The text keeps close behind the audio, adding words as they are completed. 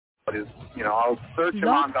is, I'll search him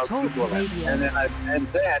on, I'll Google it, and then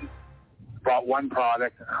bought one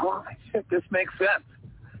product. Oh shit, this makes sense.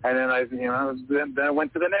 And then then I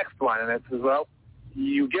went to the next one, and it says, well,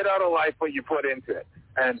 you get out of life what you put into it,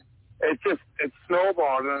 and it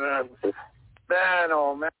snowballed, and I was just, man,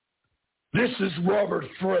 oh man. This is Robert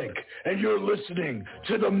Frank, and you're listening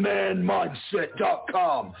to the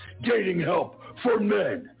ManMindset.com Dating Help for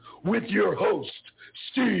Men with your host,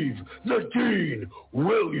 Steve the Dean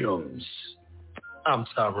Williams. I'm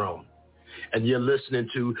Tyrone, and you're listening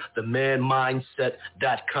to the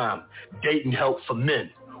ManMindset.com Dating Help for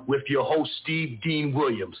Men with your host, Steve Dean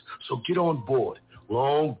Williams. So get on board,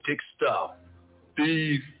 long dick style.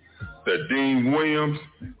 Steve the Dean Williams,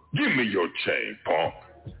 give me your chain, punk.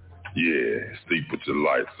 Yeah, Steve, put your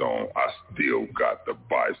lights on. I still got the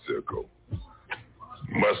bicycle.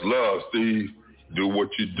 Much love, Steve. Do what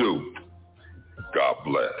you do. God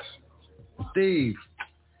bless. Steve,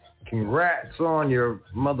 congrats on your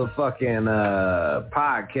motherfucking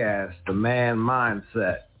podcast, The Man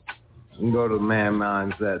Mindset. You can go to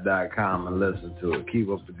manmindset.com and listen to it.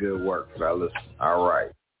 Keep up the good work, fellas. All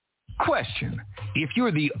right. Question. If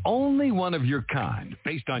you're the only one of your kind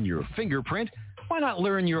based on your fingerprint, why not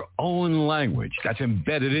learn your own language that's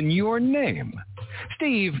embedded in your name?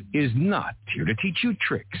 Steve is not here to teach you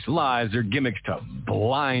tricks, lies, or gimmicks to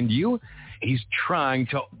blind you. He's trying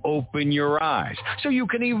to open your eyes so you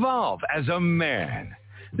can evolve as a man.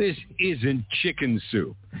 This isn't chicken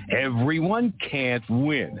soup. Everyone can't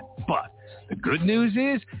win. But the good news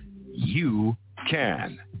is you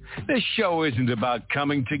can. This show isn't about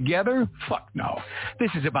coming together. Fuck no.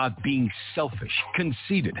 This is about being selfish,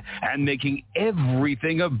 conceited, and making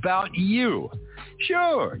everything about you.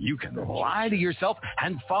 Sure, you can lie to yourself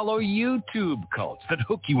and follow YouTube cults that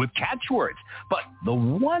hook you with catchwords. But the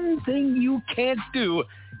one thing you can't do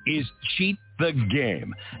is cheat the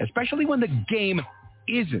game, especially when the game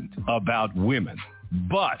isn't about women.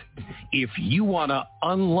 But if you want to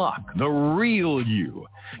unlock the real you,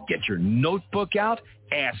 get your notebook out,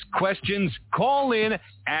 ask questions, call in,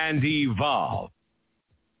 and evolve.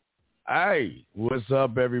 Hey, what's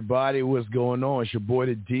up, everybody? What's going on? It's your boy,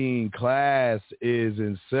 the Dean. Class is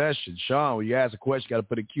in session. Sean, when you ask a question, you got to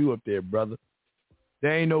put a Q up there, brother.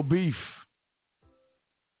 There ain't no beef.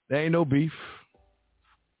 There ain't no beef.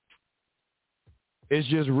 It's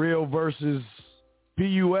just real versus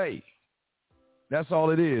PUA. That's all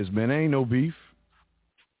it is, man. There ain't no beef.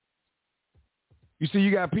 You see,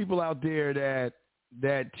 you got people out there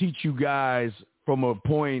that teach you guys from a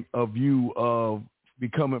point of view of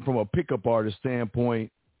becoming from a pickup artist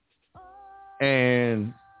standpoint.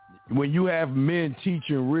 And when you have men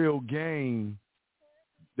teaching real game,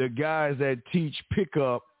 the guys that teach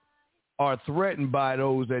pickup are threatened by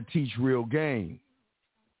those that teach real game.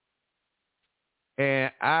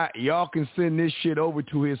 And y'all can send this shit over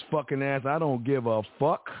to his fucking ass. I don't give a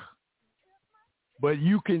fuck. But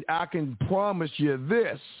I can promise you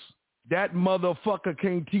this. That motherfucker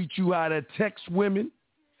can't teach you how to text women.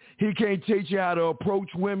 He can't teach you how to approach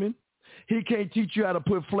women. He can't teach you how to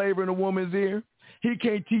put flavor in a woman's ear. He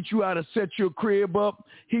can't teach you how to set your crib up.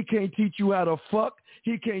 He can't teach you how to fuck.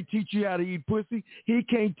 He can't teach you how to eat pussy. He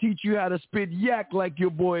can't teach you how to spit yak like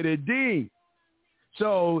your boy the D.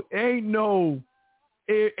 So it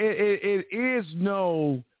is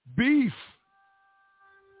no beef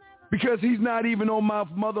because he's not even on my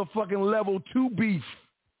motherfucking level 2 beef.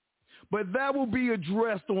 But that will be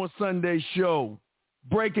addressed on Sunday's show,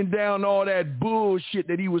 breaking down all that bullshit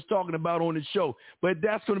that he was talking about on the show. But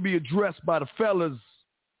that's going to be addressed by the fellas.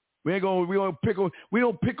 We don't pick on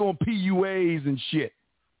PUAs and shit.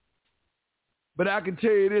 But I can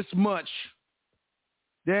tell you this much.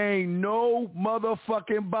 There ain't no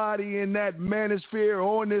motherfucking body in that manosphere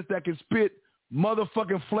on this that can spit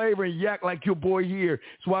motherfucking flavor and yak like your boy here.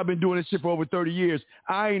 So I've been doing this shit for over 30 years.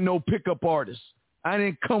 I ain't no pickup artist. I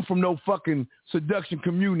didn't come from no fucking seduction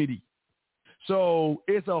community. So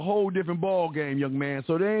it's a whole different ball game, young man.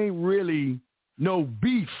 So there ain't really no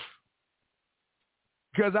beef.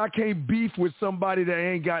 Because I can't beef with somebody that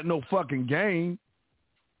ain't got no fucking game.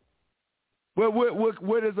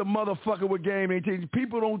 What is a motherfucker with game ain't teaching?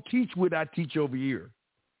 People don't teach what I teach over here.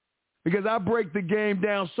 Because I break the game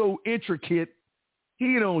down so intricate,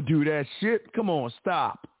 he don't do that shit. Come on,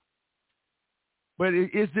 stop. But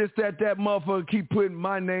it's just that motherfucker keep putting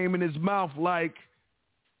my name in his mouth like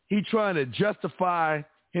he trying to justify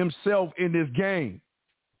himself in this game.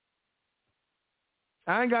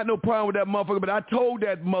 I ain't got no problem with that motherfucker, but I told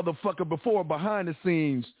that motherfucker before behind the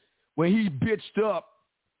scenes when he bitched up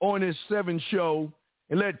on his 7 show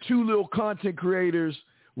and let 2 little content creators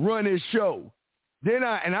run his show. Then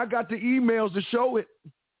I got the emails to show it.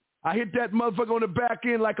 I hit that motherfucker on the back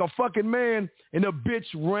end like a fucking man, and the bitch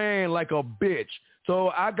ran like a bitch. So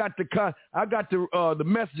I got the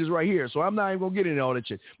messages right here, so I'm not even going to get into all that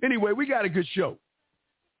shit. Anyway, we got a good show.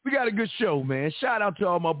 We got a good show, man. Shout out to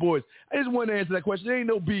all my boys. I just want to answer that question. There ain't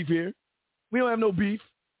no beef here. We don't have no beef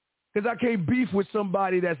because I can't beef with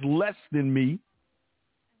somebody that's less than me.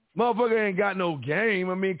 Motherfucker ain't got no game.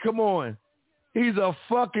 I mean, come on. He's a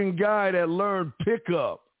fucking guy that learned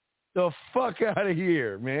pickup. The fuck out of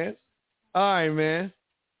here, man. All right, man.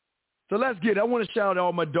 So let's get it. I want to shout out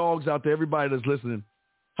all my dogs out there, everybody that's listening.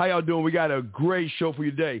 How y'all doing? We got a great show for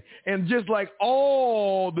you today. And just like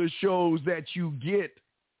all the shows that you get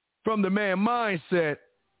from the Man Mindset,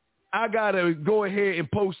 I got to go ahead and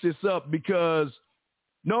post this up because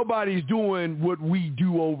nobody's doing what we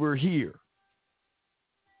do over here.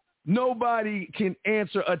 Nobody can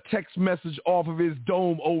answer a text message off of his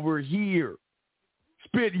dome over here.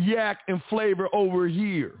 Spit yak and flavor over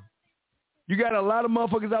here. You got a lot of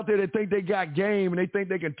motherfuckers out there that think they got game and they think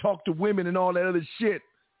they can talk to women and all that other shit.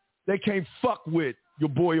 They can't fuck with your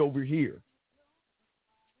boy over here.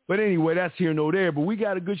 But anyway, that's here nor there. But we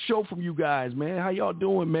got a good show from you guys, man. How y'all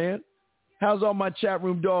doing, man? How's all my chat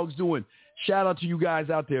room dogs doing? Shout out to you guys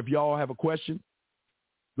out there. If y'all have a question,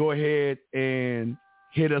 go ahead and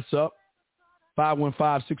hit us up.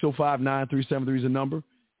 515-605-9373 is the number.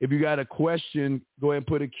 If you got a question, go ahead and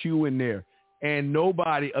put a Q in there. And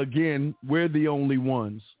nobody, again, we're the only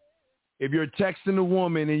ones. If you're texting a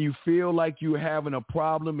woman and you feel like you're having a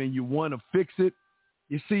problem and you want to fix it,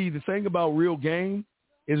 you see, the thing about Real Game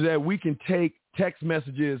is that we can take text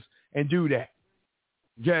messages and do that.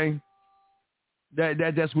 Okay?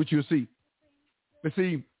 That's what you'll see. But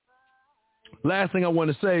see, last thing I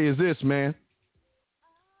want to say is this, man.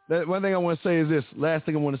 One thing I want to say is this. Last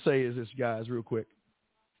thing I want to say is this, guys, real quick.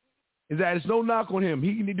 Is that it's no knock on him.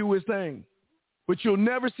 He can do his thing. But you'll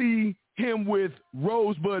never see him with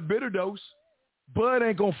Rosebud Bitter Dose. Bud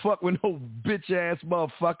ain't going to fuck with no bitch-ass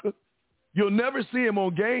motherfucker. You'll never see him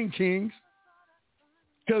on Game Kings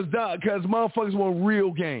because motherfuckers want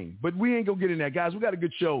real game. But we ain't going to get in that. Guys, we got a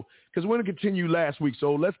good show because we're going to continue last week.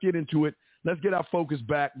 So let's get into it. Let's get our focus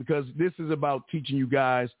back because this is about teaching you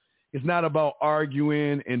guys. It's not about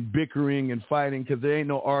arguing and bickering and fighting because there ain't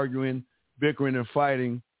no arguing, bickering, and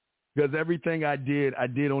fighting because everything I did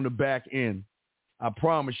on the back end. I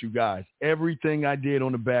promise you guys, everything I did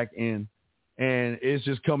on the back end, and it's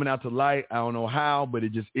just coming out to light. I don't know how, but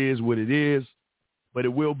it just is what it is. But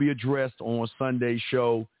it will be addressed on Sunday's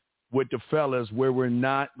show with the fellas where we're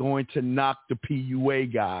not going to knock the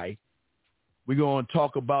PUA guy. We're going to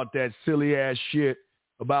talk about that silly ass shit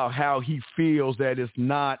about how he feels that it's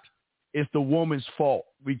the woman's fault.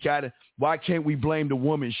 Why can't we blame the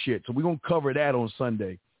woman shit? So we're going to cover that on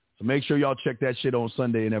Sunday. So make sure y'all check that shit on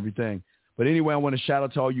Sunday and everything. But anyway, I want to shout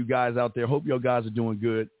out to all you guys out there. Hope y'all guys are doing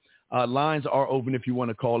good. Lines are open if you want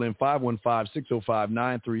to call in.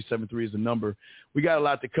 515-605-9373 is the number. We got a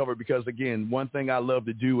lot to cover because, again, one thing I love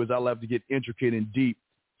to do is I love to get intricate and deep.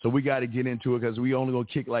 So we got to get into it because we only going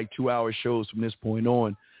to kick like 2-hour shows from this point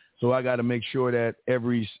on. So I got to make sure that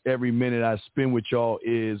every minute I spend with y'all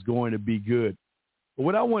is going to be good. But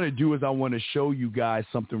what I want to do is I want to show you guys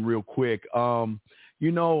something real quick.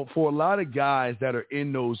 You know, for a lot of guys that are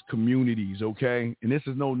in those communities, okay, and this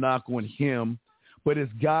is no knock on him, but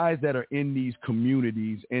it's guys that are in these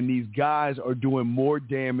communities, and these guys are doing more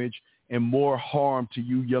damage and more harm to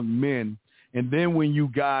you young men. And then when you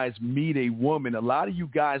guys meet a woman, a lot of you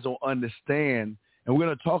guys don't understand, and we're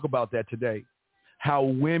going to talk about that today, how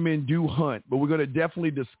women do hunt. But we're going to definitely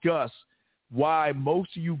discuss why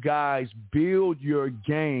most of you guys build your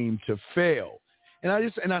game to fail. And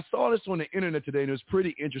I saw this on the internet today, and it was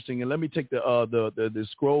pretty interesting. And let me take the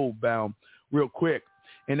scroll down real quick.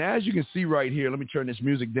 And as you can see right here, let me turn this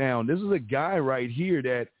music down. This is a guy right here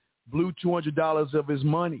that blew $200 of his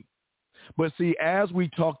money. But see, as we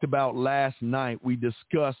talked about last night, we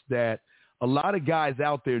discussed that a lot of guys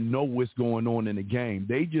out there know what's going on in the game.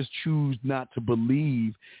 They just choose not to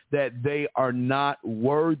believe that they are not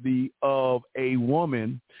worthy of a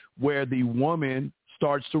woman where the woman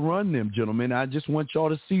starts to run them, gentlemen. I just want y'all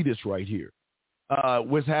to see this right here.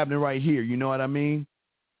 What's happening right here. You know what I mean?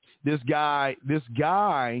 This guy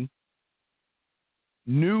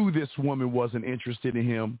knew this woman wasn't interested in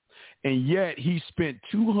him, and yet he spent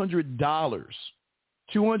 $200,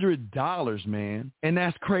 man. And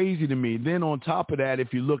that's crazy to me. Then on top of that,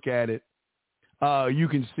 if you look at it, you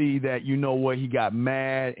can see that, you know what, he got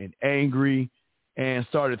mad and angry and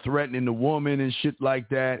started threatening the woman and shit like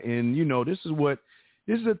that. And, you know, this is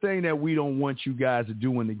the thing that we don't want you guys to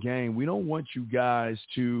do in the game. We don't want you guys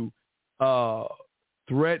to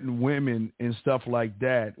threaten women and stuff like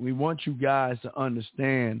that. We want you guys to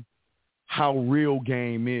understand how real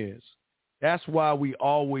game is. That's why we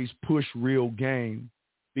always push real game,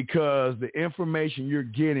 because the information you're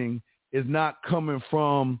getting is not coming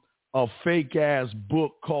from a fake-ass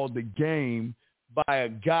book called The Game by a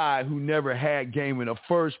guy who never had game in the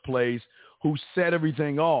first place, who set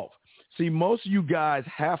everything off. See, most of you guys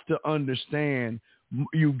have to understand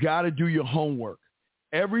you got to do your homework.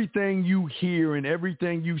 Everything you hear and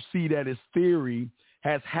everything you see that is theory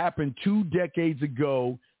has happened 2 decades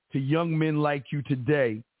ago to young men like you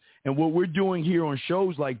today. And what we're doing here on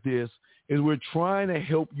shows like this is we're trying to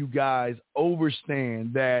help you guys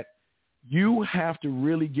understand that you have to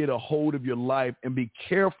really get a hold of your life and be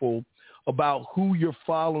careful about who you're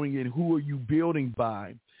following and who are you building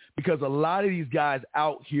by, because a lot of these guys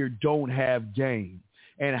out here don't have game.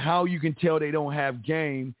 And how you can tell they don't have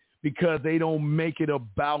game, because they don't make it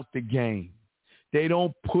about the game. They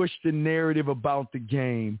don't push the narrative about the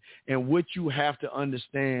game. And what you have to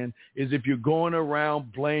understand is, if you're going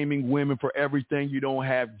around blaming women for everything, you don't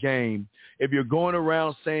have game. If you're going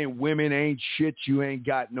around saying women ain't shit, you ain't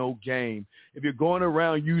got no game. If you're going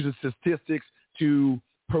around using statistics to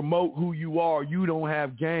promote who you are, you don't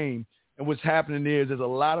have game. And what's happening is there's a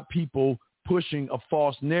lot of people pushing a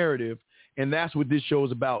false narrative. And that's what this show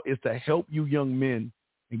is about, is to help you young men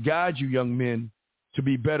and guide you young men to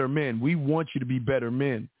be better men. We want you to be better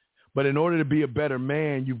men. But in order to be a better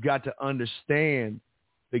man, you've got to understand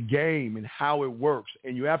the game and how it works.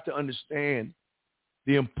 And you have to understand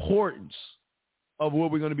the importance of what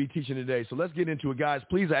we're going to be teaching today. So let's get into it, guys.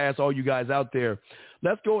 Please, I ask all you guys out there,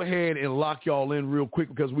 let's go ahead and lock y'all in real quick,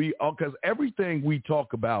 because everything we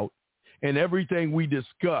talk about and everything we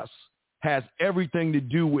discuss has everything to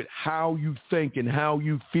do with how you think and how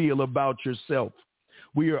you feel about yourself.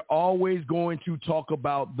 We are always going to talk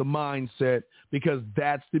about the mindset, because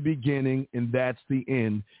that's the beginning and that's the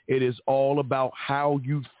end. It is all about how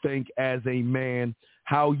you think as a man,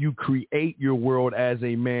 how you create your world as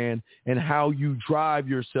a man, and how you drive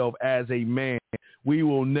yourself as a man. We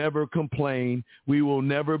will never complain. We will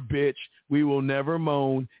never bitch. We will never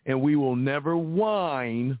moan, and we will never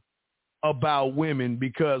whine about women,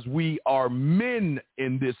 because we are men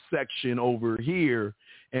in this section over here,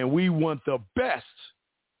 and we want the best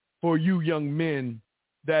for you young men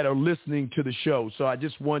that are listening to the show. So I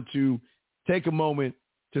just want to take a moment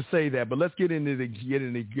to say that. But let's get into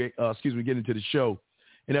the show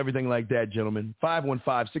and everything like that, gentlemen.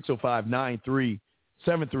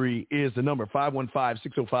 515-605-9373 is the number.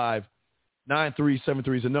 515-605-9373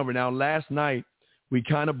 is the number. Now, last night we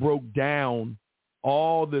kind of broke down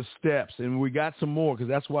all the steps, and we got some more, because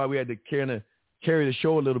that's why we had to carry the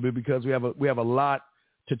show a little bit, because we have a lot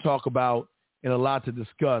to talk about and a lot to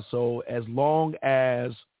discuss. So as long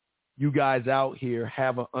as you guys out here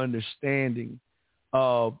have an understanding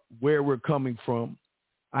of where we're coming from,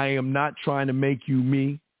 I am not trying to make you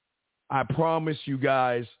me. I promise you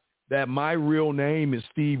guys that my real name is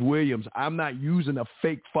Steve Williams. I'm not using a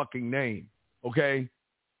fake fucking name, okay?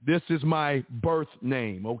 This is my birth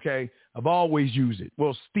name, okay? I've always used it.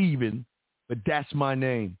 Well, Steven, but that's my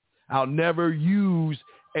name. I'll never use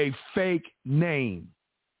a fake name.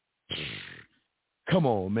 Come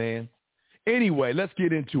on, man. Anyway, let's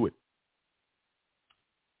get into it.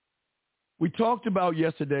 We talked about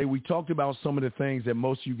yesterday, some of the things that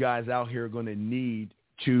most of you guys out here are going to need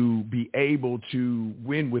to be able to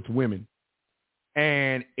win with women.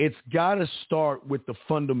 And it's got to start with the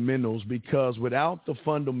fundamentals, because without the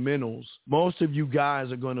fundamentals, most of you guys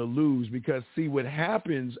are going to lose. Because, see, what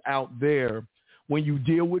happens out there when you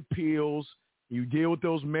deal with pills, you deal with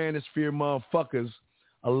those manosphere motherfuckers,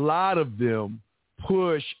 a lot of them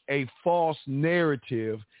push a false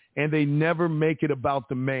narrative, and they never make it about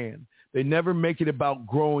the man. They never make it about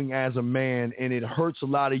growing as a man, and it hurts a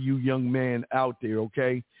lot of you young men out there,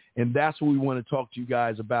 okay? And that's what we want to talk to you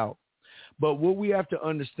guys about. But what we have to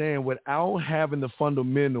understand, without having the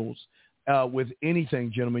fundamentals with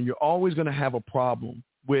anything, gentlemen, you're always going to have a problem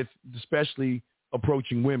with especially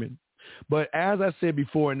approaching women. But as I said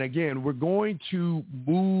before, and again, we're going to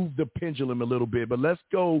move the pendulum a little bit, but let's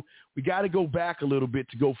go. We got to go back a little bit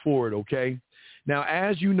to go forward, okay? Now,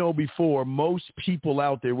 as you know before, most people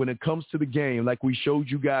out there, when it comes to the game, like we showed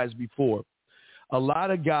you guys before, a lot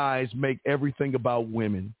of guys make everything about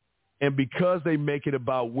women. And because they make it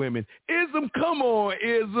about women, Ism, come on,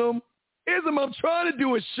 Ism. Ism, I'm trying to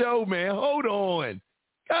do a show, man. Hold on.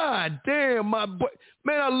 God damn, my boy.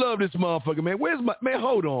 Man, I love this motherfucker, man. Where's my, man,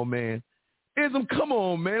 hold on, man. Ism, come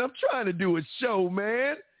on, man. I'm trying to do a show,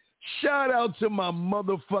 man. Shout out to my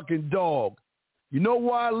motherfucking dog. You know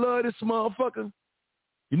why I love this motherfucker?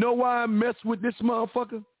 You know why I mess with this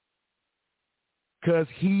motherfucker? Because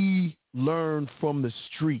he learned from the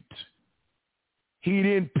street. He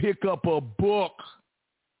didn't pick up a book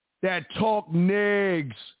that talked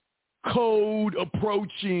negs, code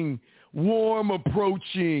approaching, warm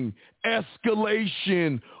approaching,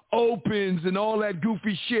 escalation, opens, and all that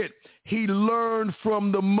goofy shit. He learned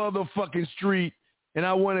from the motherfucking street. And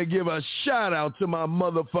I want to give a shout out to my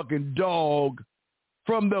motherfucking dog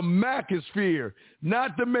from the Macosphere,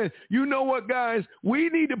 not the men. You know what, guys? We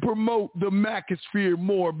need to promote the Macosphere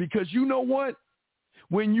more because you know what?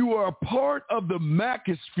 When you are a part of the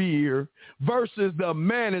Macosphere versus the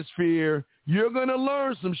Manosphere, you're going to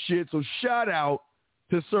learn some shit. So shout out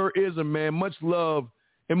to Sir Ism, man. Much love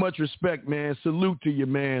and much respect, man. Salute to you,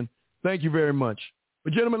 man. Thank you very much.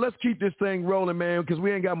 But, gentlemen, let's keep this thing rolling, man, because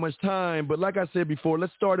we ain't got much time. But like I said before,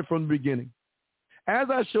 let's start it from the beginning. As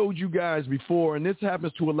I showed you guys before, and this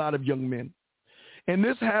happens to a lot of young men, and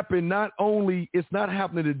this happened not only, it's not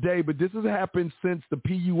happening today, but this has happened since the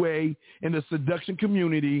PUA and the seduction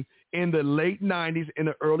community in the late 90s and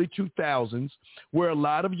the early 2000s, where a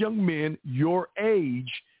lot of young men your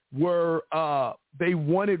age were, they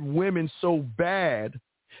wanted women so bad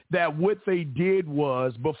that what they did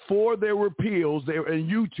was, before there were pills and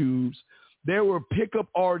YouTubes, there were pickup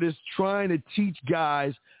artists trying to teach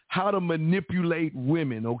guys how to manipulate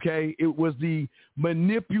women, okay? It was the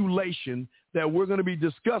manipulation that we're going to be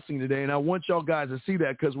discussing today, and I want y'all guys to see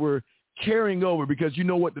that because we're carrying over, because you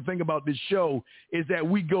know what, the thing about this show is that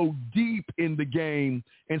we go deep in the game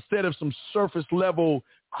instead of some surface level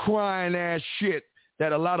crying ass shit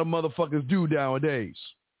that a lot of motherfuckers do nowadays.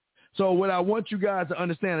 So what I want you guys to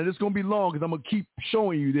understand, and it's going to be long because I'm going to keep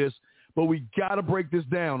showing you this, but we got to break this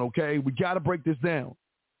down, okay? We got to break this down.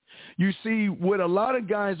 You see, what a lot of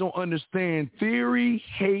guys don't understand, theory,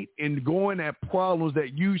 hate, and going at problems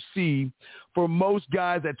that you see for most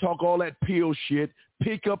guys that talk all that pill shit,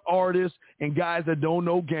 pickup artists, and guys that don't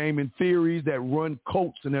know game and theories that run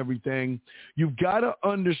cults and everything. You've got to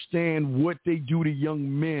understand what they do to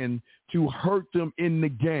young men to hurt them in the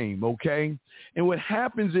game, okay? And what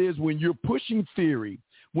happens is when you're pushing theory,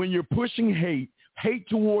 when you're pushing hate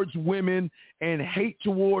towards women and hate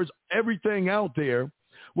towards everything out there,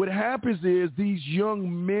 what happens is these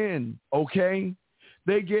young men, okay,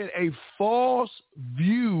 they get a false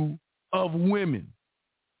view of women.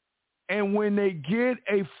 And when they get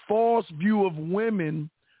a false view of women,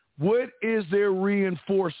 what is their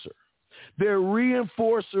reinforcer? Their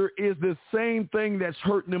reinforcer is the same thing that's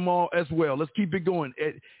hurting them all as well. Let's keep it going.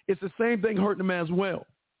 It's the same thing hurting them as well.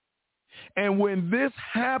 And when this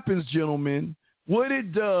happens, gentlemen, what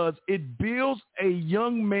it does, it builds a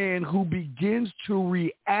young man who begins to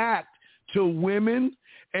react to women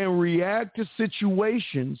and react to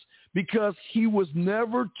situations because he was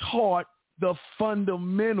never taught the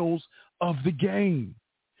fundamentals of the game.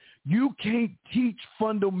 You can't teach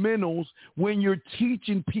fundamentals when you're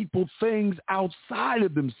teaching people things outside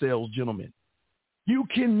of themselves, gentlemen. You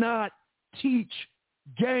cannot teach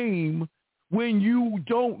game when you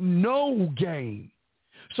don't know game.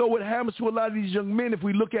 So what happens to a lot of these young men, if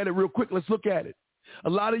we look at it real quick, let's look at it. A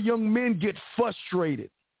lot of young men get frustrated.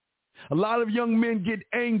 A lot of young men get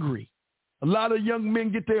angry. A lot of young men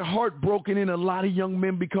get their heart broken, and a lot of young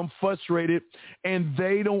men become frustrated, and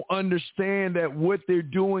they don't understand that what they're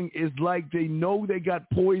doing is like they know they got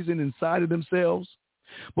poison inside of themselves,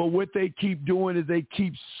 but what they keep doing is they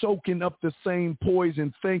keep soaking up the same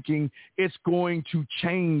poison thinking it's going to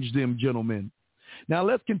change them, gentlemen. Now,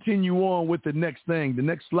 let's continue on with the next thing, the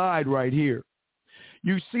next slide right here.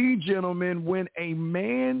 You see, gentlemen, when a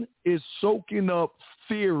man is soaking up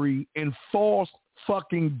theory and false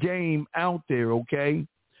fucking game out there, okay,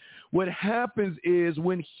 what happens is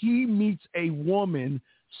when he meets a woman,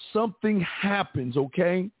 something happens,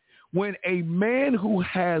 okay? When a man who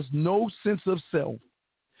has no sense of self,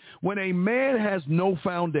 when a man has no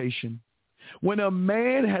foundation, when a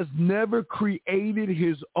man has never created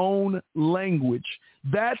his own language,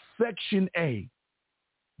 that's Section A.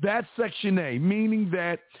 That's Section A, meaning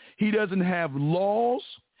that he doesn't have laws,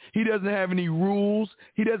 he doesn't have any rules,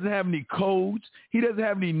 he doesn't have any codes, he doesn't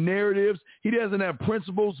have any narratives, he doesn't have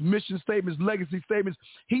principles, mission statements, legacy statements.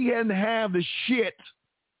 He doesn't have the shit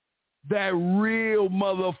that real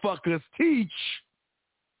motherfuckers teach.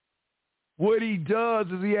 What he does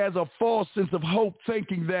is he has a false sense of hope,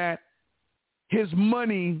 thinking that his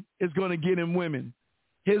money is going to get him women.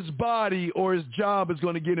 His body or his job is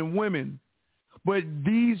going to get him women. But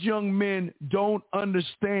these young men don't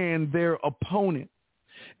understand their opponent.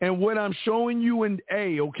 And what I'm showing you in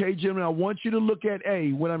A, okay, gentlemen, I want you to look at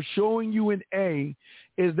A. What I'm showing you in A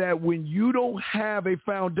is that when you don't have a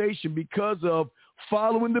foundation because of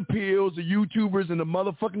following the pills, the YouTubers, and the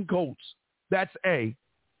motherfucking cults. That's A.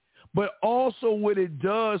 But also what it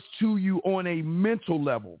does to you on a mental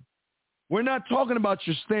level. We're not talking about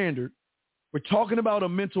your standard. We're talking about a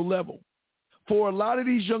mental level. For a lot of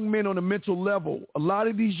these young men on a mental level, a lot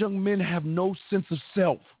of these young men have no sense of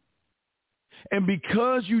self. And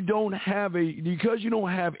because you don't have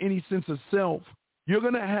any sense of self, you're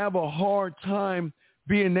going to have a hard time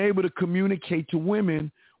being able to communicate to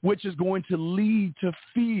women, which is going to lead to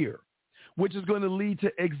fear, which is going to lead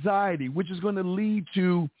to anxiety, which is going to lead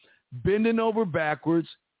to bending over backwards,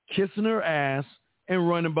 kissing her ass, and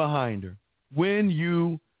running behind her when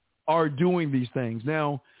you are doing these things.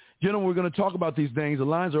 Now, gentlemen, we're going to talk about these things. The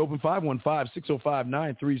lines are open.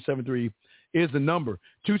 515-605-9373 is the number.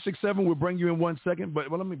 267, we'll bring you in 1 second,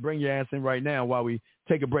 but let me bring your ass in right now while we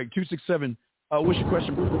take a break. 267, what's your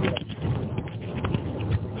question?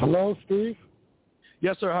 Hello, Steve?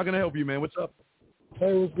 Yes, sir. How can I help you, man? What's up?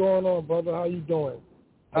 Hey, what's going on, brother? How you doing?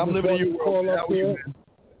 I'm living in your world. How are you, man?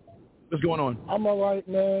 What's going on? I'm all right,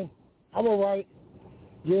 man. I'm all right.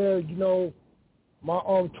 Yeah, you know, my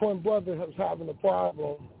twin brother was having a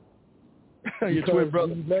problem. Your twin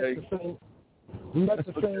brother? We met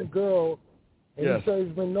the same girl, and he said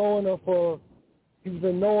he's been knowing her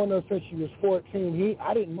since she was 14.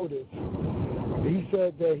 I didn't know this. He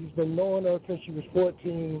said that he's been knowing her since she was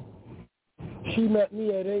 14. She met me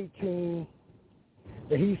at 18,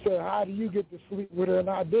 and he said, how do you get to sleep with her? And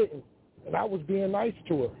I didn't. And I was being nice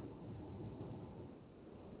to her.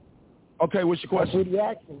 Okay, what's your question? That's what he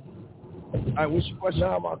asked me. All right, what's your question?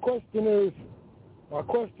 Now, my question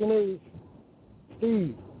is,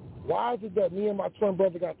 Steve, why is it that me and my twin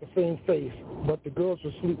brother got the same face, but the girls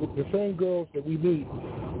will sleep with the same girls that we meet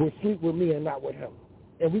will sleep with me and not with him,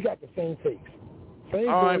 and we got the same face?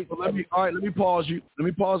 All right, let me pause you. Let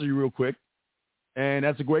me pause you real quick, and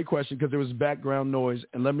that's a great question because there was background noise.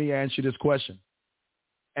 And let me answer this question.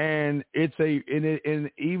 And even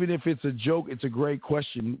if it's a joke, it's a great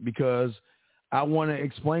question because I want to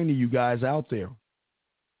explain to you guys out there.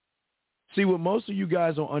 See, what most of you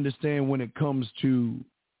guys don't understand when it comes to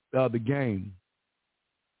the game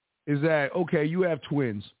is that, okay, you have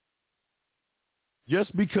twins.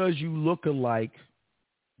 Just because you look alike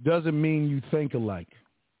doesn't mean you think alike.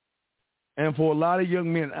 And for a lot of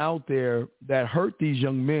young men out there, that hurt these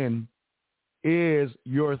young men is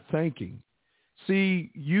your thinking. See,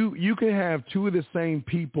 you can have two of the same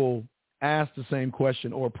people ask the same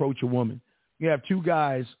question or approach a woman. You have two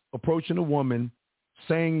guys approaching a woman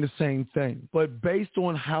saying the same thing. But based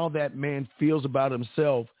on how that man feels about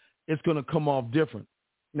himself, it's going to come off different.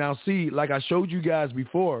 Now, see, like I showed you guys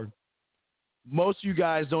before, most of you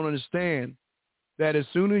guys don't understand that as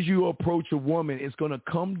soon as you approach a woman, it's going to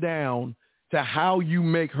come down to how you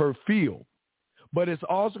make her feel. But it's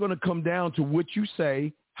also going to come down to what you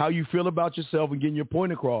say, how you feel about yourself, and getting your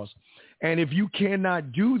point across. And if you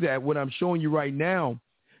cannot do that, what I'm showing you right now,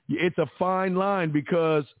 it's a fine line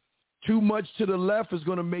because too much to the left is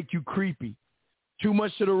going to make you creepy. Too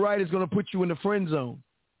much to the right is going to put you in the friend zone.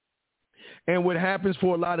 And what happens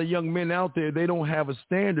for a lot of young men out there, they don't have a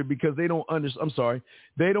standard because they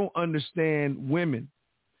don't understand women.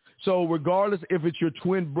 So regardless if it's your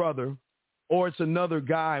twin brother or it's another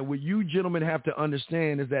guy, what you gentlemen have to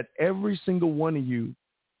understand is that every single one of you,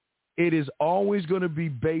 it is always going to be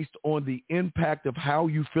based on the impact of how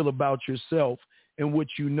you feel about yourself and what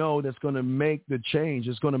you know that's going to make the change.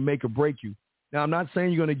 It's going to make or break you. Now, I'm not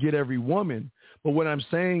saying you're going to get every woman, but what I'm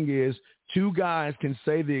saying is two guys can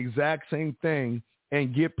say the exact same thing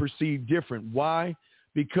and get perceived different. Why?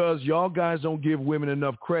 Because y'all guys don't give women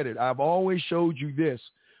enough credit. I've always showed you this.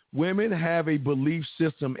 Women have a belief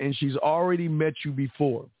system, and she's already met you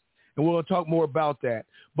before. And we'll talk more about that.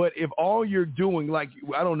 But if all you're doing, like,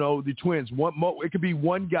 I don't know, the twins, it could be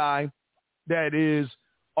one guy that is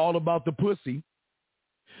all about the pussy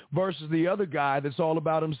versus the other guy that's all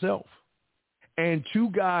about himself. And two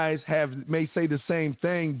guys may say the same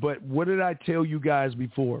thing, but what did I tell you guys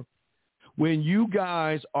before? When you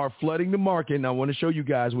guys are flooding the market, and I want to show you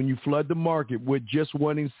guys, when you flood the market with just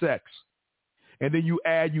wanting sex, and then you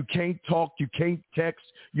add you can't talk, you can't text,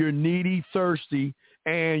 you're needy, thirsty,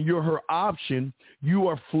 and you're her option, you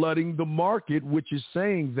are flooding the market, which is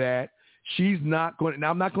saying that she's not going to, now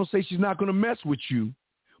I'm not going to say she's not going to mess with you,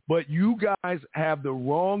 but you guys have the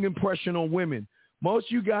wrong impression on women. Most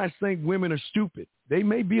of you guys think women are stupid. They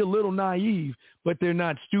may be a little naive, but they're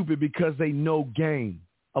not stupid because they know game.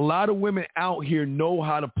 A lot of women out here know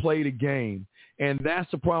how to play the game, and that's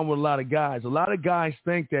the problem with a lot of guys. A lot of guys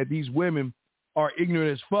think that these women are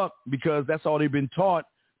ignorant as fuck because that's all they've been taught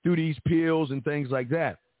through these pills and things like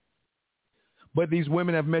that. but these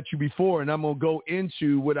women have met you before, and I'm going to go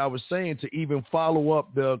into what I was saying to even follow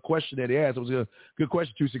up the question that he asked. It was a good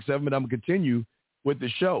question, 267, but I'm going to continue with the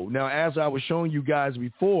show. Now, as I was showing you guys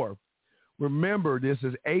before, remember this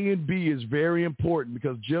is A and B is very important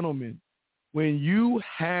because, gentlemen, when you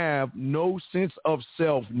have no sense of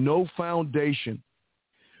self, no foundation,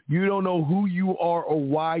 you don't know who you are or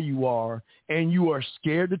why you are, and you are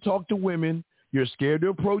scared to talk to women, you're scared to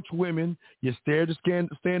approach women, you're scared to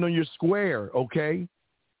stand on your square, okay?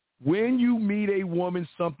 When you meet a woman,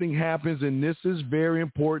 something happens, and this is very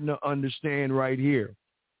important to understand right here,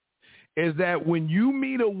 is that when you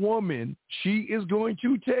meet a woman, she is going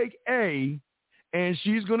to take A, and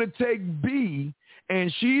she's going to take B,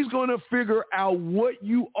 and she's going to figure out what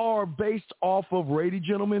you are based off of, ladies and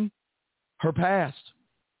gentlemen, her past.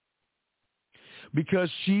 Because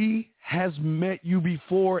she has met you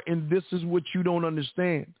before, and this is what you don't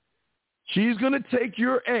understand. She's going to take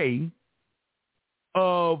your A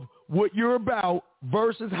of what you're about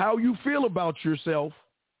versus how you feel about yourself,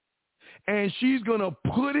 and she's going to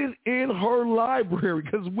put it in her library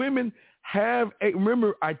because women have a,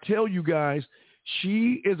 remember, I tell you guys,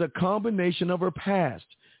 she is a combination of her past.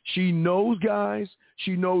 She knows guys.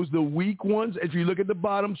 She knows the weak ones. If you look at the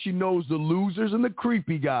bottom, she knows the losers and the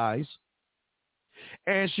creepy guys.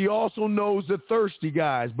 And she also knows the thirsty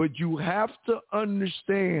guys. But you have to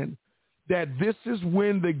understand that this is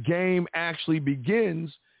when the game actually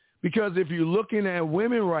begins. Because if you're looking at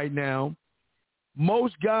women right now,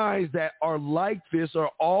 most guys that are like this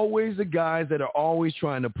are always the guys that are always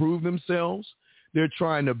trying to prove themselves. They're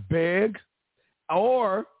trying to beg.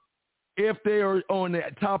 Or if they are on the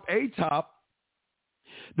top,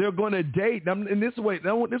 they're going to date. And this is what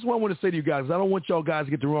I want to say to you guys. I don't want y'all guys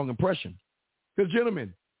to get the wrong impression. Because,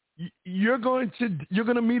 gentlemen, you're going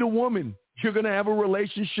to meet a woman. You're going to have a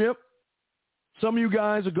relationship. Some of you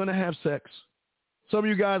guys are going to have sex. Some of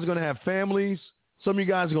you guys are going to have families. Some of you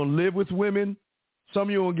guys are going to live with women. Some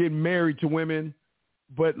of you will get married to women.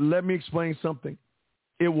 But let me explain something.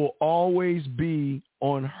 It will always be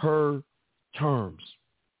on her terms.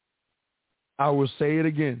 I will say it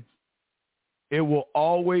again. It will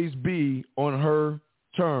always be on her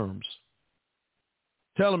terms.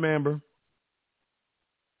 Tell him, Amber.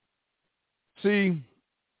 See,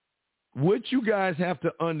 what you guys have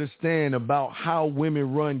to understand about how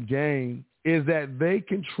women run game is that they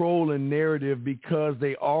control a narrative because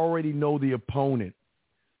they already know the opponent.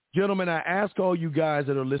 Gentlemen, I ask all you guys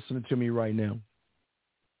that are listening to me right now,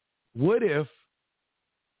 what if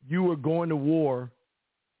you were going to war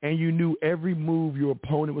and you knew every move your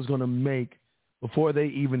opponent was going to make before they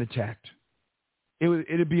even attacked?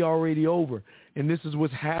 It'd be already over. And this is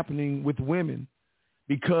what's happening with women.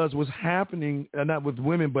 Because what's happening, not with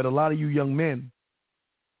women, but a lot of you young men,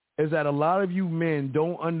 is that a lot of you men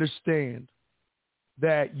don't understand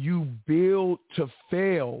that you build to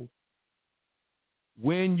fail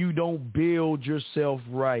when you don't build yourself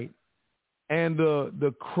right. And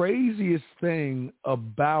the craziest thing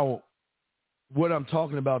about what I'm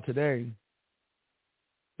talking about today,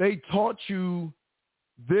 they taught you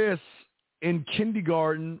this in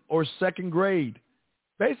kindergarten or second grade.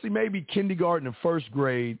 Basically, maybe kindergarten and first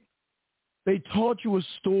grade, they taught you a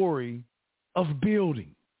story of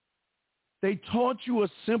building. They taught you a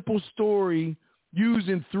simple story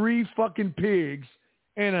using 3 fucking pigs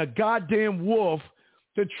and a goddamn wolf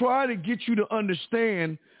to try to get you to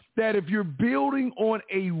understand that if you're building on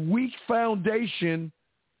a weak foundation,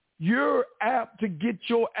 you're apt to get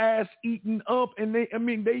your ass eaten up. And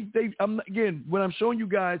again, what I'm showing you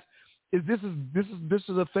guys is this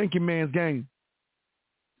is a thinking man's game.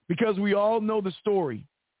 Because we all know the story.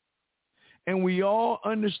 And we all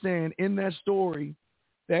understand in that story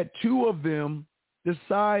that 2 of them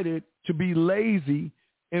decided to be lazy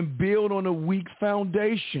and build on a weak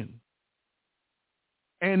foundation.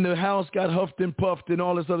 And the house got huffed and puffed and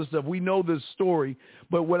all this other stuff. We know this story.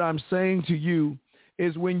 But what I'm saying to you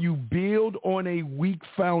is when you build on a weak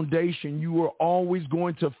foundation, you are always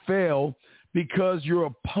going to fail because your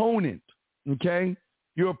opponent, okay,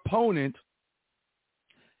 your opponent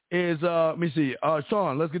is, let me see,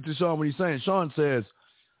 Sean, let's get to Sean what he's saying. Sean says,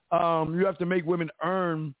 you have to make women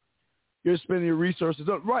earn your spending your resources.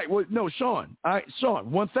 Right, well, no, Sean,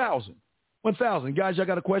 1,000. Guys, y'all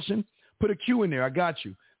got a question? Put a Q in there. I got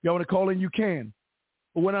you. Y'all want to call in? You can.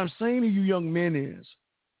 But what I'm saying to you young men is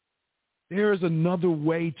there is another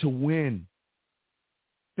way to win.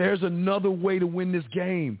 There's another way to win this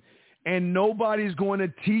game. And nobody's going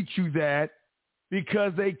to teach you that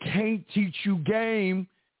because they can't teach you game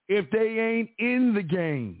if they ain't in the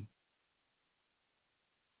game.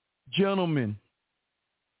 Gentlemen,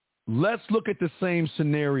 let's look at the same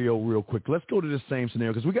scenario real quick. Let's go to the same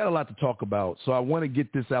scenario because we got a lot to talk about. So I want to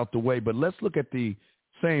get this out the way, but let's look at the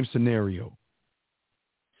same scenario.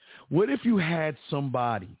 What if you had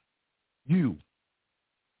somebody, you,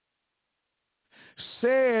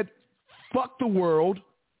 said, fuck the world,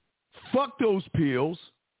 fuck those pills,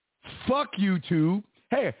 fuck YouTube,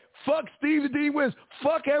 hey, fuck Steve the Dean Williams,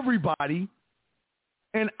 fuck everybody,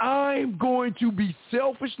 and I'm going to be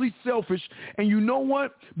selfishly selfish, and you know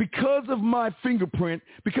what? Because of my fingerprint,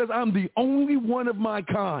 because I'm the only one of my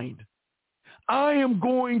kind, I am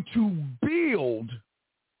going to build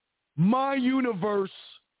my universe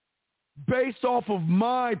based off of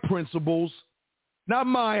my principles, not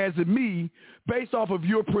my as in me, based off of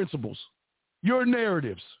your principles, your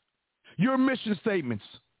narratives, your mission statements,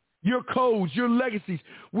 your codes, your legacies,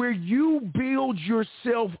 where you build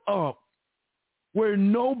yourself up, where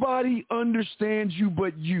nobody understands you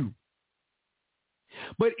but you.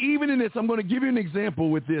 But even in this, I'm going to give you an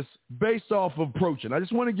example with this based off of approaching. I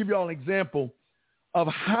just want to give you all an example of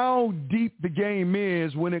how deep the game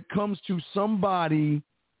is when it comes to somebody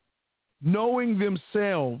knowing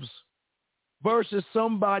themselves versus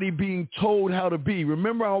somebody being told how to be.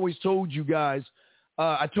 Remember, I always told you guys,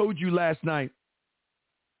 I told you last night,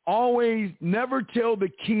 always never tell the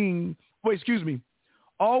king,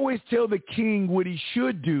 always tell the king what he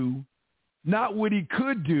should do, not what he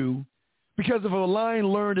could do, because if a lion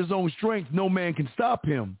learned his own strength, no man can stop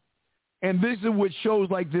him. And this is what shows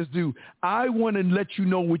like this do. I want to let you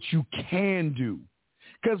know what you can do.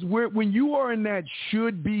 Because when you are in that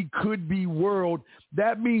should be, could be world,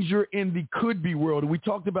 that means you're in the could be world. And we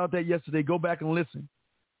talked about that yesterday. Go back and listen.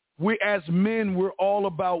 We, as men, we're all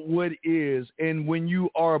about what is. And when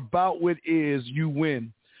you are about what is, you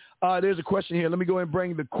win. There's a question here. Let me go ahead and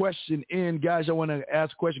bring the question in. Guys, I want to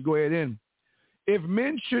ask a question. Go ahead in. If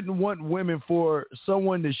men shouldn't want women for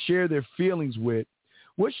someone to share their feelings with,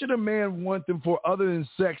 what should a man want them for other than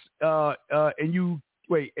sex?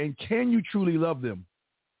 And can you truly love them?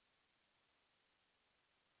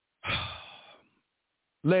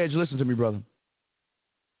 Ledge, listen to me, brother.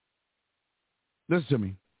 Listen to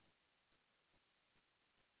me.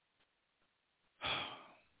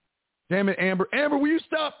 Damn it, Amber. Amber, will you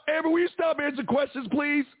stop? Amber, will you stop answering questions,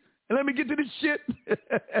 please? And let me get to this shit.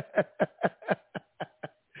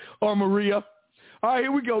 Or Maria. All right,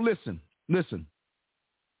 here we go. Listen.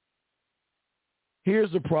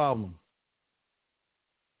 Here's the problem.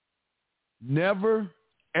 Never,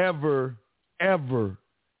 ever, ever,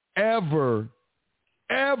 ever,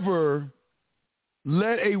 ever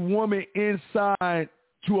let a woman inside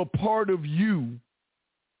to a part of you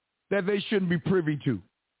that they shouldn't be privy to.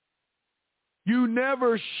 You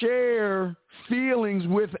never share feelings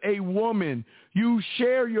with a woman. You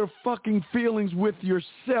share your fucking feelings with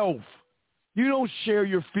yourself. You don't share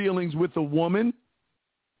your feelings with a woman.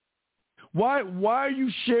 Why are you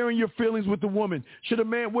sharing your feelings with a woman? Should a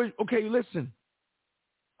man, okay, listen.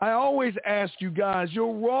 I always ask you guys,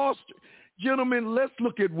 your roster, gentlemen, let's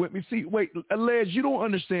look at women. See, wait, Les, you don't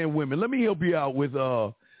understand women. Let me help you out with,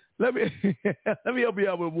 let me help you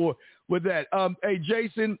out with more with that. Hey,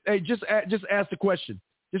 Jason, hey, just ask the question.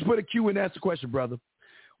 Just put a Q and ask the question, brother.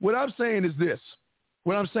 What I'm saying is this.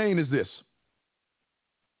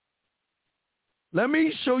 Let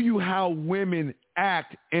me show you how women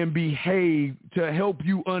act and behave to help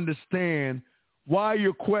you understand why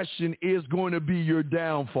your question is going to be your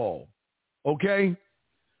downfall. Okay?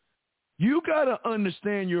 You got to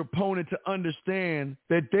understand your opponent to understand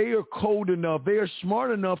that they are cold enough, they are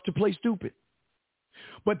smart enough to play stupid.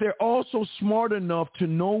 But they're also smart enough to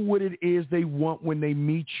know what it is they want when they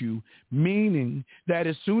meet you, meaning that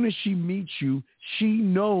as soon as she meets you, she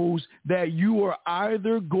knows that you are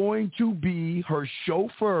either going to be her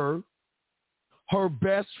chauffeur, her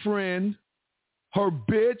best friend, her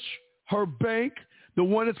bitch, her bank, the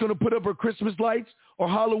one that's going to put up her Christmas lights or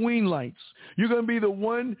Halloween lights. You're going to be the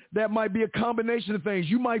one that might be a combination of things.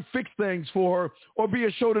 You might fix things for her or be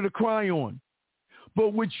a shoulder to cry on.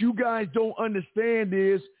 But what you guys don't understand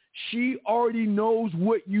is she already knows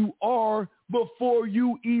what you are before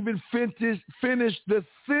you even finish the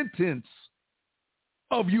sentence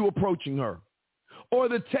of you approaching her or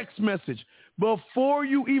the text message. Before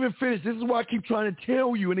you even finish, this is why I keep trying to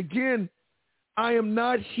tell you. And again, I am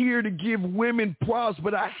not here to give women props,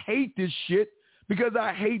 but I hate this shit because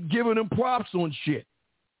I hate giving them props on shit.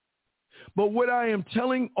 But what I am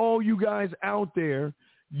telling all you guys out there,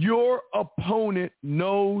 your opponent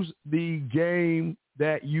knows the game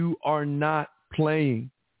that you are not playing.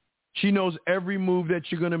 She knows every move that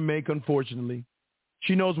you're going to make, unfortunately.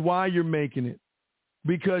 She knows why you're making it.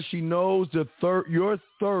 Because she knows your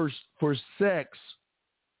thirst for sex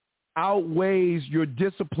outweighs your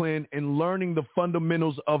discipline in learning the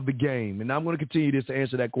fundamentals of the game? And I'm going to continue this to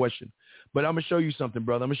answer that question. But I'm going to show you something,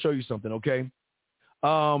 brother. I'm going to show you something, okay? AD,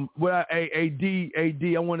 I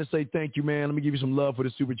want to say thank you, man. Let me give you some love for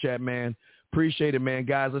the super chat, man. Appreciate it, man.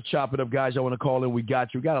 Guys, let's chop it up. Guys, y'all want to call in, we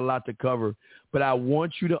got you. We got a lot to cover. But I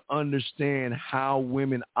want you to understand how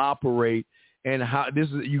women operate and how this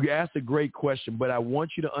is. You asked a great question, but I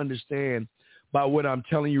want you to understand by what I'm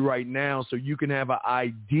telling you right now so you can have an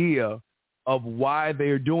idea of why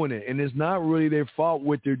they're doing it. And it's not really their fault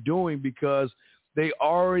what they're doing because they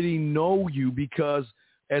already know you, because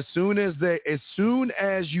as soon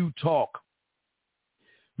as you talk,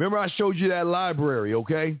 remember I showed you that library,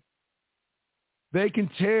 okay? They can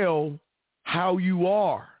tell how you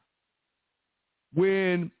are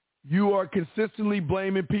when you are consistently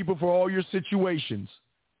blaming people for all your situations,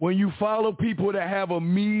 when you follow people that have a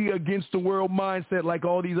me against the world mindset like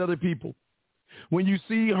all these other people, when you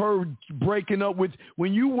see her breaking up with,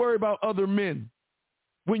 when you worry about other men,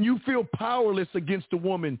 when you feel powerless against a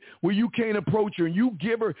woman, where you can't approach her and you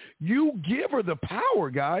give her the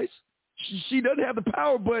power, guys. She doesn't have the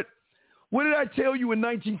power, but what did I tell you in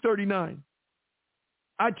 1939?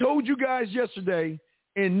 I told you guys yesterday,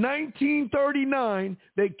 in 1939,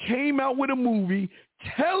 they came out with a movie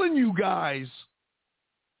telling you guys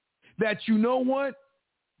that, you know what?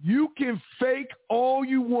 You can fake all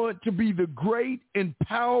you want to be the great and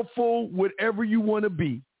powerful, whatever you want to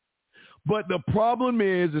be. But the problem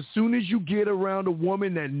is, as soon as you get around a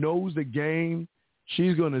woman that knows the game,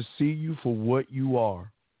 she's going to see you for what you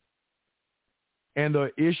are. And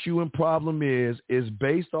the issue and problem is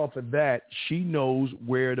based off of that, she knows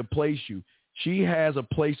where to place you. She has a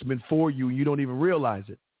placement for you, and you don't even realize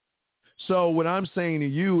it. So what I'm saying to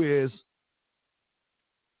you is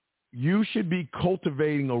you should be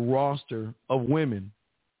cultivating a roster of women.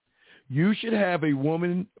 You should have a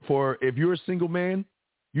woman for, if you're a single man,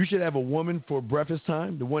 you should have a woman for breakfast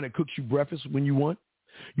time, the one that cooks you breakfast when you want.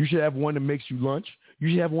 You should have one that makes you lunch. You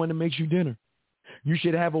should have one that makes you dinner. You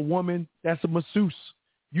should have a woman that's a masseuse.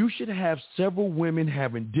 You should have several women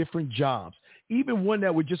having different jobs, even one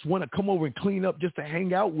that would just want to come over and clean up just to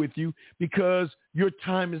hang out with you because your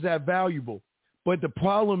time is that valuable. But the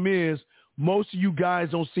problem is most of you guys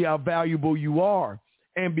don't see how valuable you are.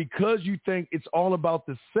 And because you think it's all about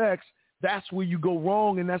the sex, that's where you go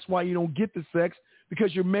wrong, and that's why you don't get the sex,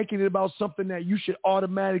 because you're making it about something that you should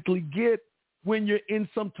automatically get when you're in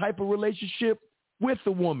some type of relationship with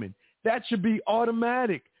a woman. That should be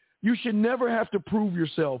automatic. You should never have to prove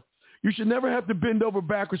yourself. You should never have to bend over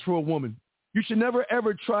backwards for a woman. You should never,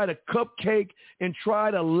 ever try to cupcake and try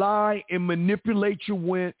to lie and manipulate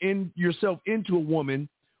yourself into a woman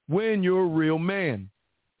when you're a real man.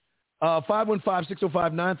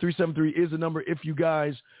 515-605-9373 is the number if you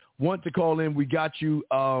guys want to call in. We got you.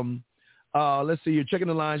 Let's see, you're checking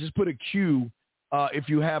the lines. Just put a Q if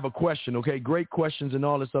you have a question, okay? Great questions and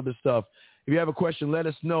all this other stuff. If you have a question, let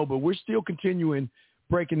us know. But we're still continuing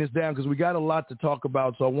breaking this down because we got a lot to talk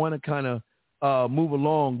about. So I want to kind of move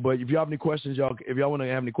along. But if you have any questions, if y'all want to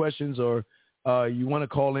have any questions or you want to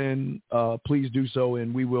call in, please do so,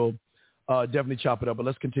 and we will definitely chop it up. But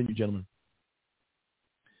let's continue, gentlemen.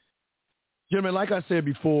 Gentlemen, like I said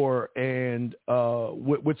before, and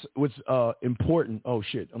what's important. Oh,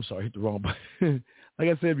 shit. I'm sorry. I hit the wrong button. Like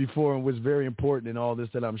I said before, and what's very important in all this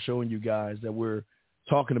that I'm showing you guys that we're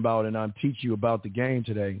talking about and I'm teaching you about the game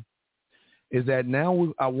today is that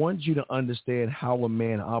now I want you to understand how a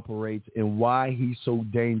man operates and why he's so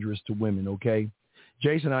dangerous to women, okay?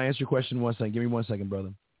 Jason, I'll answer your question in 1 second. Give me 1 second, brother.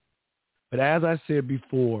 But as I said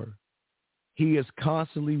before, he is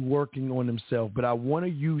constantly working on himself. But I want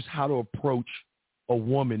to use how to approach a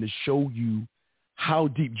woman to show you how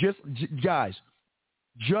deep. Guys,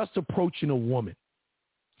 just approaching a woman.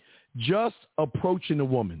 Just approaching a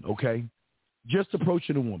woman, okay? Just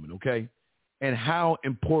approaching a woman, okay? And how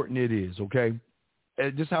important it is, okay?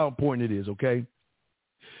 And just how important it is, okay?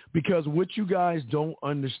 Because what you guys don't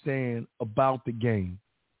understand about the game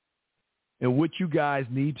and what you guys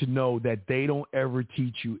need to know that they don't ever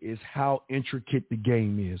teach you is how intricate the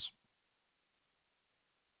game is.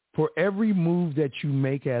 For every move that you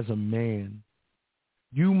make as a man,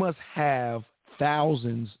 you must have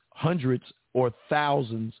thousands, hundreds, or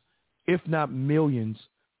thousands, if not millions,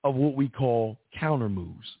 of what we call counter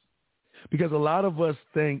moves. Because a lot of us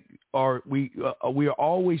think we are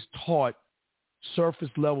always taught surface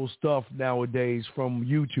level stuff nowadays from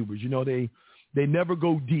YouTubers. You know, they never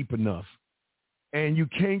go deep enough. And you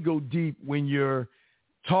can't go deep when you're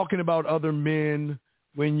talking about other men,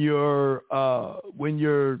 when you're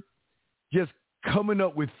just coming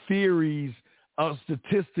up with theories of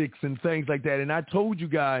statistics and things like that. And I told you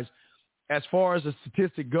guys as far as the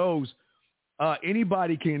statistic goes,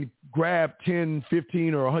 anybody can grab 10,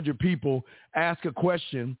 15, or 100 people, ask a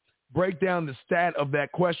question, break down the stat of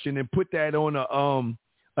that question, and put that on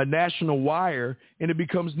a national wire, and it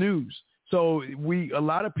becomes news. So a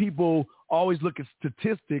lot of people always look at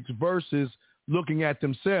statistics versus looking at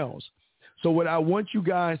themselves. So what I want you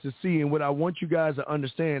guys to see and what I want you guys to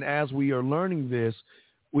understand as we are learning this,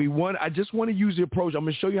 I just want to use the approach. I'm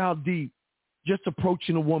going to show you how deep just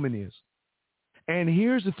approaching a woman is. And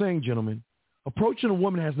here's the thing, gentlemen. Approaching a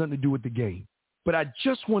woman has nothing to do with the game. But I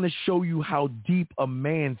just want to show you how deep a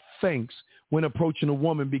man thinks when approaching a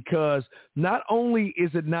woman, because not only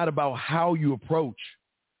is it not about how you approach,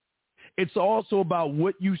 it's also about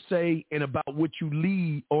what you say and about what you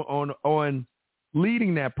lead on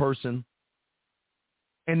leading that person.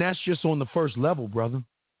 And that's just on the first level, brother.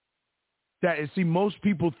 Most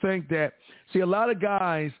people think that, a lot of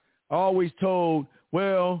guys are always told,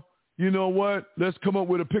 well, you know what? Let's come up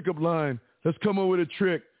with a pickup line. Let's come up with a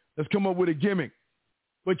trick. Let's come up with a gimmick.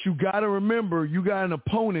 But you got to remember, you got an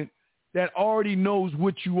opponent that already knows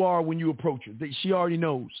what you are when you approach her. She already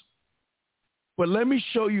knows. But let me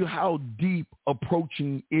show you how deep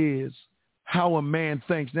approaching is, how a man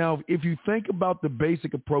thinks. Now, if you think about the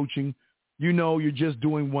basic approaching, you know you're just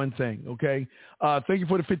doing one thing, okay? Thank you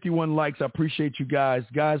for the 51 likes. I appreciate you guys.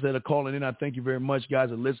 Guys that are calling in, I thank you very much. Guys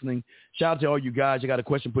that are listening, shout out to all you guys. I got a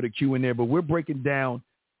question, put a Q in there. But we're breaking down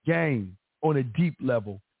game on a deep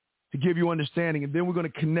level to give you understanding, and then we're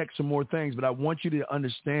going to connect some more things. But I want you to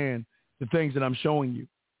understand the things that I'm showing you.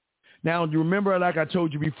 Now, you remember, like I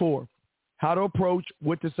told you before, how to approach,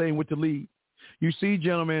 what to say, and what to lead. You see,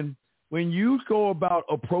 gentlemen, when you go about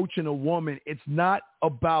approaching a woman, it's not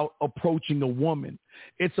about approaching a woman.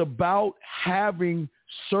 It's about having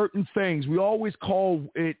certain things. We always call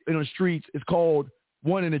it in the streets, it's called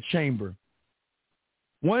one in a chamber.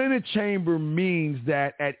 One in a chamber means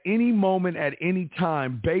that at any moment, at any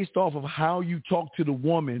time, based off of how you talk to the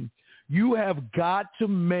woman, you have got to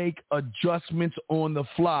make adjustments on the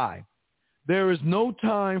fly. There is no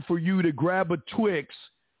time for you to grab a Twix,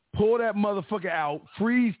 pull that motherfucker out,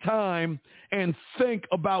 freeze time, and think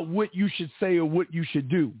about what you should say or what you should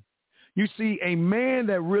do. You see, a man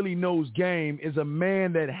that really knows game is a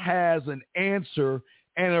man that has an answer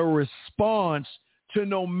and a response to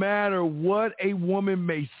no matter what a woman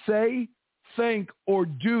may say, think, or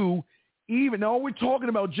do. Even all we're talking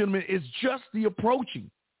about, gentlemen, is just the approaching.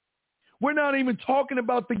 We're not even talking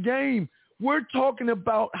about the game. We're talking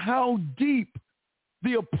about how deep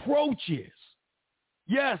the approach is.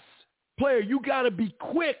 Yes, player, you got to be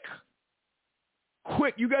quick.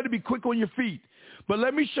 You got to be quick on your feet. But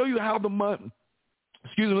let me show you how the mind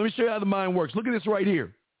works. Look at this right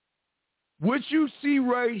here. What you see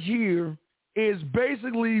right here is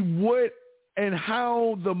basically what and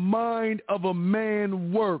how the mind of a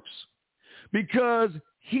man works. Because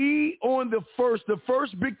the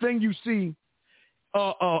first big thing you see,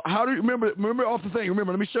 how do you remember off the thing?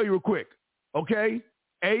 Remember, let me show you real quick. Okay?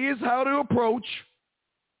 A is how to approach.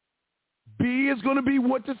 B is going to be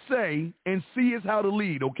what to say, and C is how to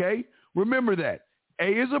lead, okay? Remember that. A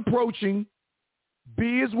is approaching,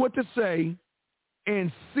 B is what to say,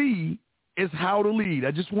 and C is how to lead.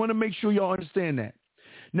 I just want to make sure y'all understand that.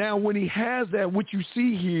 Now, when he has that, what you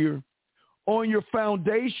see here on your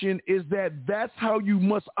foundation is that's how you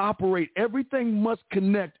must operate. Everything must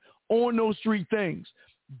connect on those three things.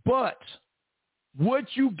 But what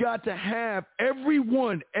you got to have,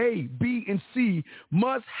 everyone, A, B, and C,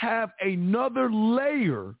 must have another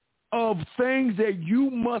layer of things that you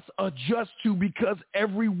must adjust to, because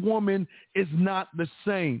every woman is not the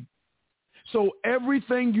same. So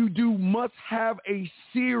everything you do must have a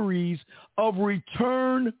series of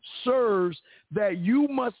return serves that you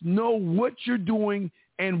must know what you're doing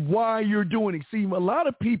and why you're doing it. See, a lot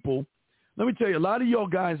of people, let me tell you, a lot of y'all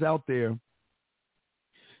guys out there,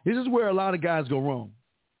 this is where a lot of guys go wrong.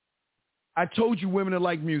 I told you women that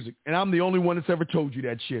like music, and I'm the only one that's ever told you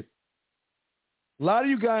that shit. A lot of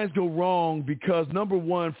you guys go wrong because, number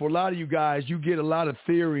one, for a lot of you guys, you get a lot of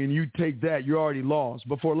theory and you take that, you're already lost.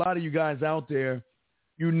 But for a lot of you guys out there,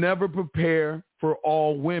 you never prepare for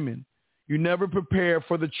all women. You never prepare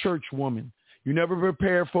for the church woman. You never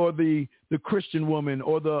prepare for the Christian woman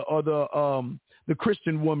or the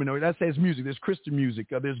Christian woman, or that says music. There's Christian music.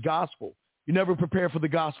 There's gospel. You never prepare for the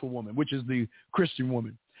gospel woman, which is the Christian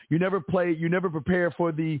woman. You never prepare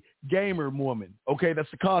for the gamer woman. Okay, that's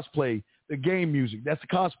the cosplay, the game music. That's the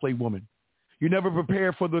cosplay woman. You never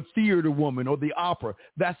prepare for the theater woman or the opera.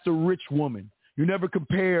 That's the rich woman. You never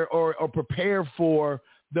compare or prepare for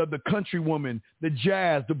the country woman, the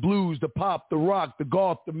jazz, the blues, the pop, the rock, the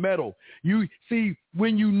golf, the metal. You see,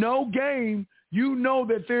 when you know game, you know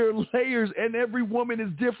that there are layers and every woman is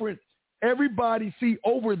different. Everybody, see,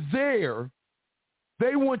 over there,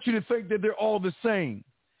 they want you to think that they're all the same.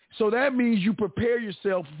 So that means you prepare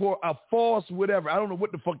yourself for a false whatever. I don't know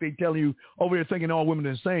what the fuck they tell you over there thinking all women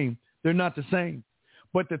are the same. They're not the same.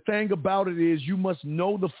 But the thing about it is you must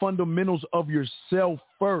know the fundamentals of yourself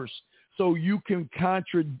first so you can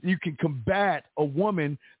combat a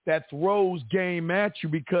woman that throws game at you,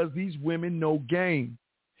 because these women know game.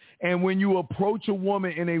 And when you approach a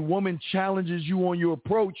woman and a woman challenges you on your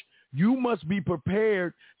approach, you must be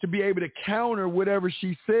prepared to be able to counter whatever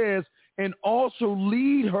she says and also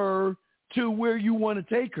lead her to where you want to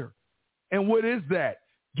take her. And what is that?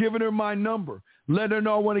 Giving her my number, letting her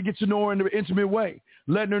know I want to get to know her in an intimate way,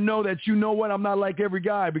 letting her know that, you know what, I'm not like every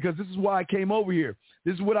guy because this is why I came over here.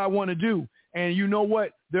 This is what I want to do. And you know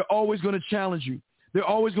what? They're always going to challenge you. They're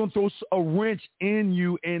always going to throw a wrench in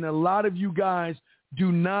you. And a lot of you guys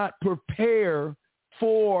do not prepare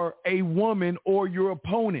for a woman or your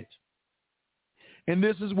opponent. And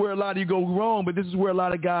this is where a lot of you go wrong, but this is where a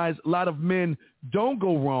lot of men don't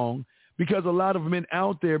go wrong, because a lot of men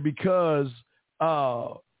out there, because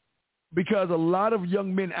a lot of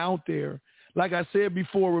young men out there, like I said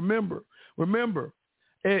before, remember,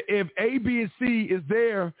 if A, B, and C is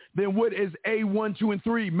there, then what is A, 1, 2, and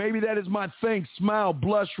 3? Maybe that is my think, smile,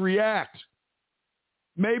 blush, react.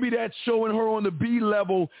 Maybe that's showing her on the B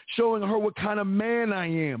level, showing her what kind of man I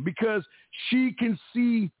am, because she can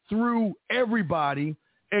see through everybody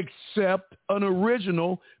except an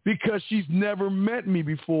original, because she's never met me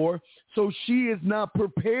before. So she is not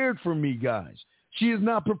prepared for me, guys. She is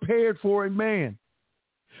not prepared for a man.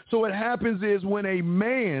 So what happens is when a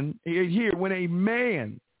man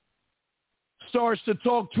starts to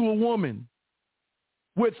talk to a woman,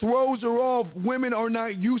 what throws her off, women are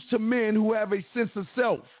not used to men who have a sense of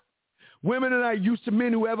self. Women are not used to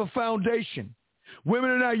men who have a foundation. Women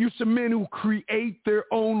are not used to men who create their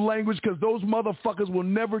own language, because those motherfuckers will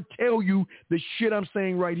never tell you the shit I'm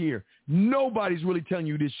saying right here. Nobody's really telling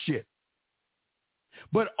you this shit.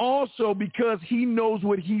 But also because he knows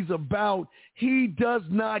what he's about, he does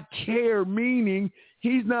not care, meaning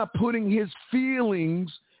he's not putting his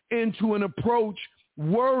feelings into an approach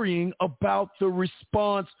worrying about the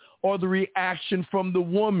response or the reaction from the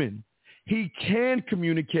woman. He can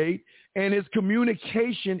communicate, and his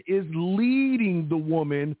communication is leading the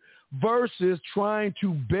woman versus trying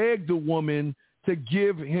to beg the woman to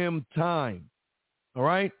give him time. All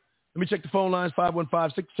right? Let me check the phone lines.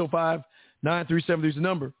 515-605-9373 is the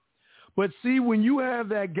number. But see, when you have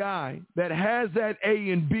that guy that has that A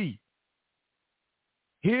and B,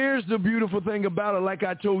 here's the beautiful thing about it, like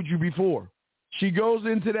I told you before. She goes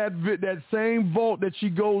into that same vault that she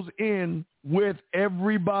goes in with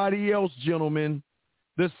everybody else, gentlemen,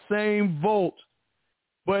 the same vault.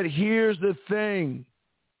 But here's the thing.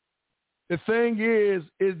 The thing is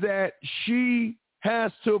that she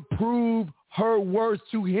has to prove her worth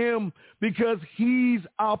to him, because he's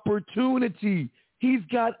opportunity. He's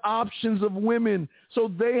got options of women, so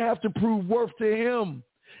they have to prove worth to him.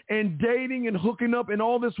 And dating and hooking up and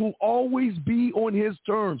all this will always be on his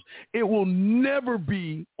terms. It will never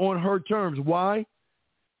be on her terms. Why?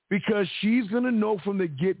 Because she's going to know from the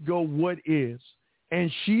get-go what is.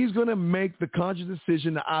 And she's going to make the conscious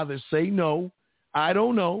decision to either say no, I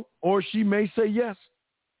don't know, or she may say yes.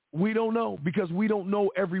 We don't know, because we don't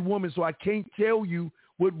know every woman. So I can't tell you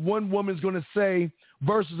what one woman's going to say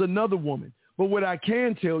versus another woman. But what I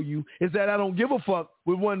can tell you is that I don't give a fuck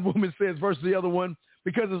what one woman says versus the other one,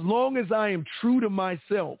 because as long as I am true to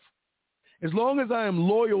myself, as long as I am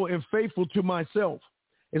loyal and faithful to myself,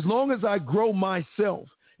 as long as I grow myself,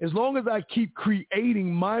 as long as I keep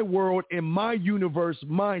creating my world and my universe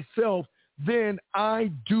myself, then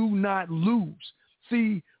I do not lose.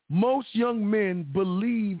 See, most young men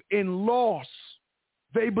believe in loss.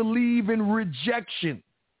 They believe in rejection.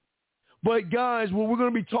 But guys, what we're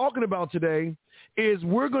going to be talking about today is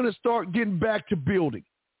we're going to start getting back to building.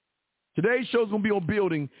 Today's show's going to be on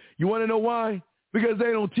building. You want to know why? Because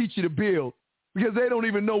they don't teach you to build. Because they don't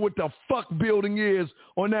even know what the fuck building is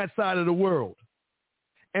on that side of the world.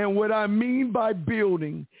 And what I mean by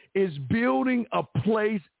building is building a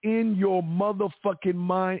place in your motherfucking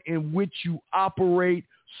mind in which you operate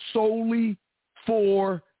solely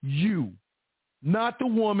for you. Not the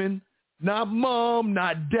woman, not mom,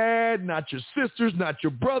 not dad, not your sisters, not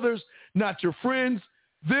your brothers, not your friends.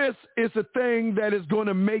 This is a thing that is going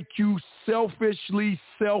to make you selfishly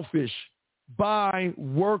selfish by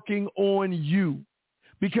working on you.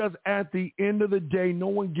 Because at the end of the day, no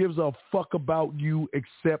one gives a fuck about you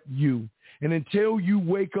except you. And until you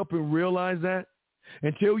wake up and realize that,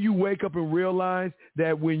 until you wake up and realize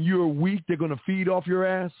that when you're weak, they're going to feed off your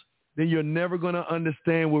ass, then you're never going to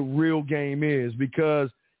understand what real game is. Because,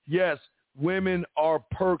 yes, women are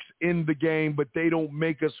perks in the game, but they don't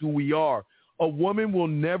make us who we are. A woman will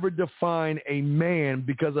never define a man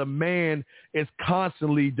because a man is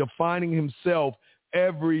constantly defining himself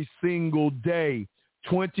every single day,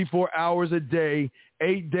 24 hours a day,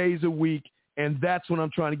 8 days a week, and that's what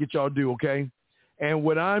I'm trying to get y'all to do, okay? And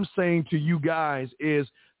what I'm saying to you guys is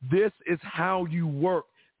this is how you work.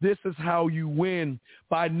 This is how you win,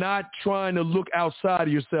 by not trying to look outside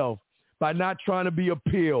of yourself, by not trying to be a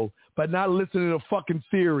pill, by not listening to fucking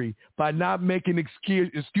theory, by not making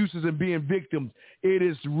excuses and being victims. It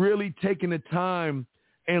is really taking the time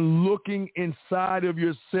and looking inside of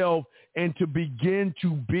yourself and to begin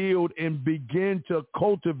to build and begin to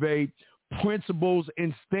cultivate principles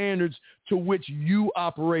and standards to which you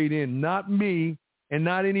operate in, not me and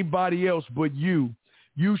not anybody else but you.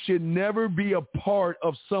 You should never be a part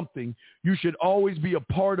of something. You should always be a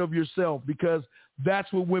part of yourself, because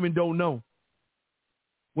that's what women don't know.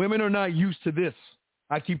 Women are not used to this.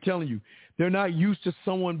 I keep telling you, they're not used to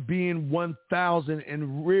someone being 1,000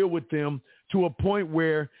 and real with them to a point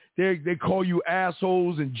where they call you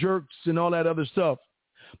assholes and jerks and all that other stuff.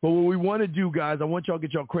 But what we want to do, guys, I want y'all to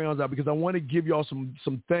get y'all crayons out, because I want to give y'all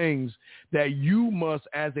some things that you must,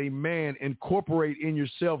 as a man, incorporate in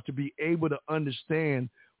yourself to be able to understand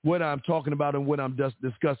what I'm talking about and what I'm just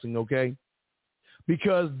discussing, okay?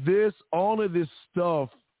 Because all of this stuff,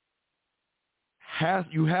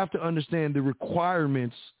 you have to understand the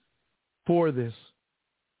requirements for this.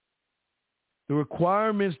 The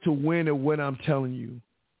requirements to win at what I'm telling you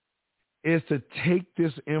is to take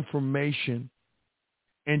this information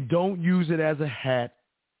and don't use it as a hat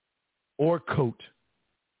or coat,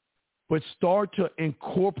 but start to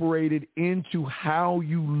incorporate it into how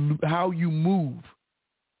you move,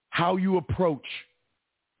 how you approach,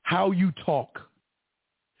 how you talk.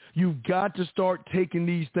 You've got to start taking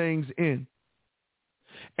these things in.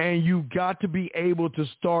 And you've got to be able to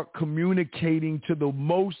start communicating to the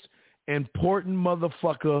most important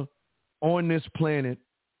motherfucker on this planet,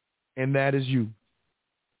 and that is you.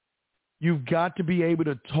 You've got to be able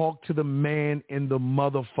to talk to the man in the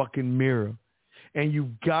motherfucking mirror. And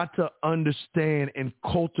you've got to understand and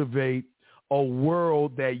cultivate a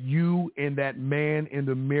world that you and that man in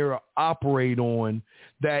the mirror operate on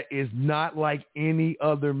that is not like any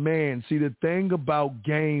other man. See, the thing about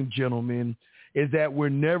game, gentlemen, is that we're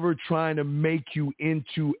never trying to make you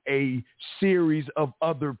into a series of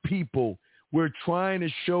other people. We're trying to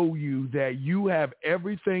show you that you have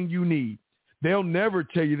everything you need. They'll never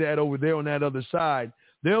tell you that over there on that other side.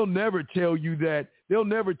 They'll never tell you that. They'll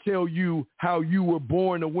never tell you how you were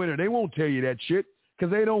born a winner. They won't tell you that shit,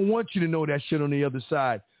 because they don't want you to know that shit on the other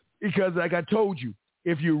side. Because like I told you,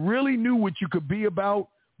 if you really knew what you could be about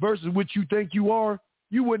versus what you think you are,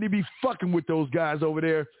 you wouldn't be fucking with those guys over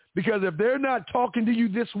there. Because if they're not talking to you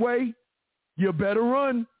this way, you better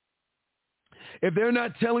run. If they're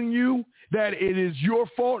not telling you that it is your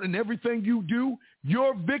fault and everything you do,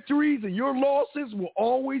 your victories and your losses will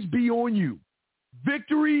always be on you.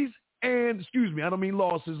 Victories and, I don't mean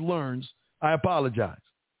losses, learns. I apologize.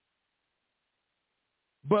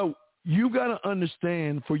 But you got to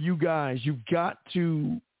understand, for you guys, you've got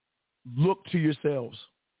to look to yourselves.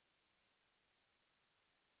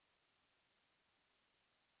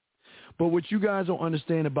 But what you guys don't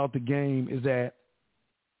understand about the game is that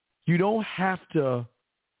you don't have to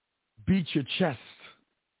beat your chest.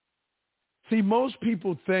 See, most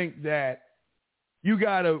people think that you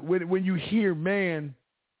got to, when you hear man,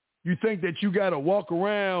 you think that you got to walk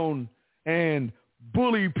around and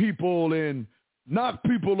bully people and knock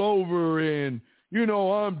people over and,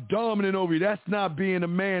 I'm dominant over you. That's not being a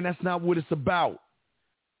man. That's not what it's about.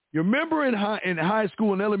 You remember in high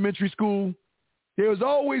school and elementary school, there was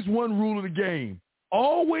always one rule of the game.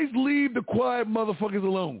 Always leave the quiet motherfuckers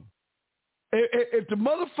alone. If the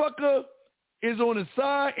motherfucker is on the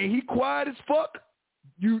side and he quiet as fuck,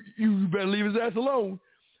 you better leave his ass alone.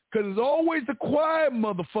 Because it's always the quiet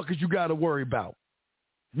motherfuckers you got to worry about,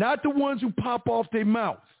 not the ones who pop off their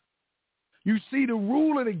mouths. You see, the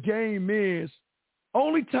rule of the game is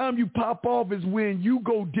only time you pop off is when you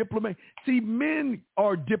go diplomatic. See, men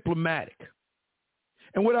are diplomatic.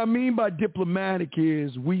 And what I mean by diplomatic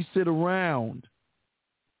is we sit around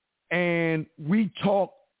and we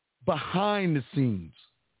talk behind the scenes.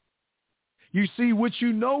 You see, what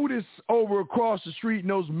you notice over across the street in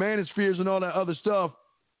those manospheres and all that other stuff,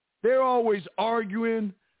 they're always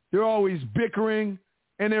arguing, they're always bickering,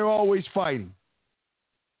 and they're always fighting.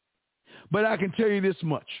 But I can tell you this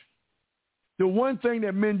much. The one thing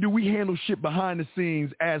that men do, we handle shit behind the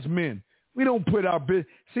scenes as men. We don't put our business.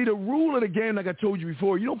 See, the rule of the game, like I told you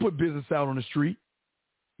before, you don't put business out on the street.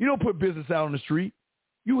 You don't put business out on the street.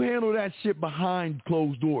 You handle that shit behind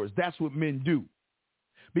closed doors. That's what men do.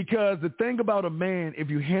 Because the thing about a man, if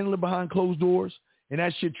you handle it behind closed doors and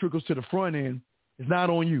that shit trickles to the front end, it's not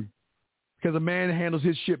on you. Because a man handles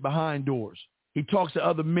his shit behind doors. He talks to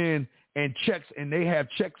other men and checks, and they have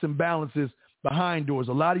checks and balances behind doors.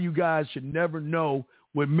 A lot of you guys should never know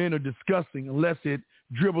what men are discussing unless it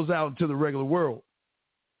dribbles out into the regular world.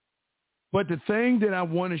 But the thing that I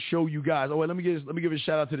want to show you guys, let me give a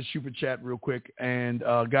shout out to the super chat real quick. And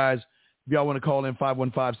guys, if y'all want to call in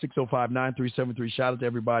 515-605-9373, shout out to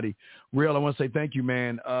everybody. Real, I want to say thank you,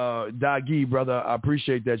 man. Dagi, brother, I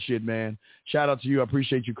appreciate that shit, man. Shout out to you. I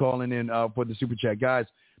appreciate you calling in for the super chat. Guys,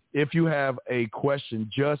 if you have a question,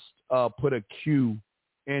 just put a Q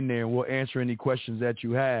in there. We'll answer any questions that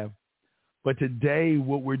you have. But today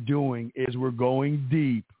what we're doing is we're going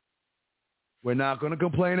deep. We're not going to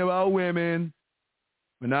complain about women.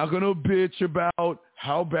 We're not going to bitch about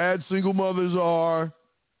how bad single mothers are.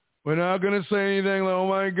 We're not going to say anything like, oh,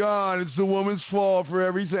 my God, it's the woman's fault for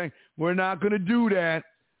everything. We're not going to do that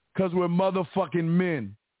because we're motherfucking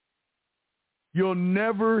men. You'll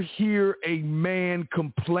never hear a man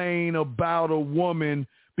complain about a woman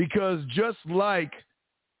because just like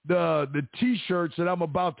the T-shirts that I'm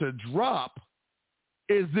about to drop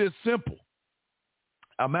is this simple.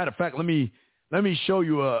 As a matter of fact, let me show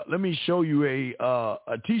you a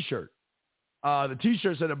T-shirt. The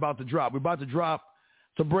T-shirts that are about to drop. We're about to drop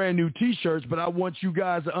some brand new T-shirts, but I want you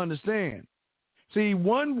guys to understand. See,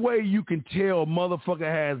 one way you can tell a motherfucker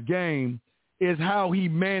has game is how he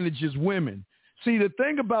manages women. See, the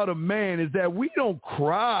thing about a man is that we don't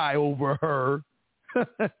cry over her.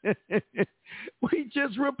 We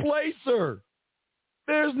just replace her.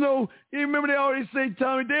 There's no, you remember they always say,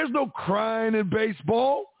 Tommy, there's no crying in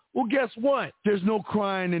baseball. Well, guess what? There's no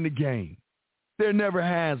crying in the game. There never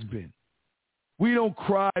has been. We don't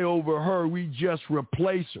cry over her. We just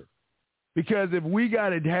replace her. Because if we got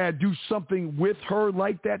to do something with her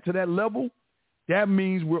like that to that level, that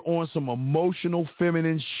means we're on some emotional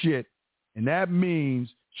feminine shit. And that means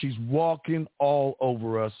she's walking all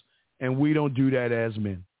over us. And we don't do that as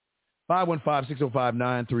men.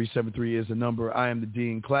 515-605-9373 is the number. I am the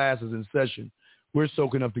Dean. Class is in session. We're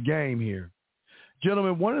soaking up the game here.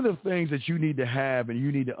 Gentlemen, one of the things that you need to have and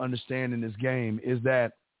you need to understand in this game is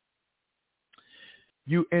that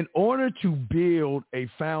in order to build a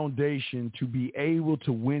foundation to be able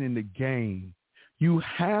to win in the game, you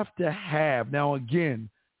have to have, now again,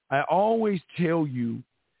 I always tell you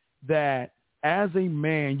that as a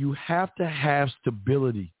man, you have to have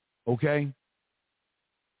stability, okay?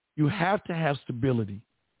 You have to have stability.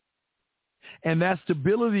 And that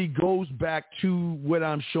stability goes back to what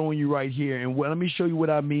I'm showing you right here. And let me show you what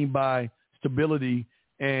I mean by stability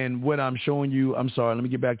and what I'm showing you. I'm sorry. Let me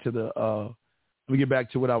get back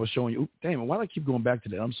to what I was showing you. Ooh, damn it. Why do I keep going back to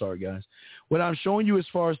that? I'm sorry, guys. What I'm showing you as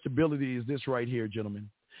far as stability is this right here, gentlemen.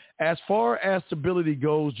 As far as stability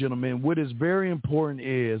goes, gentlemen, what is very important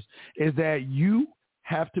is that you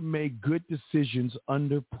have to make good decisions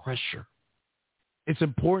under pressure. It's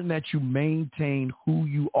important that you maintain who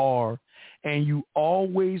you are, and you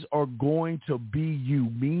always are going to be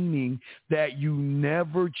you, meaning that you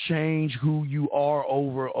never change who you are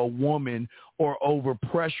over a woman or over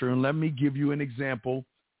pressure. And let me give you an example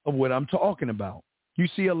of what I'm talking about. You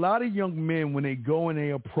see a lot of young men when they go and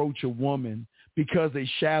they approach a woman because they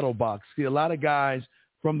shadow box. See, a lot of guys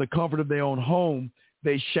from the comfort of their own home,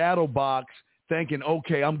 they shadow box thinking,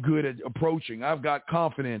 okay, I'm good at approaching. I've got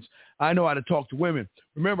confidence. I know how to talk to women.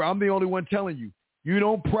 Remember, I'm the only one telling you, you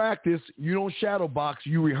don't practice, you don't shadow box,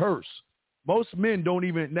 you rehearse. Most men don't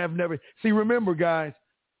even, never. See, remember, guys,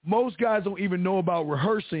 most guys don't even know about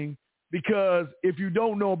rehearsing because if you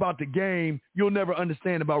don't know about the game, you'll never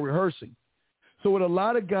understand about rehearsing. So what a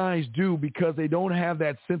lot of guys do because they don't have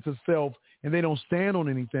that sense of self and they don't stand on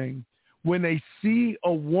anything, when they see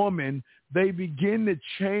a woman, they begin to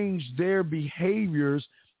change their behaviors.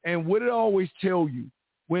 And what it always tell you,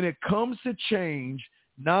 when it comes to change,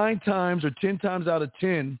 9 times or 10 times out of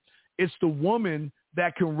 10, it's the woman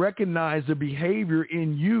that can recognize the behavior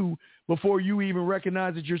in you before you even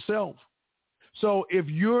recognize it yourself. So if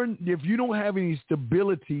you don't have any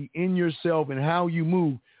stability in yourself and how you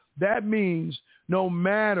move, that means no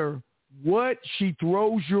matter what she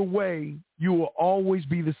throws your way, you will always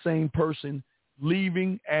be the same person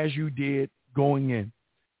leaving as you did going in.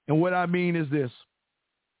 And what I mean is this.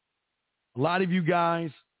 A lot of you guys,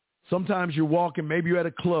 Sometimes you're walking, maybe you're at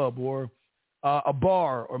a club or a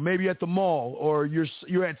bar, or maybe at the mall, or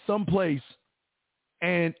you're at some place,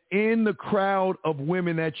 and in the crowd of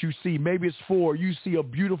women that you see, maybe it's 4, you see a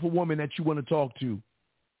beautiful woman that you want to talk to.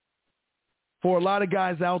 For a lot of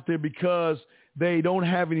guys out there, because they don't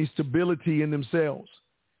have any stability in themselves,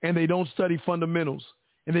 and they don't study fundamentals,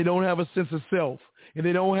 and they don't have a sense of self, and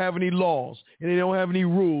they don't have any laws, and they don't have any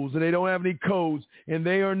rules, and they don't have any codes, and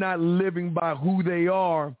they are not living by who they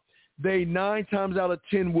are, they 9 times out of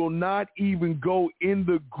 10 will not even go in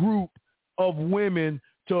the group of women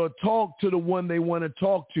to talk to the one they want to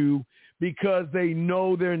talk to, because they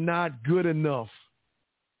know they're not good enough.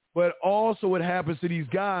 But also what happens to these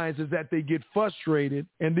guys is that they get frustrated,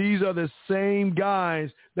 and these are the same guys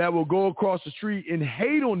that will go across the street and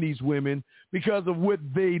hate on these women because of what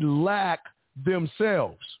they lack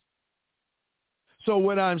themselves. So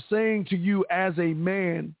what I'm saying to you as a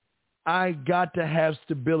man, I got to have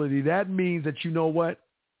stability. That means that, you know what?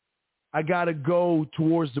 I got to go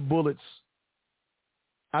towards the bullets.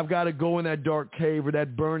 I've got to go in that dark cave or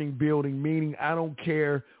that burning building, meaning I don't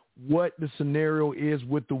care what the scenario is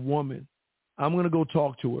with the woman. I'm going to go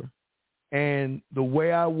talk to her. And the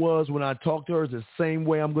way I was when I talked to her is the same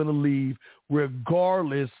way I'm going to leave,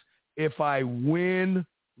 regardless if I win,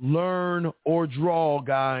 learn, or draw,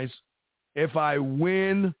 guys. If I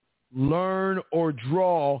win, learn, or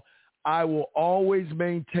draw, I will always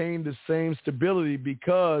maintain the same stability,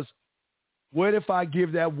 because what if I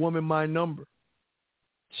give that woman my number?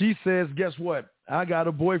 She says, guess what? I got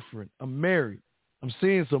a boyfriend. I'm married. I'm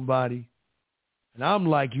seeing somebody. And I'm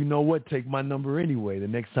like, you know what? Take my number anyway. The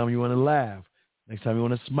next time you want to laugh, next time you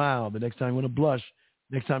want to smile, the next time you want to blush,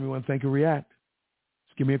 next time you want to think or react,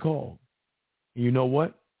 just give me a call. And you know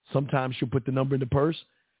what? Sometimes she'll put the number in the purse.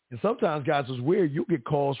 And sometimes, guys, it's weird. You'll get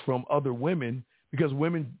calls from other women, because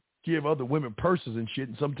women give other women purses and shit.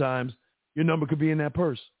 And sometimes your number could be in that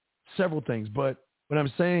purse. Several things. But what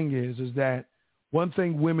I'm saying is that one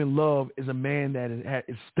thing women love is a man that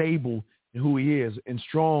is stable in who he is and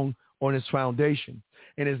strong on his foundation.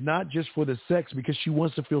 And it's not just for the sex, because she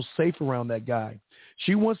wants to feel safe around that guy.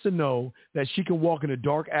 She wants to know that she can walk in a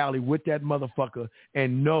dark alley with that motherfucker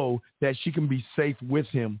and know that she can be safe with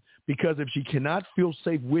him. Because if she cannot feel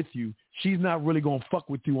safe with you, she's not really going to fuck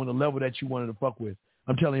with you on the level that you wanted to fuck with.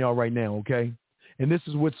 I'm telling y'all right now, okay? And this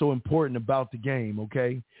is what's so important about the game,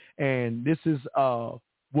 okay? And this is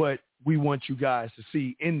what we want you guys to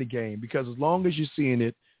see in the game, because as long as you're seeing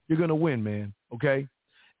it, you're going to win, man, okay?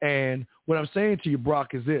 And what I'm saying to you, Brock,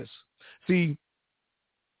 is this. See,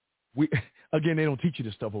 again, they don't teach you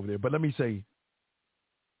this stuff over there, but let me say,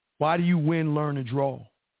 why do you win, learn, and draw?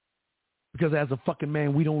 Because as a fucking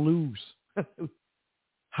man, we don't lose.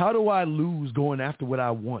 How do I lose going after what I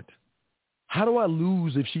want? How do I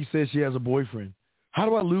lose if she says she has a boyfriend? How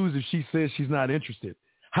do I lose if she says she's not interested?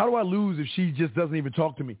 How do I lose if she just doesn't even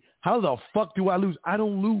talk to me? How the fuck do I lose? I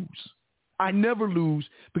don't lose. I never lose,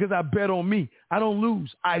 because I bet on me. I don't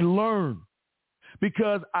lose. I learn,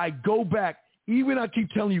 because I go back. Even I keep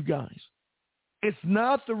telling you guys, it's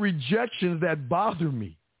not the rejections that bother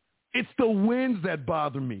me. It's the wins that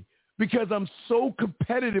bother me, because I'm so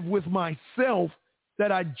competitive with myself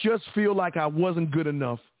that I just feel like I wasn't good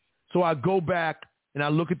enough. So I go back and I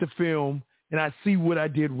look at the film and I see what I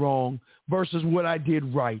did wrong versus what I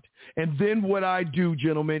did right. And then what I do,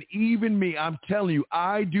 gentlemen, even me, I'm telling you,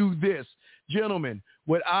 I do this. Gentlemen,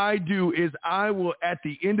 what I do is I will, at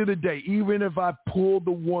the end of the day, even if I pull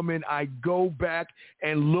the woman, I go back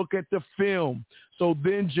and look at the film. So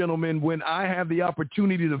then, gentlemen, when I have the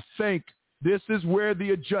opportunity to think, this is where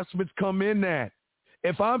the adjustments come in at.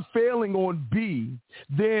 If I'm failing on B,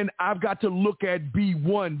 then I've got to look at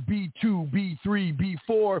B1, B2, B3,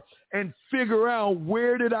 B4, and figure out,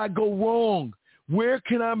 where did I go wrong? Where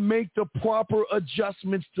can I make the proper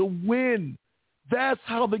adjustments to win? That's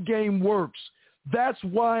how the game works. That's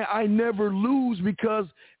why I never lose, because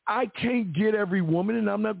I can't get every woman, and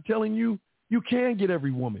I'm not telling you, you can get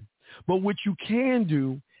every woman. But what you can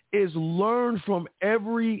do is learn from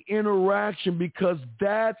every interaction, because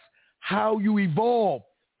that's how you evolve.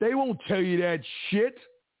 They won't tell you that shit,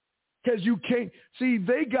 because you can't. See,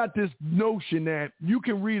 they got this notion that you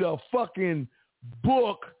can read a fucking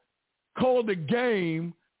book called The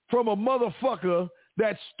Game from a motherfucker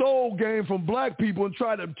that stole game from black people and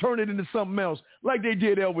tried to turn it into something else, like they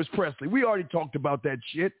did Elvis Presley. We already talked about that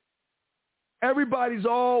shit. Everybody's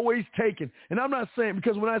always taken. And I'm not saying,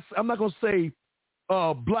 because I'm not going to say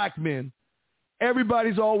black men.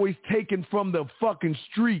 Everybody's always taken from the fucking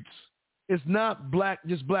streets. It's not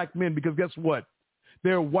just black men, because guess what?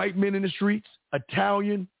 There are white men in the streets,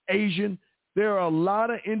 Italian, Asian, There are a lot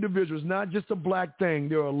of individuals, not just a black thing.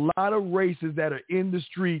 There are a lot of races that are in the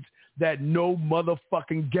streets that know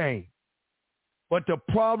motherfucking game. But the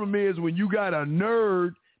problem is when you got a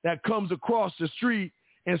nerd that comes across the street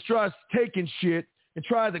and starts taking shit and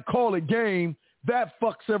tries to call it game, that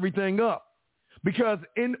fucks everything up. Because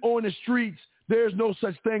on the streets, there's no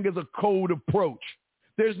such thing as a cold approach.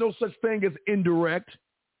 There's no such thing as indirect.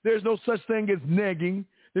 There's no such thing as negging.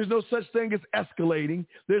 There's no such thing as escalating.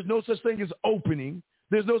 There's no such thing as opening.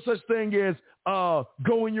 There's no such thing as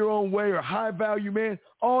going your own way or high value man.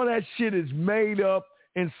 All that shit is made up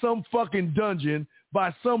in some fucking dungeon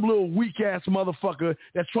by some little weak-ass motherfucker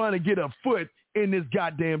that's trying to get a foot in this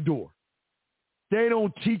goddamn door. They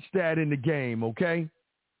don't teach that in the game, okay?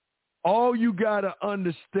 All you got to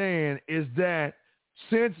understand is that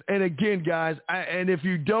and again, guys, and if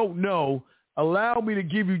you don't know, allow me to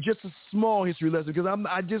give you just a small history lesson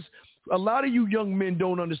because a lot of you young men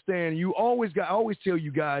don't understand. I always tell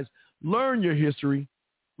you guys, learn your history.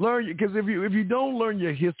 Because if you don't learn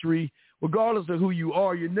your history, regardless of who you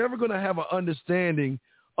are, you're never going to have an understanding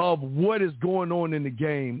of what is going on in the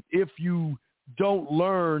game if you don't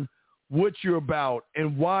learn what you're about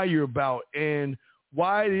and why you're about and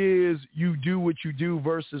why it is you do what you do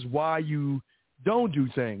versus why you don't do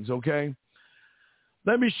things, okay?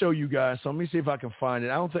 Let me show you guys. So let me see if I can find it.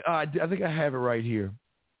 I think I have it right here.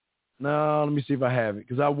 No, let me see if I have it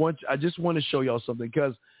because I just want to show y'all something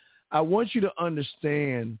because I want you to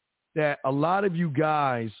understand that a lot of you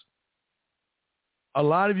guys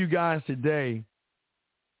today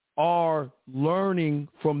are learning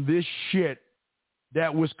from this shit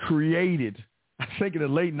that was created, I think in the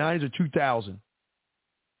late 90s or 2000.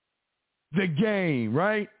 The game,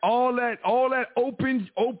 right? All that opening,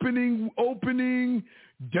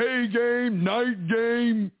 day game, night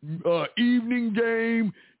game, evening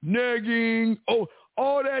game, negging. Oh,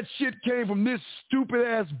 all that shit came from this stupid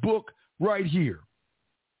ass book right here.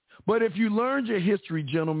 But if you learned your history,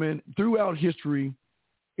 gentlemen, throughout history,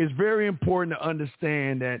 it's very important to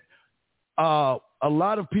understand that a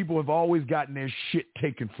lot of people have always gotten their shit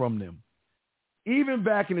taken from them. Even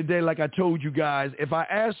back in the day, like I told you guys, if I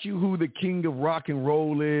asked you who the king of rock and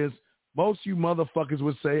roll is, most of you motherfuckers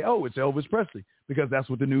would say, oh, it's Elvis Presley, because that's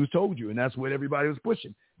what the news told you, and that's what everybody was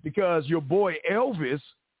pushing. Because your boy Elvis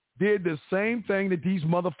did the same thing that these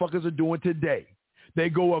motherfuckers are doing today. They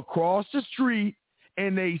go across the street,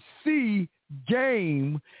 and they see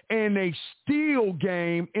game, and they steal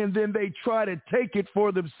game, and then they try to take it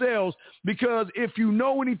for themselves. Because if you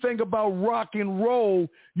know anything about rock and roll,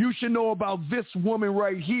 you should know about this woman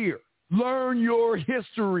right here. Learn your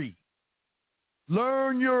history.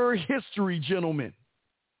 Learn your history, gentlemen.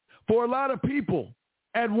 For a lot of people,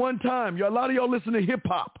 at one time, a lot of y'all listen to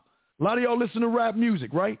hip-hop. A lot of y'all listen to rap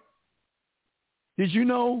music, right? Did you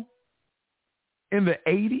know in the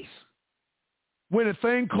 80s, when a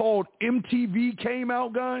thing called MTV came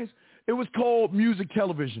out, guys, it was called music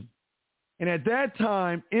television. And at that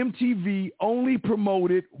time, MTV only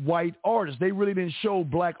promoted white artists. They really didn't show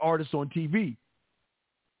black artists on TV.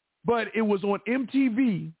 But it was on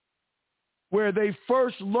MTV where they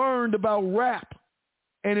first learned about rap.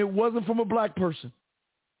 And it wasn't from a black person.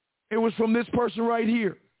 It was from this person right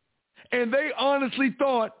here. And they honestly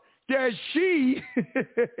thought that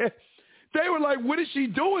they were like, what is she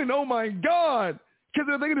doing? Oh, my God. Because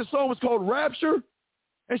they're thinking the song was called Rapture.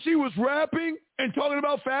 And she was rapping and talking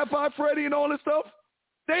about Fab Five Freddy and all this stuff.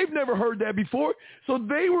 They've never heard that before. So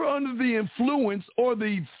they were under the influence or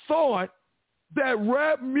the thought that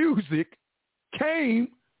rap music came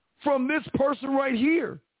from this person right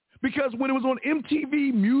here. Because when it was on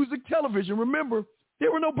MTV Music Television, remember,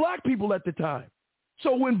 there were no black people at the time.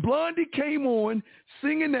 So when Blondie came on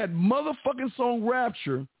singing that motherfucking song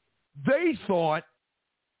Rapture, they thought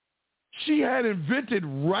she had invented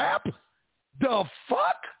rap? The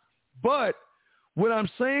fuck? But what I'm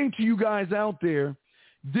saying to you guys out there,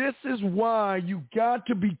 this is why you got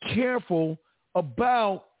to be careful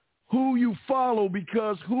about who you follow,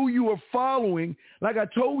 because who you are following, like I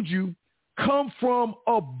told you, come from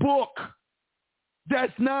a book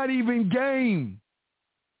that's not even game,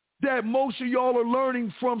 that most of y'all are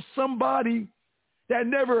learning from somebody that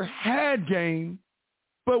never had game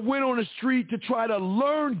but went on the street to try to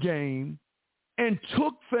learn game and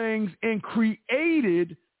took things and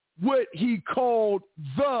created what he called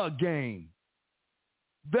the game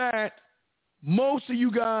that most of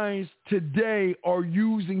you guys today are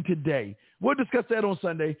using today. We'll discuss that on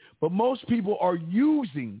Sunday, but most people are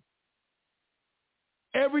using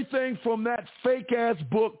everything from that fake-ass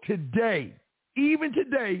book today. Even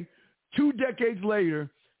today, 2 decades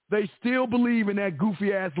later, they still believe in that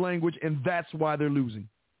goofy-ass language, and that's why they're losing.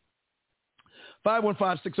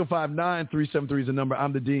 515-605-9373 is the number.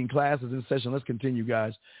 I'm the Dean. Class is in session. Let's continue,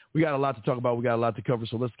 guys. We got a lot to talk about. We got a lot to cover,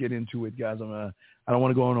 so let's get into it, guys. I don't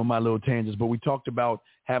want to go on my little tangents, but we talked about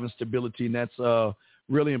having stability, and that's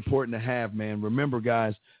really important to have, man. Remember,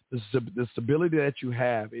 guys, the stability that you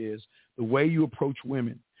have is the way you approach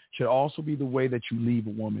women should also be the way that you leave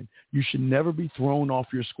a woman. You should never be thrown off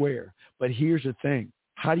your square. But here's the thing.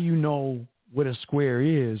 How do you know what a square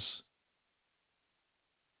is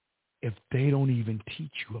if they don't even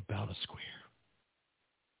teach you about a square?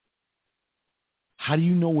 How do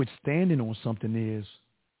you know what standing on something is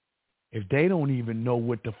if they don't even know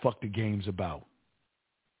what the fuck the game's about?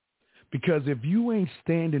 Because if you ain't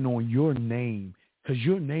standing on your name, because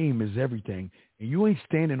your name is everything, and you ain't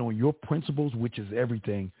standing on your principles, which is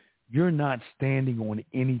everything, you're not standing on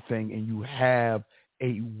anything, and you have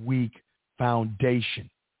a weak foundation.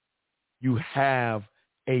 You have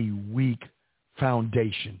a weak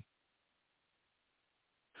foundation.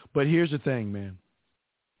 But here's the thing, man.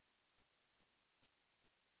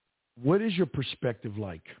 What is your perspective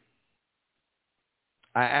like?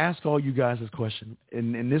 I ask all you guys this question,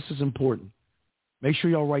 and this is important. Make sure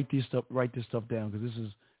y'all write this stuff down, because this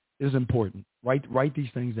is important. Write these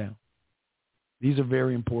things down. These are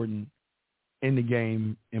very important in the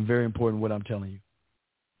game and very important what I'm telling you.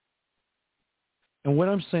 And what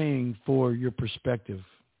I'm saying for your perspective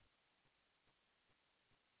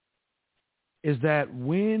is that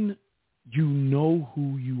when you know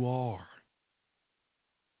who you are,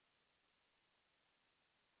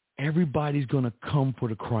 everybody's going to come for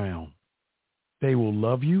the crown. They will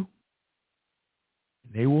love you.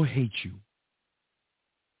 They will hate you.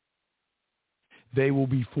 They will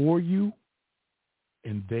be for you,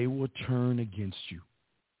 and they will turn against you.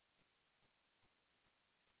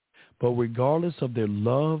 But regardless of their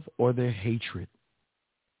love or their hatred,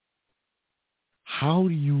 how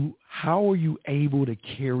are you able to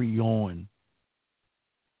carry on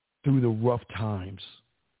through the rough times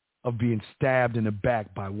of being stabbed in the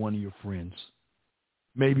back by one of your friends?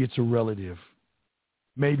 Maybe it's a relative.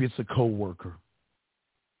 Maybe it's a coworker.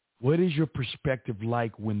 What is your perspective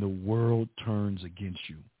like when the world turns against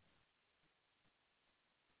you?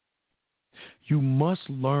 You must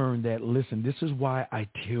learn that, listen, this is why I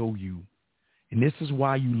tell you, and this is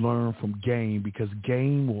why you learn from game, because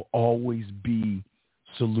game will always be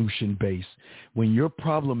solution-based. When you're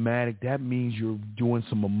problematic, that means you're doing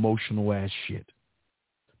some emotional ass shit.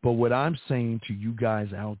 But what I'm saying to you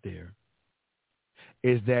guys out there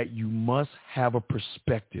is that you must have a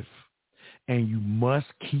perspective, and you must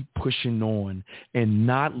keep pushing on and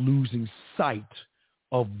not losing sight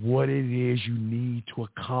of what it is you need to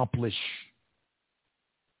accomplish.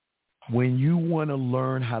 When you want to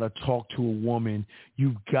learn how to talk to a woman,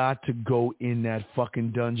 you've got to go in that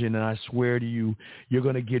fucking dungeon, and I swear to you, you're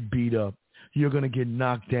going to get beat up. You're going to get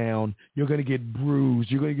knocked down. You're going to get bruised.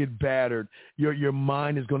 You're going to get battered. Your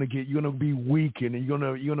mind is going to you're going to be weakened, and you're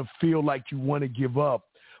going to feel like you want to give up.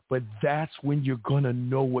 But that's when you're going to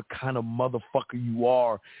know what kind of motherfucker you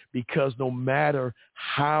are, because no matter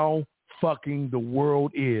how fucking the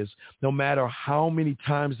world is, no matter how many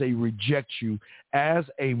times they reject you, as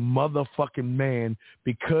a motherfucking man,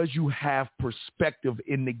 because you have perspective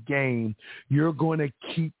in the game, you're going to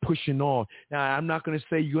keep pushing on. Now, I'm not going to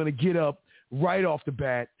say you're going to get up right off the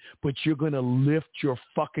bat, but you're going to lift your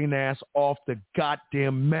fucking ass off the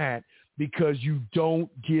goddamn mat, because you don't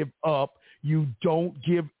give up. You don't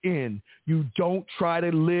give in. You don't try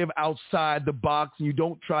to live outside the box, and you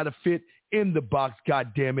don't try to fit in the box,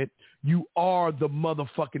 goddammit. You are the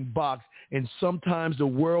motherfucking box, and sometimes the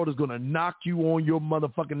world is going to knock you on your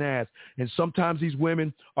motherfucking ass, and sometimes these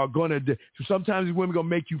women are going to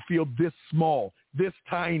make you feel this small, this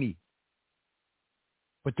tiny.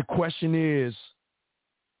 But the question is,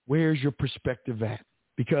 where's your perspective at?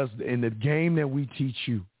 Because in the game that we teach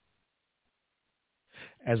you,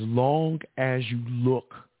 as long as you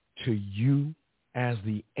look to you as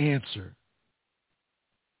the answer,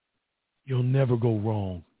 you'll never go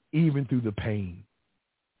wrong, even through the pain.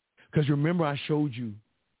 Because remember, I showed you,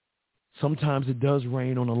 sometimes it does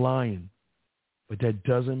rain on a lion, but that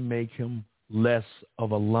doesn't make him less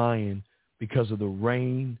of a lion because of the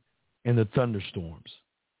rain and the thunderstorms.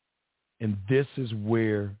 And this is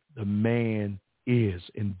where the man is,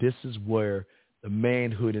 and this is where the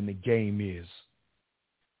manhood in the game is.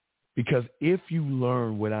 Because if you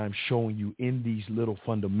learn what I'm showing you in these little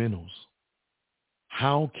fundamentals,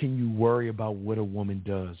 how can you worry about what a woman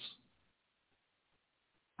does?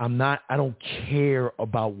 I don't care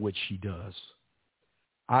about what she does.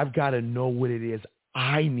 I've got to know what it is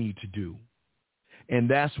I need to do. And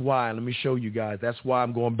that's why, let me show you guys, that's why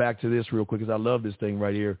I'm going back to this real quick, because I love this thing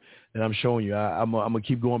right here that I'm showing you. I'm going to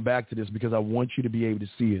keep going back to this because I want you to be able to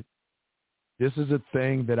see it. This is a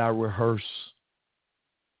thing that I rehearse.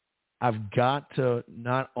 I've got to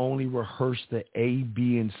not only rehearse the A,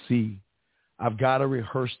 B, and C. I've got to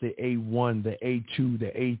rehearse the A1, the A2,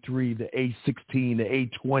 the A3, the A16, the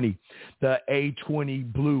A20, the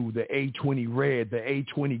A20 blue, the A20 red, the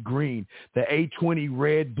A20 green, the A20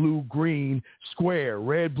 red, blue, green square,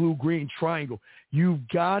 red, blue, green triangle. You've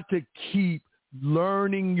got to keep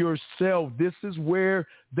learning yourself. This is where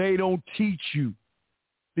they don't teach you.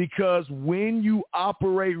 Because when you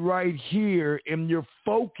operate right here and your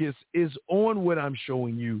focus is on what I'm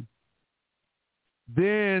showing you,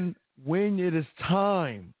 then when it is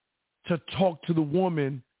time to talk to the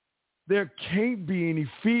woman, there can't be any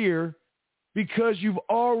fear because you've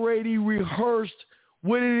already rehearsed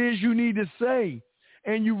what it is you need to say.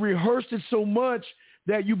 And you rehearsed it so much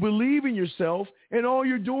that you believe in yourself, and all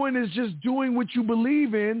you're doing is just doing what you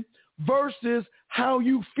believe in versus how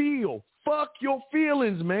you feel. Fuck your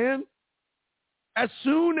feelings, man. As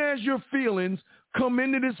soon as your feelings come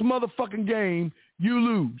into this motherfucking game, you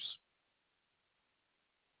lose.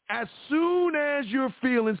 As soon as your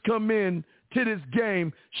feelings come in to this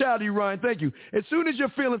game, shout out to you, Ryan, thank you. As soon as your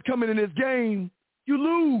feelings come in this game, you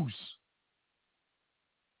lose.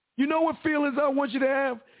 You know what feelings I want you to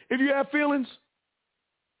have if you have feelings?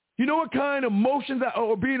 You know what kind of emotions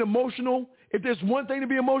or being emotional, if there's one thing to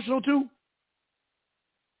be emotional to,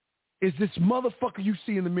 is this motherfucker you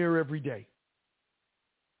see in the mirror every day.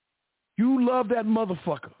 You love that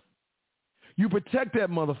motherfucker. You protect that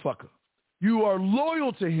motherfucker. You are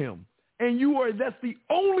loyal to him. And that's the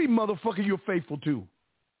only motherfucker you're faithful to.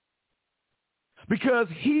 Because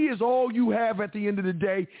he is all you have at the end of the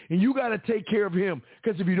day, and you got to take care of him.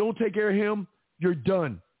 Because if you don't take care of him, you're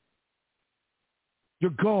done. You're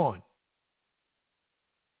gone.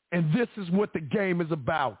 And this is what the game is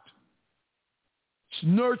about. It's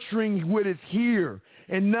nurturing what is here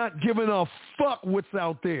and not giving a fuck what's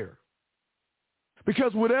out there.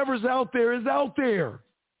 Because whatever's out there is out there.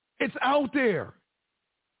 It's out there.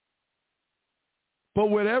 But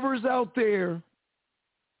whatever's out there,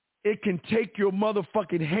 it can take your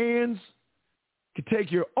motherfucking hands, it can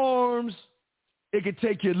take your arms, it can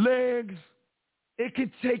take your legs, it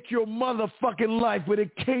can take your motherfucking life, but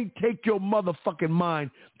it can't take your motherfucking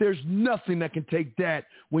mind. There's nothing that can take that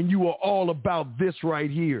when you are all about this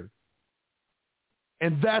right here.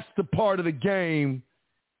 And that's the part of the game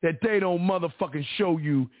that they don't motherfucking show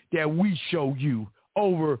you that we show you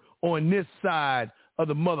over on this side of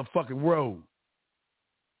the motherfucking road.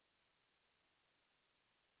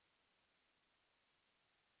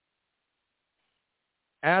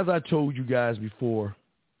 As I told you guys before,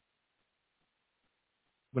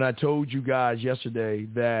 when I told you guys yesterday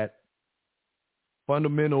that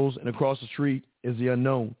fundamentals and across the street is the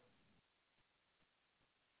unknown,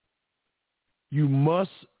 you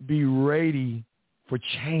must be ready for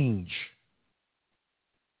change.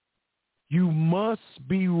 You must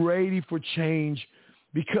be ready for change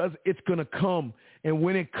because it's going to come. And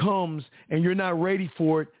when it comes and you're not ready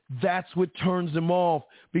for it, that's what turns them off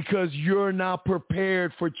because you're not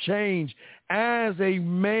prepared for change. As a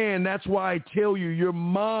man, that's why I tell you, your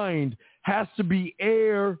mind has to be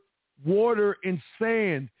air, water, and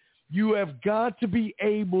sand. You have got to be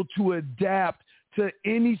able to adapt to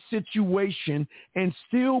any situation and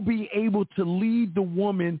still be able to lead the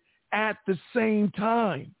woman at the same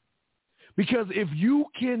time. Because if you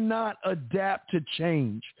cannot adapt to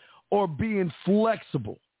change or being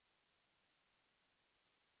flexible,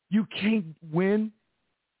 you can't win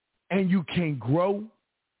and you can't grow.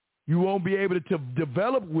 You won't be able to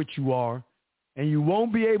develop what you are, and you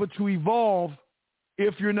won't be able to evolve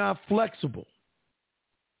if you're not flexible.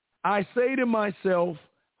 I say to myself,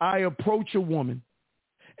 I approach a woman,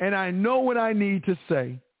 and I know what I need to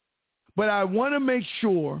say, but I want to make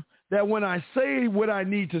sure that when I say what I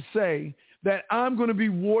need to say, that I'm going to be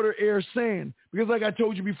water, air, sand. Because like I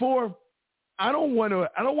told you before, I don't want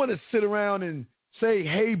to sit around and say,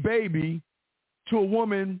 hey, baby, to a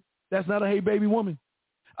woman that's not a hey, baby woman.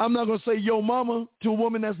 I'm not going to say yo mama to a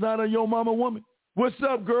woman that's not a yo mama woman. What's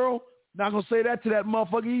up, girl? Not going to say that to that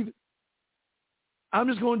motherfucker either. I'm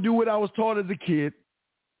just going to do what I was taught as a kid.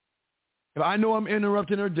 If I know I'm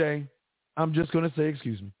interrupting her day, I'm just going to say,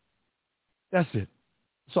 excuse me. That's it.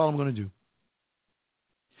 That's all I'm going to do.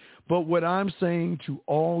 But what I'm saying to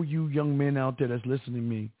all you young men out there that's listening to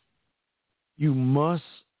me, you must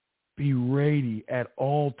be ready at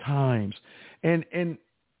all times. And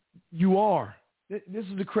you are. This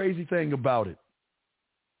is the crazy thing about it.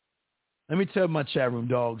 Let me tell my chat room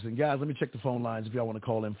dogs. And guys, let me check the phone lines if y'all want to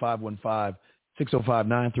call in.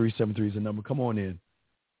 515-605-9373 is the number. Come on in.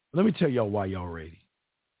 Let me tell y'all why y'all ready.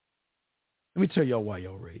 The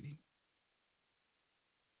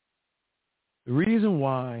reason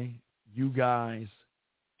why you guys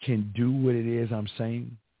can do what it is I'm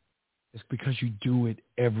saying is because you do it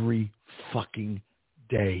every fucking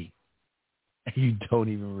day. And you don't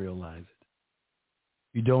even realize it.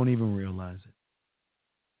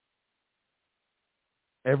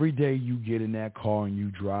 Every day you get in that car and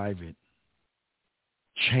you drive it,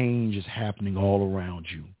 change is happening all around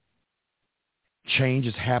you. Change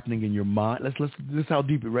is happening in your mind. Let's this how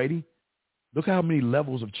deep it, ready? Look how many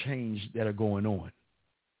levels of change that are going on.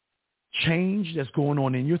 Change that's going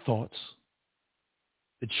on in your thoughts.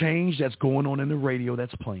 The change that's going on in the radio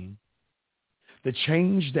that's playing. The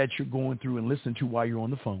change that you're going through and listening to while you're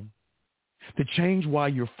on the phone. The change while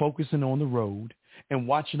you're focusing on the road and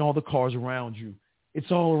watching all the cars around you. It's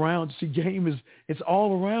all around. See, it's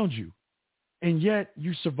all around you. And yet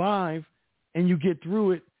you survive and you get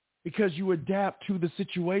through it because you adapt to the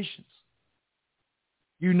situations.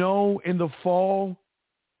 You know, in the fall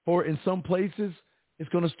or in some places, it's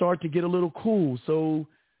going to start to get a little cool. So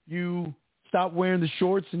you stop wearing the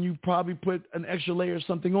shorts and you probably put an extra layer of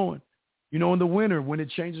something on. You know, in the winter, when it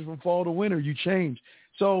changes from fall to winter, you change.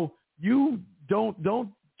 So you don't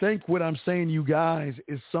think what I'm saying to you guys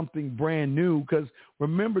is something brand new, because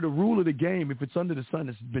remember the rule of the game, if it's under the sun,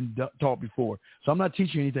 it's been taught before. So I'm not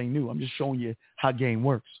teaching you anything new. I'm just showing you how game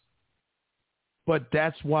works. But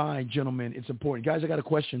that's why, gentlemen, it's important. Guys, I got a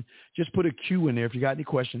question. Just put a Q in there if you got any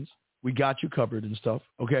questions. We got you covered and stuff.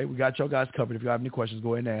 Okay, we got y'all guys covered. If you have any questions,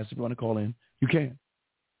 go ahead and ask. If you want to call in, you can.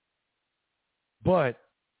 But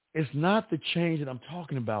it's not the change that I'm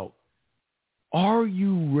talking about. Are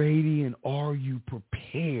you ready and are you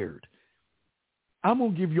prepared? I'm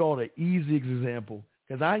going to give y'all the easiest example,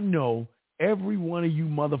 because I know every one of you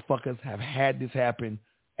motherfuckers have had this happen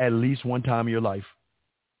at least one time in your life.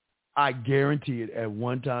 I guarantee it, at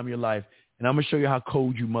one time in your life. And I'm going to show you how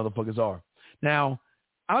cold you motherfuckers are. Now,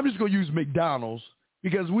 I'm just going to use McDonald's,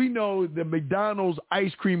 because we know the McDonald's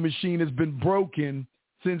ice cream machine has been broken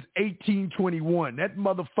since 1821. That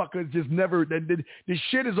motherfucker just never, the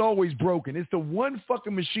shit is always broken. It's the one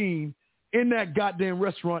fucking machine in that goddamn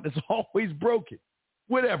restaurant that's always broken.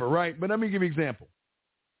 Whatever, right? But let me give you an example.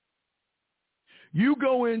 You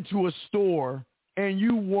go into a store and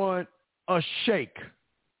you want a shake.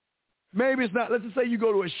 Maybe it's not, let's just say you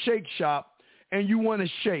go to a shake shop and you want a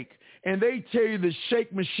shake, and they tell you the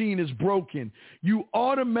shake machine is broken. You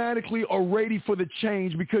automatically are ready for the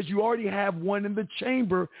change because you already have one in the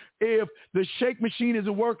chamber. If the shake machine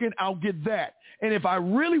isn't working, I'll get that. And if I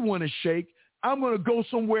really want a shake, I'm going to go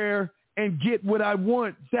somewhere and get what I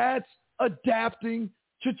want. That's adapting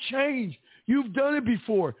to change. You've done it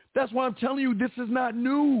before. That's why I'm telling you this is not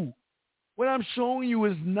new. What I'm showing you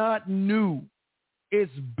is not new.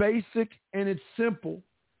 It's basic and it's simple.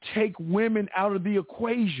 Take women out of the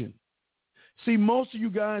equation. See, most of you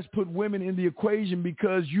guys put women in the equation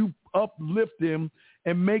because you uplift them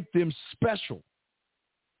and make them special.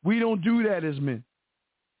 We don't do that as men.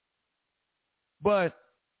 But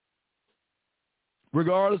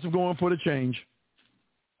regardless of going for the change,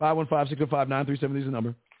 515-605-9370 is the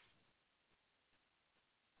number.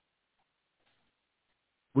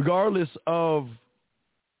 Regardless of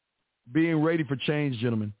being ready for change,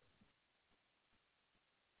 gentlemen,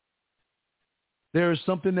 there is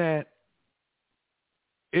something that,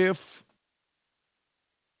 if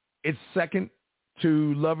it's second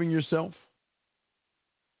to loving yourself,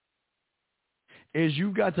 is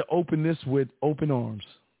you've got to open this with open arms.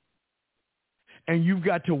 And you've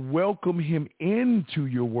got to welcome him into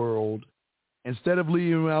your world instead of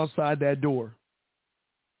leaving him outside that door.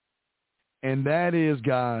 And that is,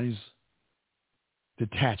 guys,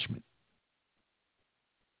 detachment.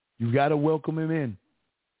 You've got to welcome him in.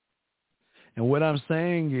 And what I'm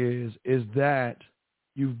saying is that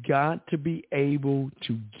you've got to be able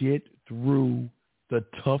to get through the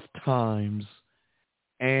tough times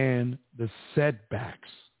and the setbacks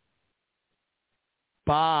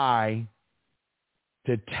by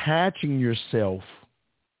detaching yourself,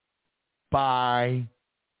 by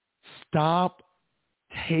stop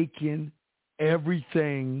taking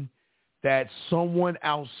everything that someone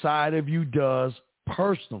outside of you does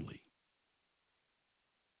personally.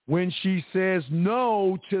 When she says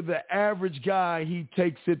no to the average guy, he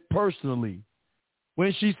takes it personally.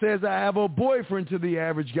 When she says I have a boyfriend to the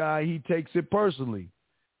average guy, he takes it personally.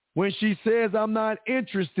 When she says I'm not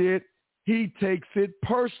interested, he takes it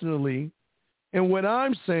personally. And what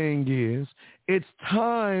I'm saying is it's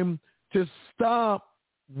time to stop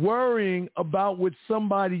worrying about what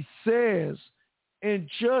somebody says and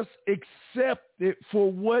just accept it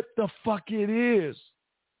for what the fuck it is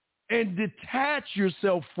and detach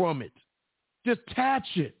yourself from it. Detach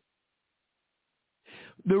it.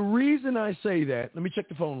 The reason I say that, let me check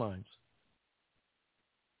the phone lines.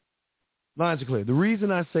 Lines are clear. The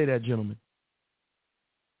reason I say that, gentlemen,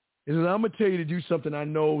 is that I'm going to tell you to do something I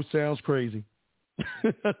know sounds crazy.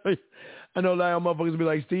 I know a lot of motherfuckers will be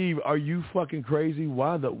like, Steve, are you fucking crazy?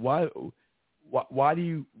 Why do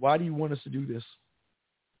you want us to do this?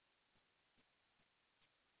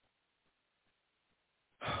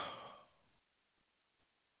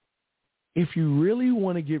 If you really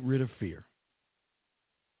want to get rid of fear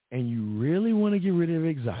and you really want to get rid of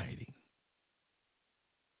anxiety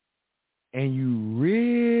and you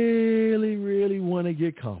really, really want to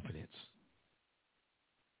get confidence,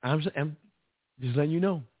 I'm just letting you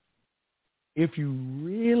know, if you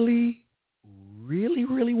really, really,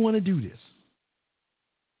 really want to do this,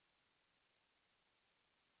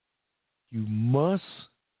 you must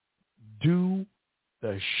do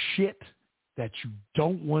the shit that you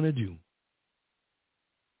don't want to do.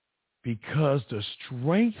 Because the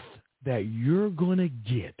strength that you're going to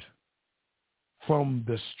get from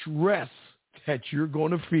the stress that you're going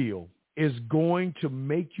to feel is going to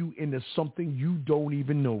make you into something you don't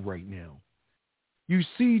even know right now. You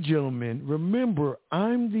see, gentlemen, remember,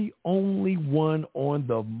 I'm the only one on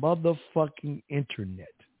the motherfucking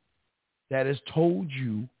internet that has told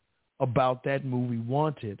you about that movie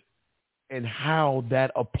Wanted and how that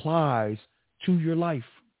applies to your life.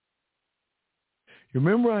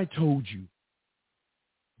 Remember I told you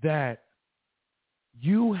that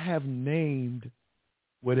you have named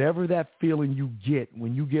whatever that feeling you get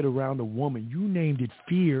when you get around a woman, you named it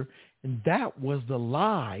fear, and that was the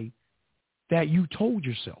lie that you told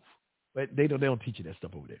yourself. But they don't teach you that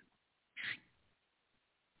stuff over there.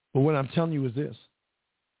 But what I'm telling you is this.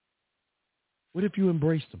 What if you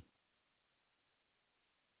embraced them?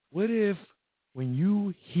 What if when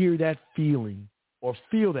you hear that feeling or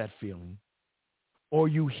feel that feeling, or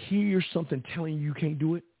you hear something telling you can't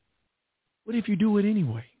do it, what if you do it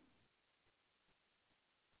anyway?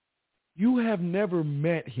 You have never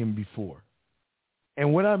met him before.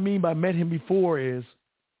 And what I mean by met him before is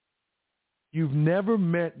you've never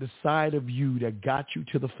met the side of you that got you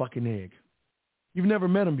to the fucking egg. You've never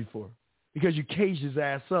met him before because you caged his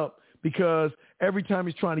ass up because every time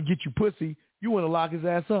he's trying to get you pussy, you want to lock his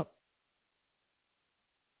ass up.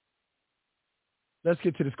 Let's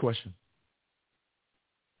get to this question.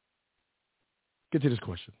 Get to this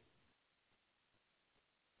question.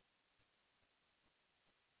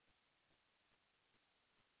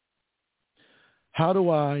 How do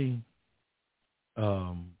I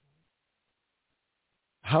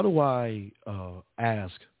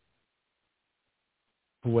ask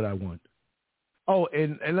for what I want? Oh,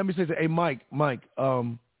 and let me say that, hey, Mike,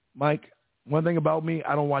 one thing about me,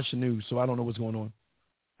 I don't watch the news, so I don't know what's going on.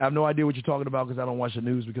 I have no idea what you're talking about because I don't watch the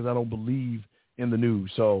news because I don't believe in the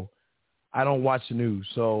news. So I don't watch the news.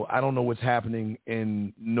 So I don't know what's happening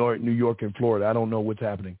in New York and Florida. I don't know what's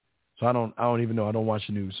happening. So I don't even know. I don't watch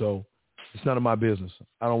the news. So it's none of my business.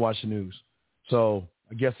 I don't watch the news. So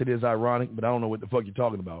I guess it is ironic, but I don't know what the fuck you're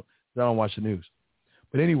talking about. I don't watch the news.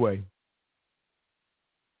 But anyway,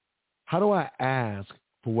 how do I ask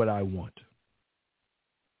for what I want?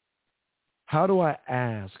 How do I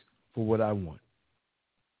ask for what I want?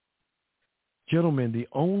 Gentlemen, the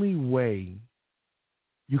only way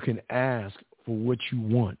you can ask for what you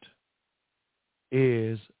want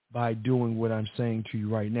is by doing what I'm saying to you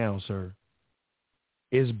right now, sir,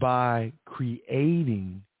 is by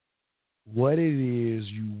creating what it is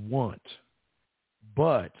you want.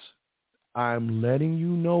 But I'm letting you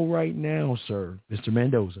know right now, sir, Mr.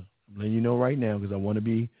 Mendoza, I'm letting you know right now because I want to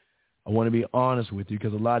be honest with you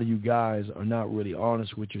because a lot of you guys are not really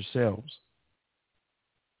honest with yourselves.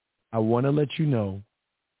 I want to let you know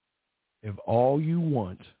if all you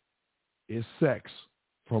want is sex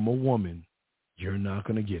from a woman, you're not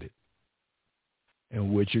going to get it.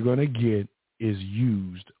 And what you're going to get is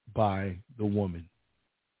used by the woman.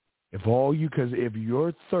 Because if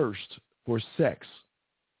your thirst for sex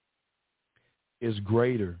is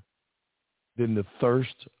greater than the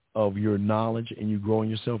thirst of your knowledge and you growing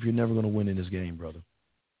yourself, you're never going to win in this game, brother.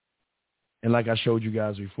 And like I showed you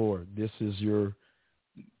guys before, this is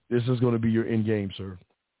going to be your end game, sir.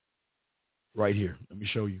 Right here. Let me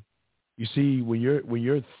show you. You see, when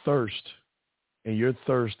your thirst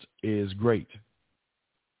is great,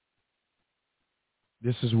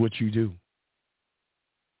 this is what you do.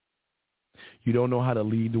 You don't know how to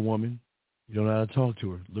lead the woman. You don't know how to talk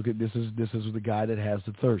to her. Look at this is the guy that has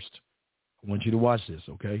the thirst. I want you to watch this,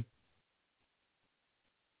 okay?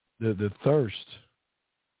 The thirst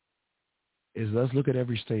is, let's look at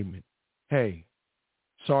every statement. Hey,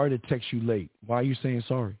 sorry to text you late. Why are you saying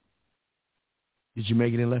sorry? Did you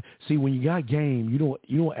make it in late? See, when you got game, you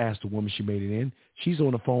don't ask the woman she made it in. She's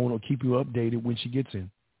on the phone or keep you updated when she gets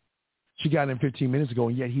in. She got in 15 minutes ago,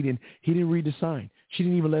 and yet he didn't read the sign. She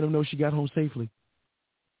didn't even let him know she got home safely.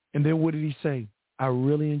 And then what did he say? I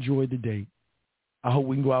really enjoyed the date. I hope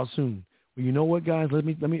we can go out soon. Well, you know what, guys? Let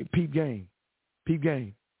me peep game. Peep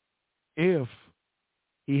game. If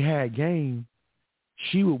he had game,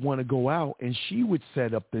 she would want to go out, and she would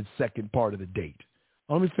set up the second part of the date.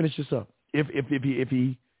 Let me finish this up. If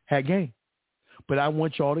he had game, but I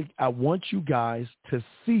want you guys to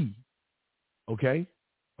see. Okay,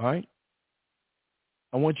 all right.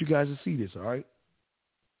 I want you guys to see this. All right.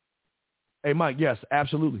 Hey, Mike. Yes,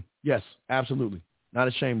 absolutely. Yes, absolutely. Not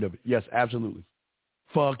ashamed of it. Yes, absolutely.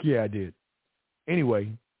 Fuck yeah, I did. Anyway,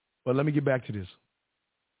 but let me get back to this.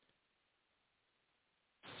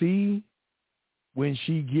 See, when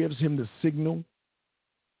she gives him the signal,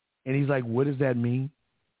 and he's like, what does that mean?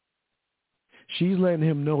 She's letting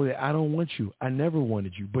him know that I don't want you. I never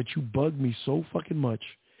wanted you, but you bugged me so fucking much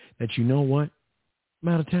that you know what? I'm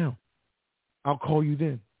out of town. I'll call you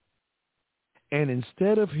then. And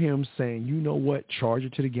instead of him saying, you know what, charge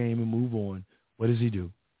it to the game and move on, what does he do?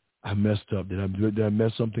 I messed up. Did I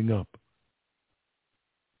mess something up?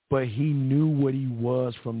 But he knew what he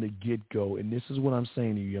was from the get-go. And this is what I'm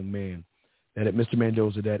saying to you, young man, that Mr.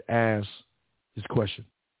 Mendoza that asked this question.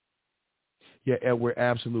 Yeah, Edward,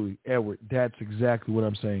 absolutely. Edward, that's exactly what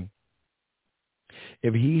I'm saying.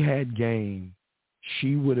 If he had game,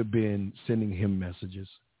 she would have been sending him messages.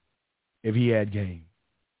 If he had game.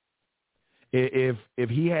 If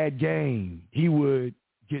he had game, he would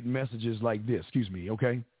get messages like this. Excuse me,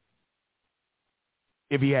 okay?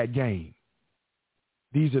 If he had game.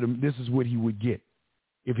 This is what he would get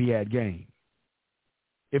if he had game.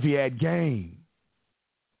 If he had game,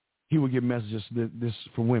 he would get messages this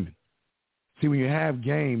from women. See, when you have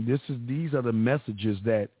game, these are the messages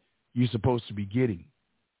that you're supposed to be getting.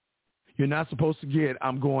 You're not supposed to get,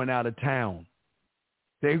 I'm going out of town.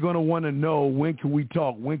 They're going to want to know, when can we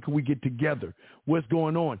talk? When can we get together? What's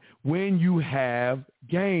going on? When you have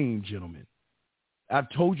game, gentlemen. I've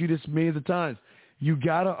told you this millions of times. You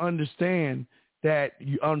got to understand that,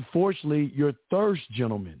 unfortunately, your thirst,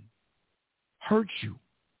 gentlemen, hurts you.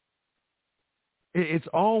 It's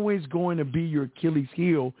always going to be your Achilles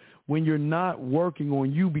heel when you're not working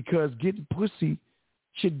on you, because getting pussy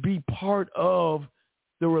should be part of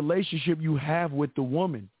the relationship you have with the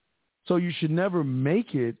woman. So you should never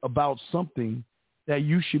make it about something that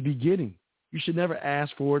you should be getting. You should never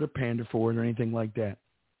ask for it or pander for it or anything like that.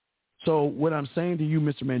 So what I'm saying to you,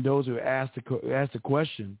 Mr. Mendoza, who asked the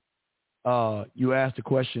question, you asked the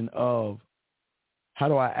question of, how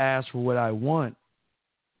do I ask for what I want?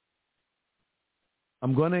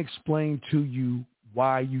 I'm going to explain to you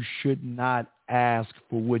why you should not ask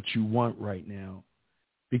for what you want right now.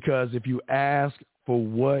 Because if you ask for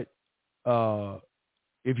what you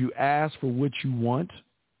want,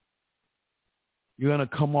 you're going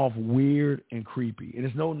to come off weird and creepy. And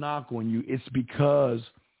it's no knock on you. It's because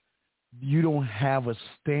you don't have a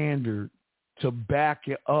standard to back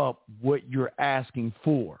it up what you're asking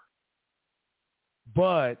for.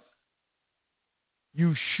 But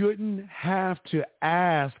you shouldn't have to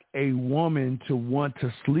ask a woman to want to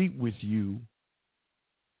sleep with you.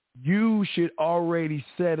 You should already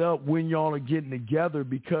set up when y'all are getting together,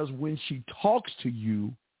 because when she talks to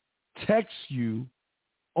you, texts you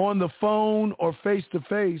on the phone or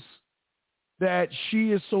face-to-face, that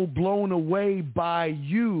she is so blown away by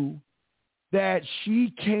you that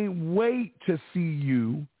she can't wait to see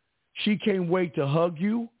you. She can't wait to hug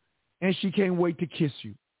you, and she can't wait to kiss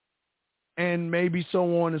you. And maybe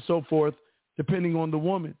so on and so forth, depending on the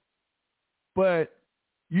woman. But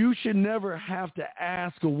you should never have to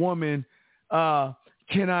ask a woman,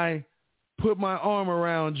 can I put my arm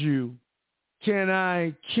around you? Can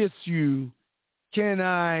I kiss you? Can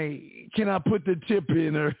I put the tip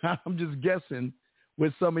in? Or I'm just guessing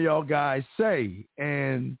what some of y'all guys say.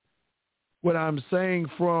 And what I'm saying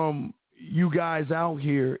from you guys out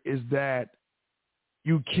here is that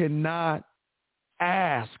you cannot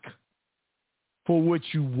ask for what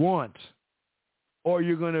you want, or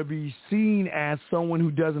you're going to be seen as someone who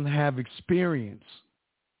doesn't have experience.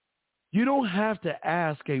 You don't have to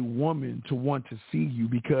ask a woman to want to see you,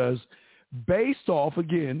 because based off,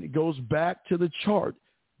 again, it goes back to the chart,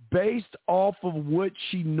 based off of what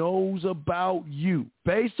she knows about you,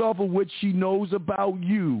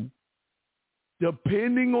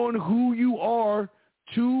 depending on who you are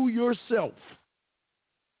to yourself,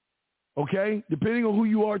 okay, depending on who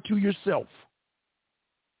you are to yourself,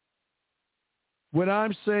 what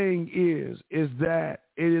I'm saying is that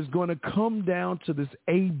it is going to come down to this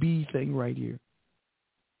A-B thing right here.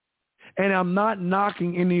 And I'm not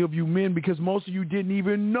knocking any of you men because most of you didn't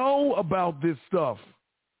even know about this stuff.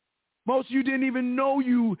 Most of you didn't even know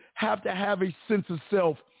you have to have a sense of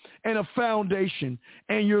self and a foundation,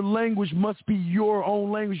 and your language must be your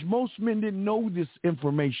own language. Most men didn't know this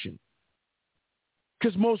information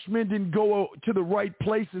because most men didn't go to the right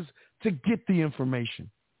places to get the information.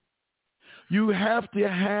 You have to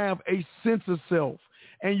have a sense of self,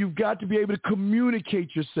 and you've got to be able to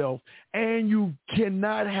communicate yourself, and you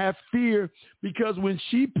cannot have fear because when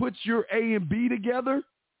she puts your A and B together,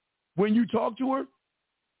 when you talk to her,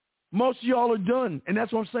 most of y'all are done. And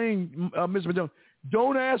that's what I'm saying, Mr. McDonald.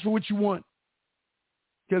 Don't ask for what you want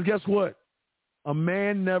because guess what? A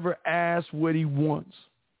man never asks what he wants.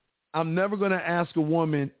 I'm never going to ask a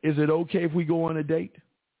woman, is it okay if we go on a date?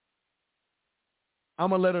 I'm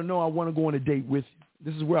going to let her know I want to go on a date with you.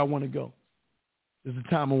 This is where I want to go. This is the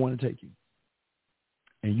time I want to take you.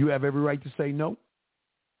 And you have every right to say no.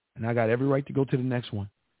 And I got every right to go to the next one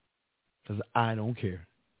because I don't care.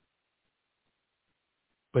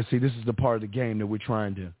 But see, this is the part of the game that we're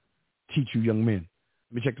trying to teach you young men.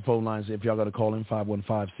 Let me check the phone lines. If y'all got to call in,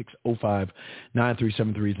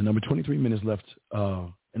 515-605-9373 is the number. 23 minutes left.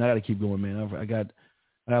 And I got to keep going, man. I got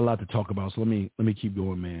a lot to talk about. So let me keep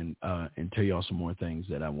going, man, and tell y'all some more things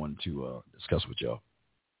that I wanted to discuss with y'all.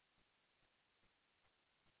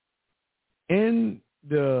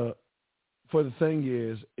 For the thing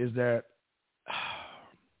is that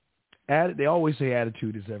they always say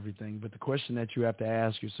attitude is everything, but the question that you have to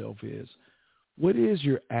ask yourself is, what is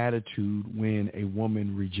your attitude when a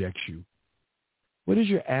woman rejects you? What is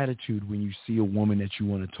your attitude when you see a woman that you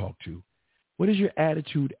want to talk to? What is your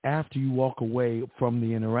attitude after you walk away from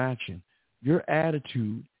the interaction? Your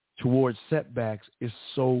attitude towards setbacks is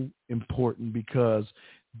so important because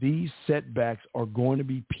these setbacks are going to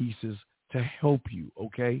be pieces to help you,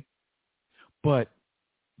 okay? But,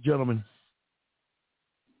 gentlemen,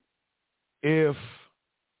 if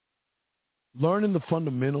learning the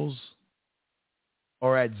fundamentals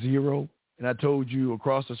are at zero, and I told you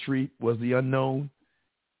across the street was the unknown,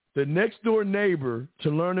 the next door neighbor to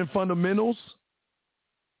learning fundamentals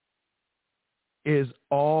is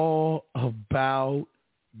all about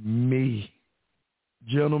me.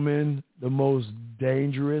 Gentlemen, the most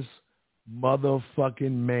dangerous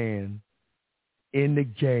motherfucking man in the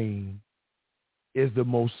game is the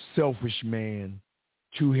most selfish man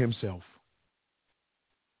to himself.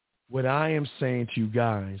 What I am saying to you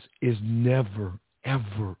guys is never,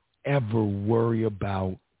 ever, ever worry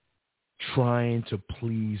about trying to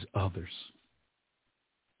please others.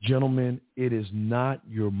 Gentlemen, it is not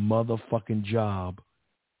your motherfucking job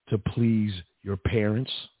to please your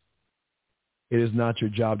parents. It is not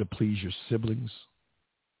your job to please your siblings.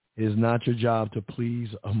 It is not your job to please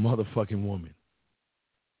a motherfucking woman.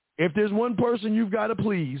 If there's one person you've got to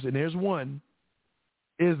please, and there's one,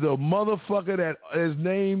 is the motherfucker that his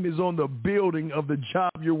name is on the building of the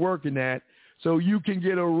job you're working at so you can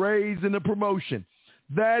get a raise and a promotion.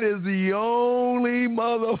 That is the only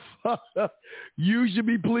motherfucker you should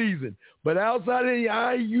be pleasing. But outside of the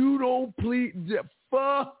eye, you don't please.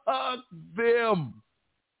 Fuck them.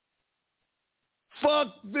 Fuck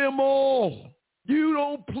them all. You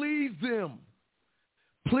don't please them.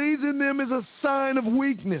 Pleasing them is a sign of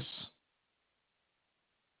weakness.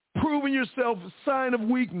 Proving yourself, a sign of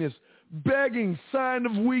weakness. Begging, sign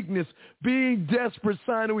of weakness. Being desperate,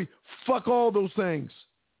 sign of weakness. Fuck all those things.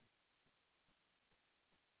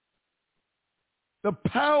 The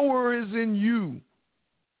power is in you.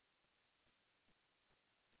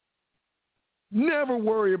 Never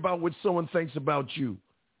worry about what someone thinks about you.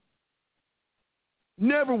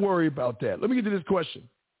 Never worry about that. Let me get to this question.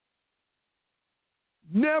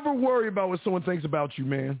 Never worry about what someone thinks about you,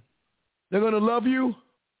 man. They're going to love you.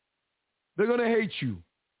 They're going to hate you.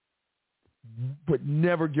 But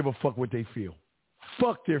never give a fuck what they feel.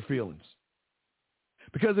 Fuck their feelings.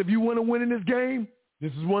 Because if you want to win in this game,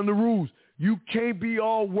 this is one of the rules. You can't be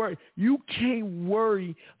all worried. You can't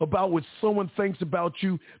worry about what someone thinks about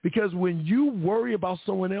you because when you worry about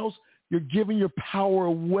someone else, you're giving your power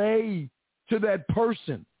away to that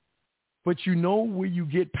person. But you know where you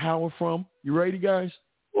get power from? You ready, guys?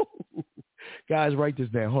 Guys, write this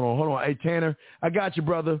down. Hold on. Hey, Tanner, I got you,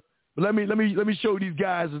 brother. But let me show these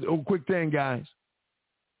guys a quick thing, guys.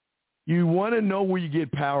 You want to know where you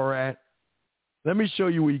get power at? Let me show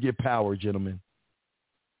you where you get power, gentlemen.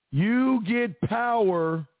 You get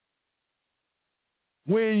power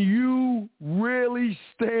when you really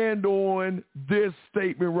stand on this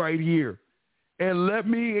statement right here. And let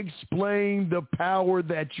me explain the power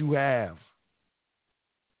that you have.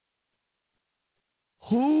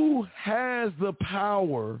 Who has the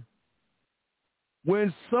power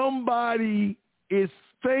when somebody is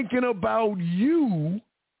thinking about you,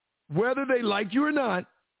 whether they like you or not?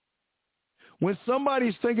 When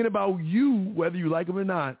somebody's thinking about you, whether you like them or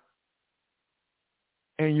not,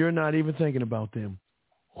 and you're not even thinking about them,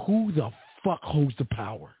 who the fuck holds the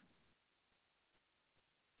power?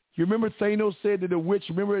 You remember Thanos said to the witch,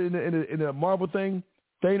 remember in the Marvel thing,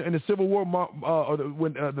 in the Civil War,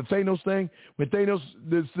 when the Thanos thing, when Thanos,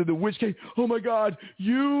 the witch came, oh my God,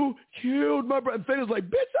 you killed my brother. Thanos like,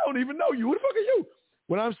 bitch, I don't even know you. Who the fuck are you?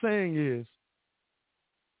 What I'm saying is,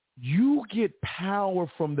 you get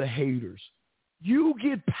power from the haters. You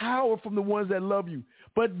get power from the ones that love you,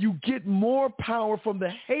 but you get more power from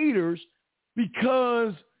the haters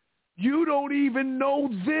because you don't even know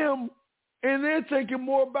them, and they're thinking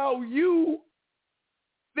more about you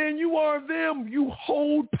than you are them. You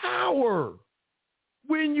hold power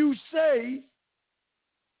when you say,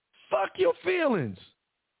 fuck your feelings.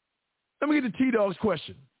 Let me get to T-Dog's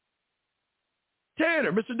question.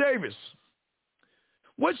 Tanner, Mr. Davis,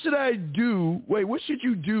 what should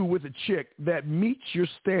you do with a chick that meets your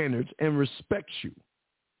standards and respects you?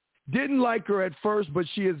 Didn't like her at first, but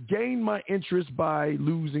she has gained my interest by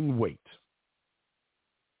losing weight.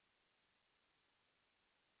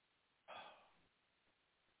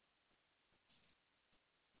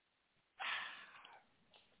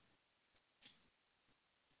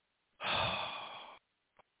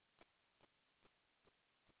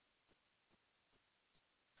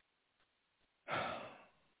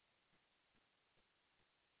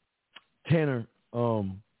 Tanner,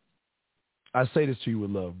 I say this to you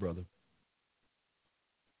with love, brother.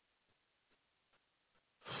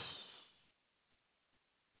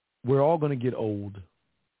 We're all going to get old.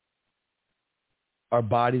 Our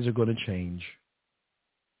bodies are going to change.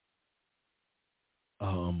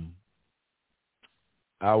 I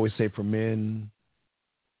always say for men,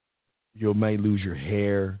 you might lose your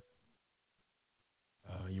hair.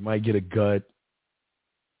 You might get a gut.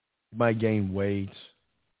 You might gain weight.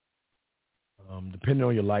 Depending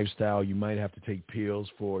on your lifestyle, you might have to take pills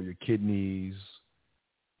for your kidneys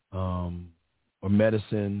or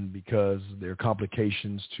medicine because there are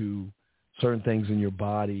complications to certain things in your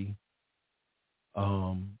body.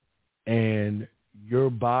 And your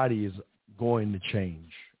body is going to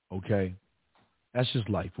change, okay? That's just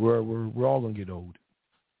life. We're all going to get old.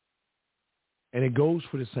 And it goes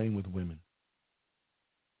for the same with women.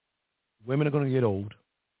 Women are going to get old.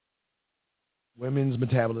 Women's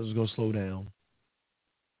metabolism is going to slow down.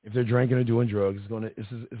 If they're drinking or doing drugs, it's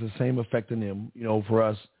the same effect on them. You know, for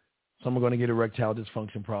us, some are going to get erectile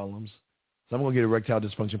dysfunction problems. Some are going to get erectile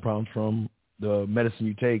dysfunction problems from the medicine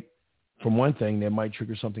you take from one thing that might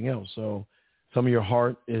trigger something else. So some of your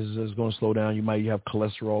heart is going to slow down. You might have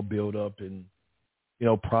cholesterol buildup and, you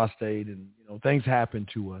know, prostate and, you know, things happen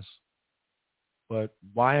to us. But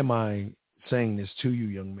why am I saying this to you,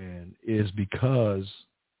 young man, is because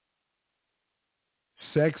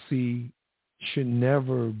sexy should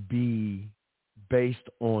never be based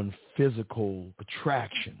on physical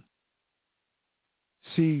attraction.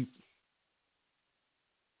 See,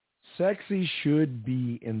 sexy should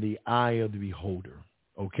be in the eye of the beholder,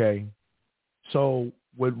 okay? So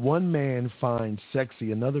what one man finds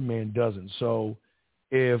sexy, another man doesn't. So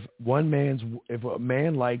if a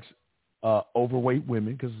man likes overweight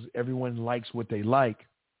women, because everyone likes what they like,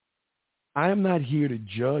 I am not here to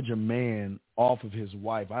judge a man off of his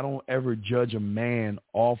wife. I don't ever judge a man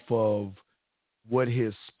off of what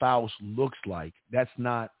his spouse looks like. That's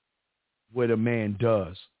not what a man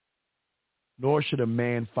does. Nor should a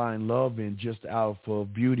man find love in just out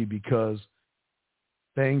of beauty, because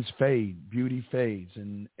things fade, beauty fades.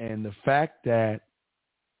 And the fact that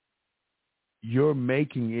you're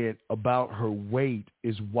making it about her weight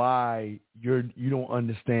is why you don't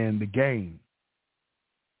understand the game.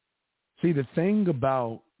 See, the thing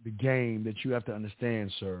about the game that you have to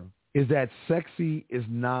understand, sir, is that sexy is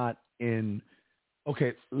not in.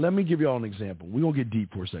 Okay, let me give y'all an example. We're gonna get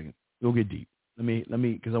deep for a second. We'll get deep. Let me,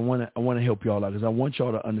 because I want to help y'all out, because I want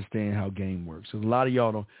y'all to understand how game works. Because a lot of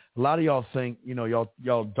y'all think, you know,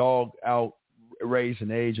 y'all dog out race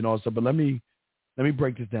and age and all that stuff. But let me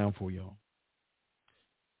break this down for y'all.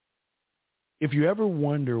 If you ever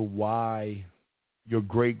wonder why your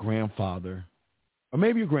great grandfather, or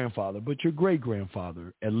maybe your grandfather, but your great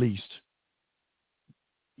grandfather at least,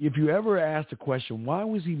 if you ever ask the question, why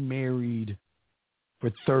was he married for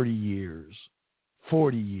 30 years,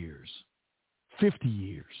 40 years, 50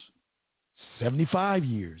 years, 75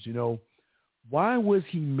 years, why was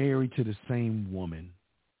he married to the same woman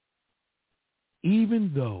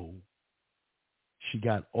even though she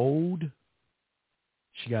got old,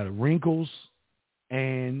 she got wrinkles,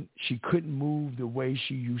 and she couldn't move the way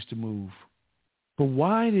she used to move? But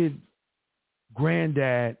why did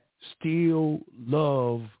Granddad still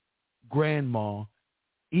love Grandma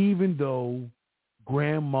even though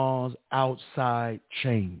Grandma's outside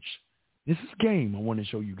changed? This is game I want to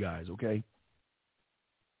show you guys, okay?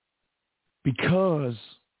 Because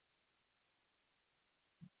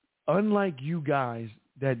unlike you guys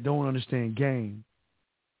that don't understand game,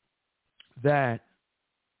 that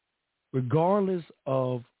regardless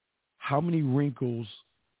of how many wrinkles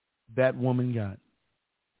that woman got,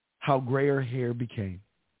 how gray her hair became,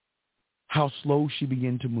 how slow she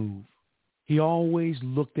began to move, he always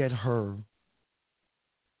looked at her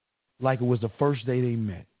like it was the first day they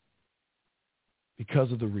met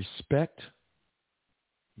because of the respect,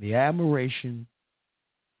 the admiration,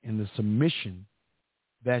 and the submission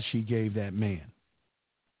that she gave that man.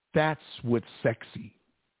 That's what's sexy,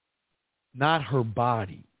 not her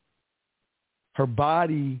body. Her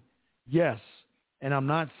body, yes, and I'm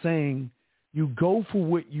not saying you go for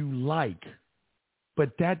what you like,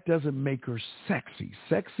 but that doesn't make her sexy.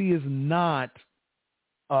 Sexy is not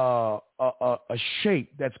a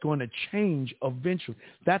shape that's going to change eventually.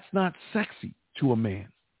 That's not sexy to a man.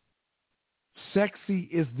 Sexy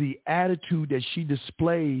is the attitude that she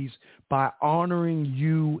displays by honoring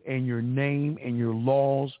you and your name and your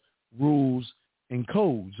laws, rules, and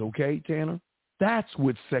codes, okay, Tanner? That's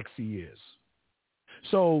what sexy is.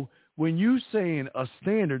 So when you saying a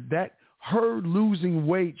standard, that her losing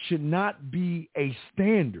weight should not be a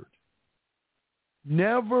standard.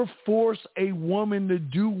 Never force a woman to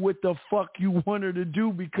do what the fuck you want her to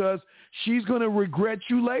do, because she's going to regret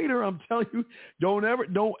you later. I'm telling you, don't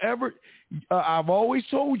ever. I've always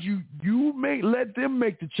told you, let them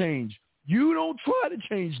make the change. You don't try to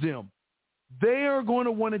change them. They are going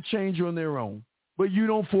to want to change on their own, but you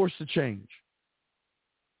don't force the change.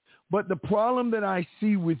 But the problem that I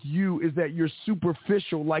see with you is that you're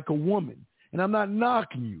superficial like a woman. And I'm not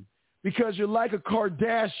knocking you, because you're like a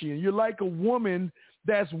Kardashian. You're like a woman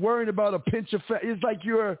that's worried about a pinch of fat. It's like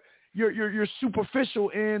you're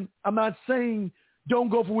superficial. And I'm not saying don't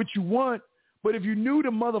go for what you want, but if you knew the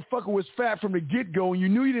motherfucker was fat from the get-go and you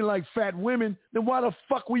knew you didn't like fat women, then why the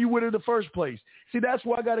fuck were you with her in the first place? See, that's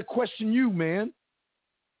why I got to question you, man.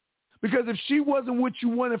 Because if she wasn't what you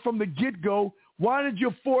wanted from the get-go, why did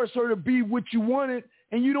you force her to be what you wanted?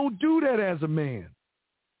 And you don't do that as a man.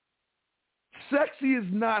 Sexy is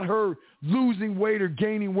not her losing weight or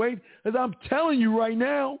gaining weight. As I'm telling you right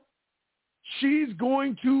now, she's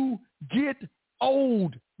going to get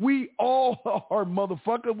old. We all are,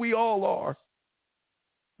 motherfucker. We all are.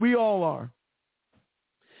 We all are.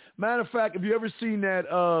 Matter of fact, have you ever seen that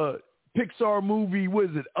Pixar movie, what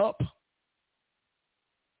is it, Up?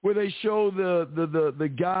 Where they show the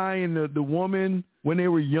guy and the woman when they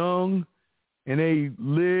were young, and they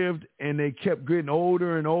lived and they kept getting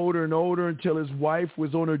older and older and older until his wife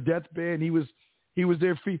was on her deathbed and he was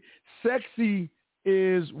their feet. Sexy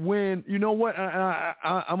is when, you know what,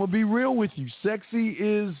 I'm going to be real with you. Sexy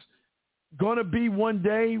is going to be one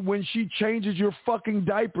day when she changes your fucking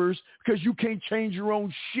diapers because you can't change your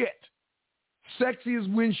own shit. Sexy is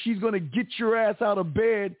when she's going to get your ass out of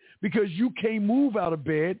bed because you can't move out of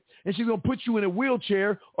bed, and she's going to put you in a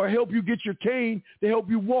wheelchair or help you get your cane to help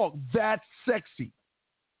you walk. That's sexy.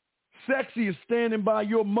 Sexy is standing by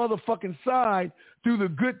your motherfucking side through the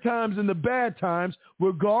good times and the bad times,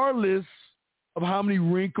 regardless of how many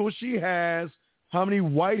wrinkles she has, how many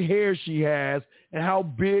white hairs she has, and how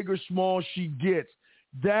big or small she gets.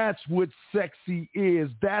 That's what sexy is.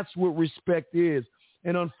 That's what respect is.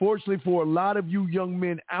 And unfortunately for a lot of you young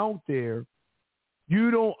men out there, you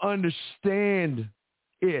don't understand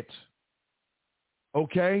it,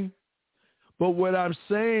 okay? But what I'm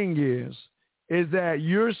saying is that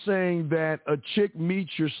you're saying that a chick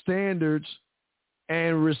meets your standards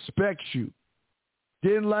and respects you.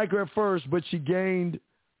 Didn't like her at first, but she gained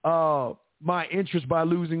my interest by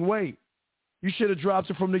losing weight. You should have dropped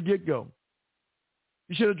it from the get-go.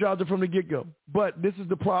 You should have dropped it from the get-go. But this is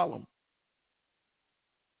the problem.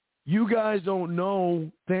 You guys don't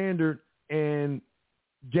know standard and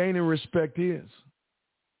gaining respect is.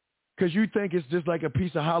 Because you think it's just like a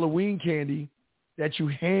piece of Halloween candy that you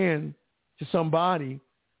hand to somebody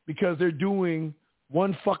because they're doing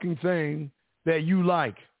one fucking thing that you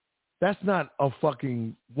like. That's not a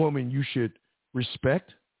fucking woman you should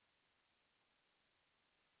respect.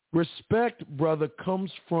 Respect, brother,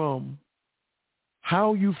 comes from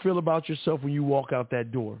how you feel about yourself when you walk out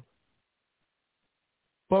that door.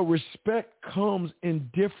 But respect comes in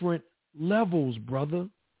different levels, brother.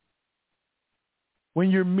 When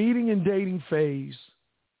you're meeting and dating phase,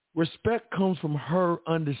 respect comes from her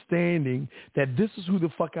understanding that this is who the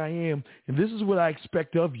fuck I am and this is what I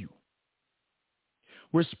expect of you.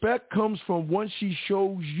 Respect comes from once she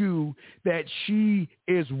shows you that she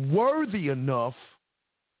is worthy enough.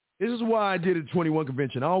 This is why I did a 21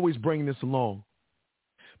 convention. I always bring this along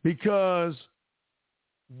because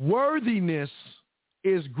worthiness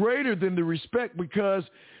is greater than the respect because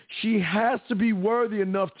she has to be worthy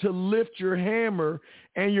enough to lift your hammer,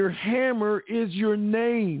 and your hammer is your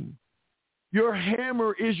name. Your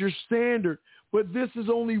hammer is your standard, but this is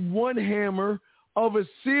only one hammer of a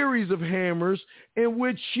series of hammers in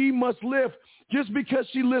which she must lift. Just because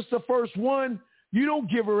she lifts the first one, you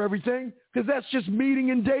don't give her everything because that's just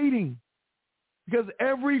meeting and dating. Because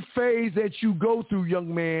every phase that you go through,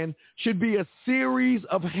 young man, should be a series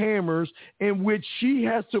of hammers in which she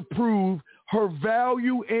has to prove her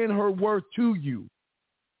value and her worth to you.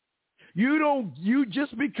 You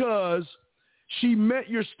just because she met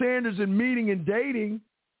your standards in meeting and dating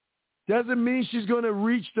doesn't mean she's going to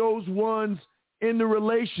reach those ones in the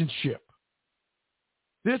relationship.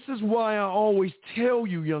 This is why I always tell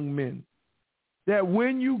you, young men, that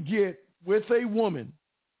when you get with a woman,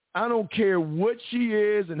 I don't care what she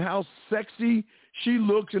is and how sexy she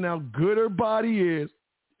looks and how good her body is,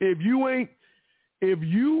 if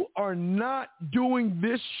you are not doing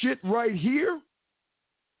this shit right here,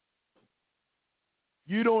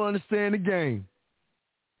 you don't understand the game.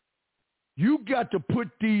 You got to put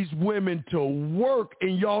these women to work,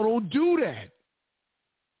 and y'all don't do that.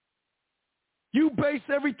 You base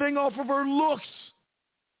everything off of her looks.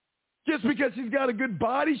 Just because she's got a good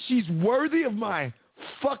body, she's worthy of my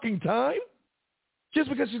fucking time? Just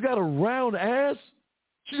because she's got a round ass,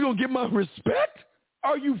 she's going to get my respect?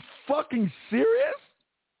 Are you fucking serious?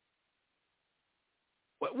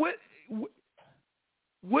 What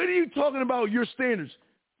are you talking about your standards?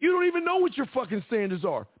 You don't even know what your fucking standards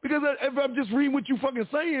are. Because if I'm just reading what you fucking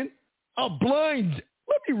saying, I'm blind.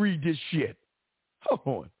 Let me read this shit. Hold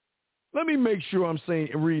on. Let me make sure I'm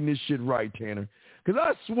reading this shit right, Tanner. Because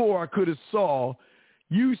I swore I could have saw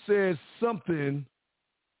you said something.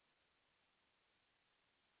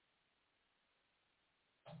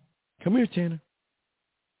 Come here, Tanner.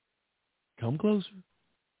 Come closer.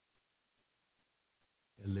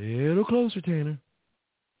 A little closer, Tanner.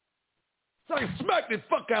 So I can smack the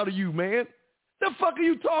fuck out of you, man. The fuck are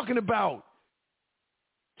you talking about?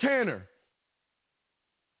 Tanner,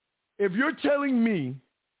 if you're telling me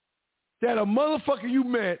that a motherfucker you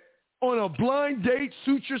met on a blind date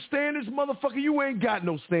suits your standards, motherfucker, you ain't got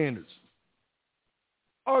no standards.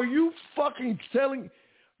 Are you fucking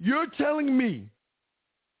you're telling me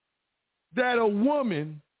that a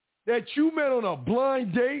woman that you met on a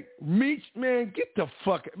blind date meets, man, get the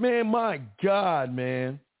fuck, man, my God,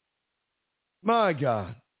 man. My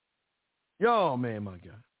God. Yo, man, my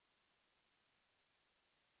God.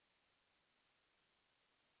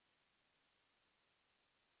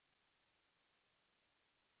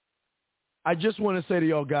 I just want to say to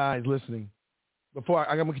y'all guys listening, before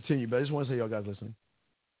I'm going to continue, but I just want to say to y'all guys listening,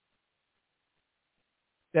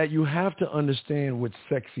 that you have to understand what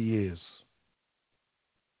sexy is.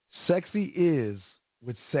 Sexy is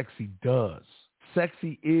what sexy does.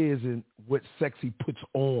 Sexy isn't what sexy puts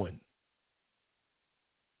on.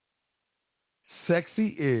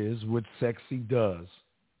 Sexy is what sexy does.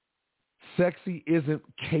 Sexy isn't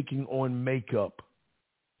caking on makeup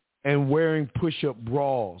and wearing push-up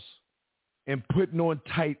bras and putting on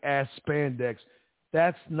tight-ass spandex.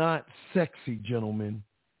 That's not sexy, gentlemen.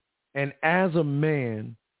 And as a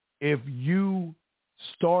man, if you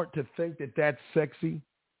start to think that that's sexy,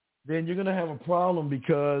 then you're going to have a problem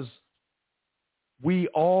because we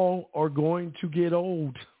all are going to get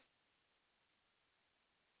old.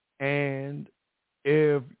 And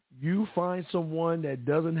if you find someone that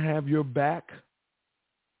doesn't have your back,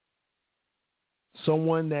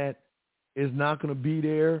 someone that is not going to be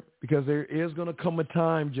there, because there is going to come a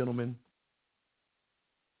time, gentlemen,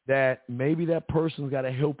 that maybe that person's got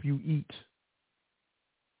to help you eat.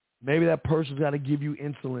 Maybe that person's got to give you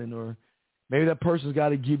insulin, or maybe that person's got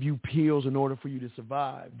to give you pills in order for you to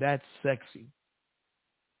survive. That's sexy.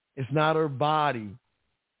 It's not her body.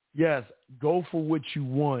 Yes, go for what you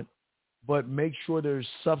want, but make sure there's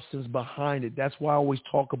substance behind it. That's why I always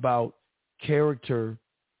talk about character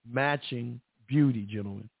matching beauty,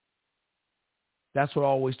 gentlemen. That's what I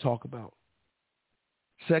always talk about.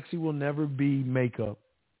 Sexy will never be makeup,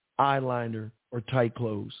 eyeliner, or tight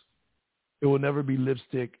clothes. It will never be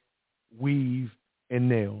lipstick, weave, and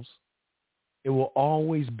nails. It will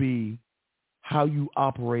always be how you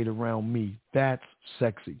operate around me. That's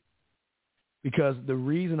sexy. Because the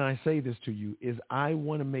reason I say this to you is I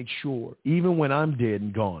want to make sure, even when I'm dead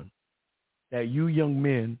and gone, that you young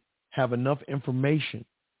men have enough information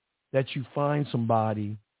that you find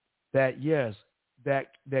somebody that, yes, that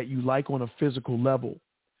you like on a physical level,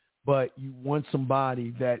 but you want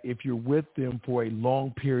somebody that if you're with them for a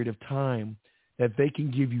long period of time, that they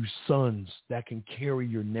can give you sons that can carry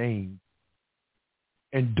your name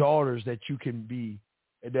and daughters that can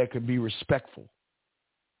be respectful.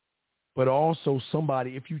 But also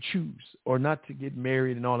somebody, if you choose, or not to get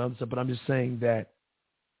married and all that other stuff, but I'm just saying that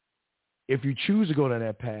if you choose to go down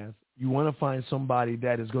that path, you want to find somebody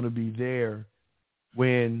that is going to be there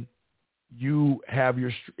when you have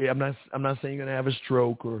your, I'm not saying you're going to have a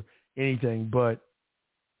stroke or anything, but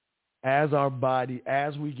as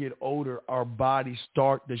we get older, our bodies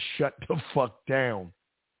start to shut the fuck down.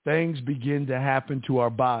 Things begin to happen to our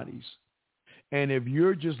bodies. And if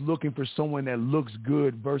you're just looking for someone that looks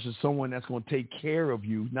good versus someone that's going to take care of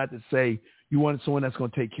you, not to say you want someone that's going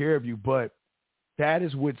to take care of you, but that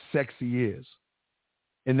is what sexy is.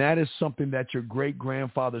 And that is something that your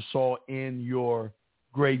great-grandfather saw in your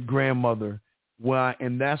great-grandmother.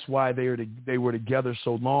 And that's why they were together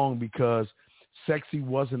so long, because sexy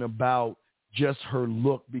wasn't about just her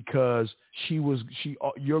look, because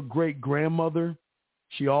your great-grandmother,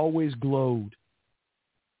 she always glowed.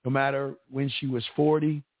 No matter when she was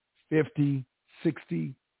 40, 50,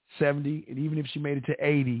 60, 70, and even if she made it to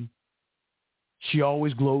 80, she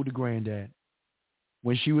always glowed to Granddad.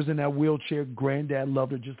 When she was in that wheelchair, Granddad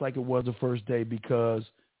loved her just like it was the first day, because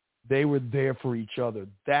they were there for each other.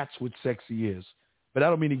 That's what sexy is. But I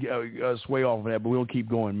don't mean to sway off of that, but we'll keep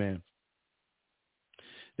going, man.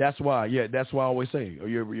 That's why I always say,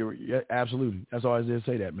 you're absolutely. That's why I always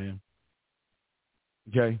say that, man.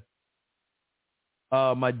 Okay.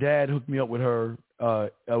 My dad hooked me up with her,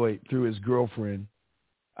 through his girlfriend.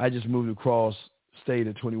 I just moved across state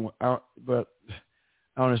at 21. But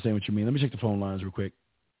I don't understand what you mean. Let me check the phone lines real quick.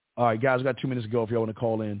 All right, guys, we got 2 minutes to go if y'all want to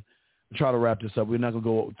call in. I'll try to wrap this up. We're not going to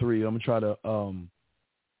go 3. I'm going to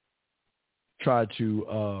try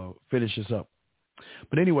to finish this up.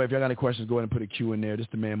 But anyway, if y'all got any questions, go ahead and put a Q in there. This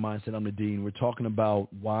is The Man Mindset. I'm the Dean. We're talking about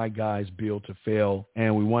why guys build to fail,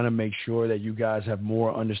 and we want to make sure that you guys have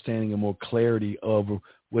more understanding and more clarity of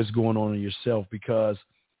what's going on in yourself, because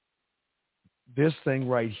this thing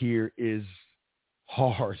right here is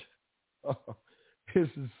hard. This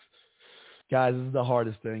is the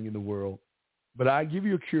hardest thing in the world. But I give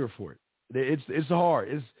you a cure for it. It's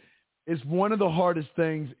hard. It's one of the hardest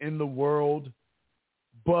things in the world,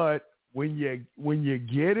 but when you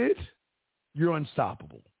get it, you're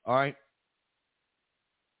unstoppable. All right?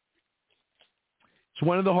 It's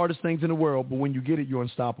one of the hardest things in the world, but when you get it, you're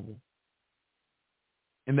unstoppable.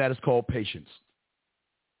 And that is called patience.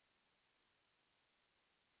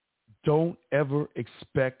 Don't ever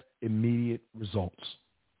expect immediate results,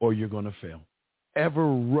 or you're going to fail. Ever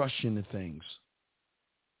rush into things.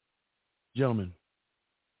 Gentlemen,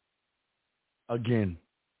 again,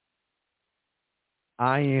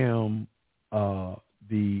 I am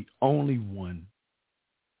the only one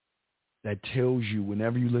that tells you,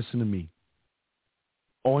 whenever you listen to me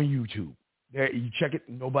on YouTube, there, you check it,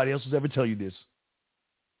 nobody else will ever tell you this.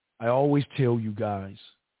 I always tell you guys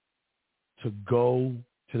to go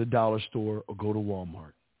to the dollar store or go to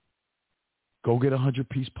Walmart. Go get a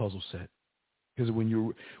 100-piece puzzle set. Because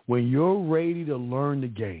when you're ready to learn the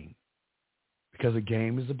game, because the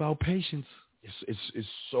game is about patience. It's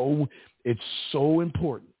so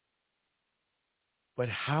important. But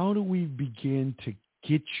how do we begin to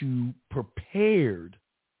get you prepared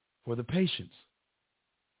for the patience?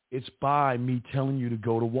 It's by me telling you to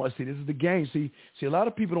go to Walmart. See, this is the game. See, a lot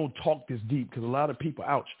of people don't talk this deep, because a lot of people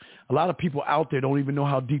out there don't even know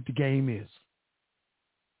how deep the game is.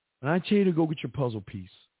 When I tell you to go get your puzzle piece,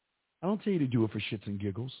 I don't tell you to do it for shits and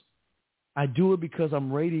giggles. I do it because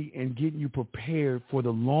I'm ready and getting you prepared for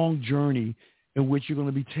the long journey in which you're going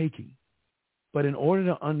to be taking. But in order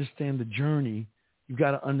to understand the journey, you've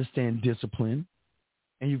got to understand discipline,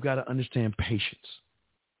 and you've got to understand patience.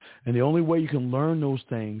 And the only way you can learn those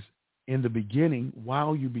things in the beginning,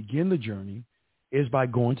 while you begin the journey, is by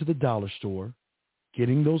going to the dollar store,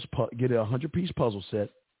 getting a 100-piece puzzle set,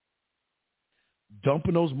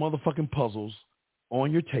 dumping those motherfucking puzzles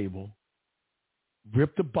on your table,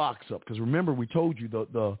 rip the box up. Because remember, we told you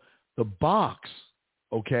the box,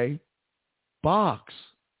 okay? Box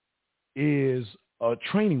is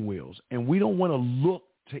training wheels, and we don't want to look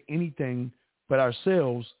to anything but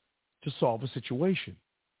ourselves to solve a situation.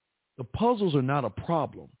 The puzzles are not a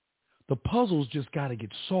problem. The puzzles just got to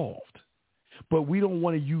get solved. But we don't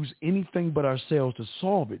want to use anything but ourselves to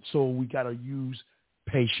solve it. So we got to use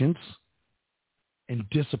patience and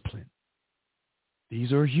discipline.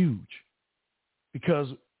 These are huge. Because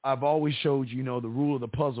I've always showed you, the rule of the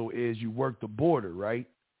puzzle is you work the border, right?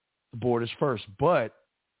 The border's first. But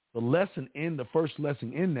the first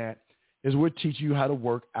lesson in that is we're teaching you how to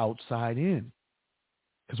work outside in.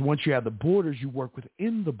 Because once you have the borders, you work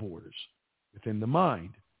within the borders, within the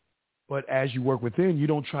mind. But as you work within, you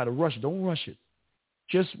don't try to rush it. Don't rush it.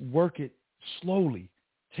 Just work it slowly.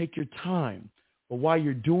 Take your time. But while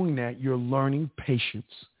you're doing that, you're learning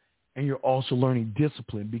patience and you're also learning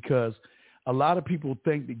discipline, because a lot of people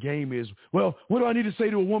think the game is, well, what do I need to say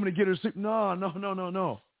to a woman to get her to sleep?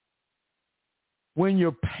 No. When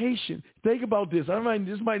you're patient, think about this.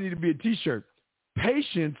 This might need to be a T-shirt.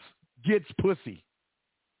 Patience gets pussy.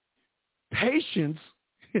 Patience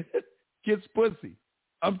gets pussy.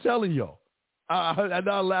 I'm telling y'all. I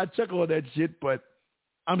know I chuckle on that shit, but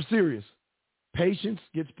I'm serious. Patience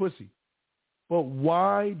gets pussy. But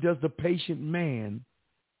why does the patient man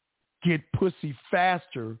get pussy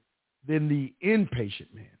faster than the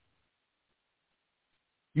impatient man?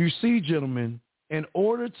 You see, gentlemen, in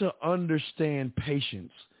order to understand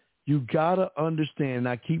patience, you got to understand, and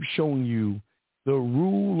I keep showing you the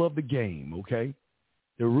rule of the game, okay?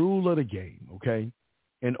 The rule of the game, okay?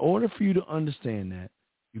 In order for you to understand that,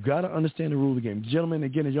 you got to understand the rule of the game. Gentlemen,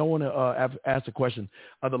 again, if y'all want to ask a question,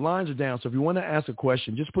 the lines are down. So if you want to ask a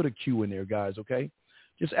question, just put a Q in there, guys, okay?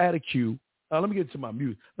 Just add a Q. Let me get to my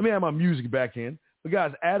music. Let me add my music back in. But,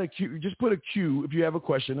 guys, add a Q. Just put a Q if you have a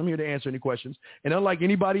question. I'm here to answer any questions. And unlike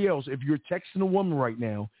anybody else, if you're texting a woman right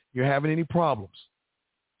now, you're having any problems,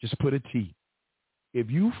 just put a T. If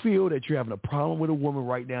you feel that you're having a problem with a woman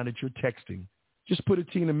right now that you're texting, just put a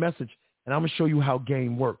T in the message, and I'm going to show you how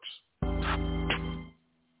game works.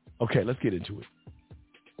 Okay, let's get into it.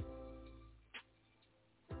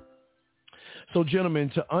 So,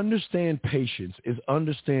 gentlemen, to understand patience is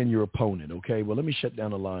understand your opponent, okay? Well, let me shut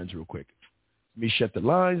down the lines real quick. Let me shut the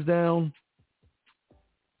lines down.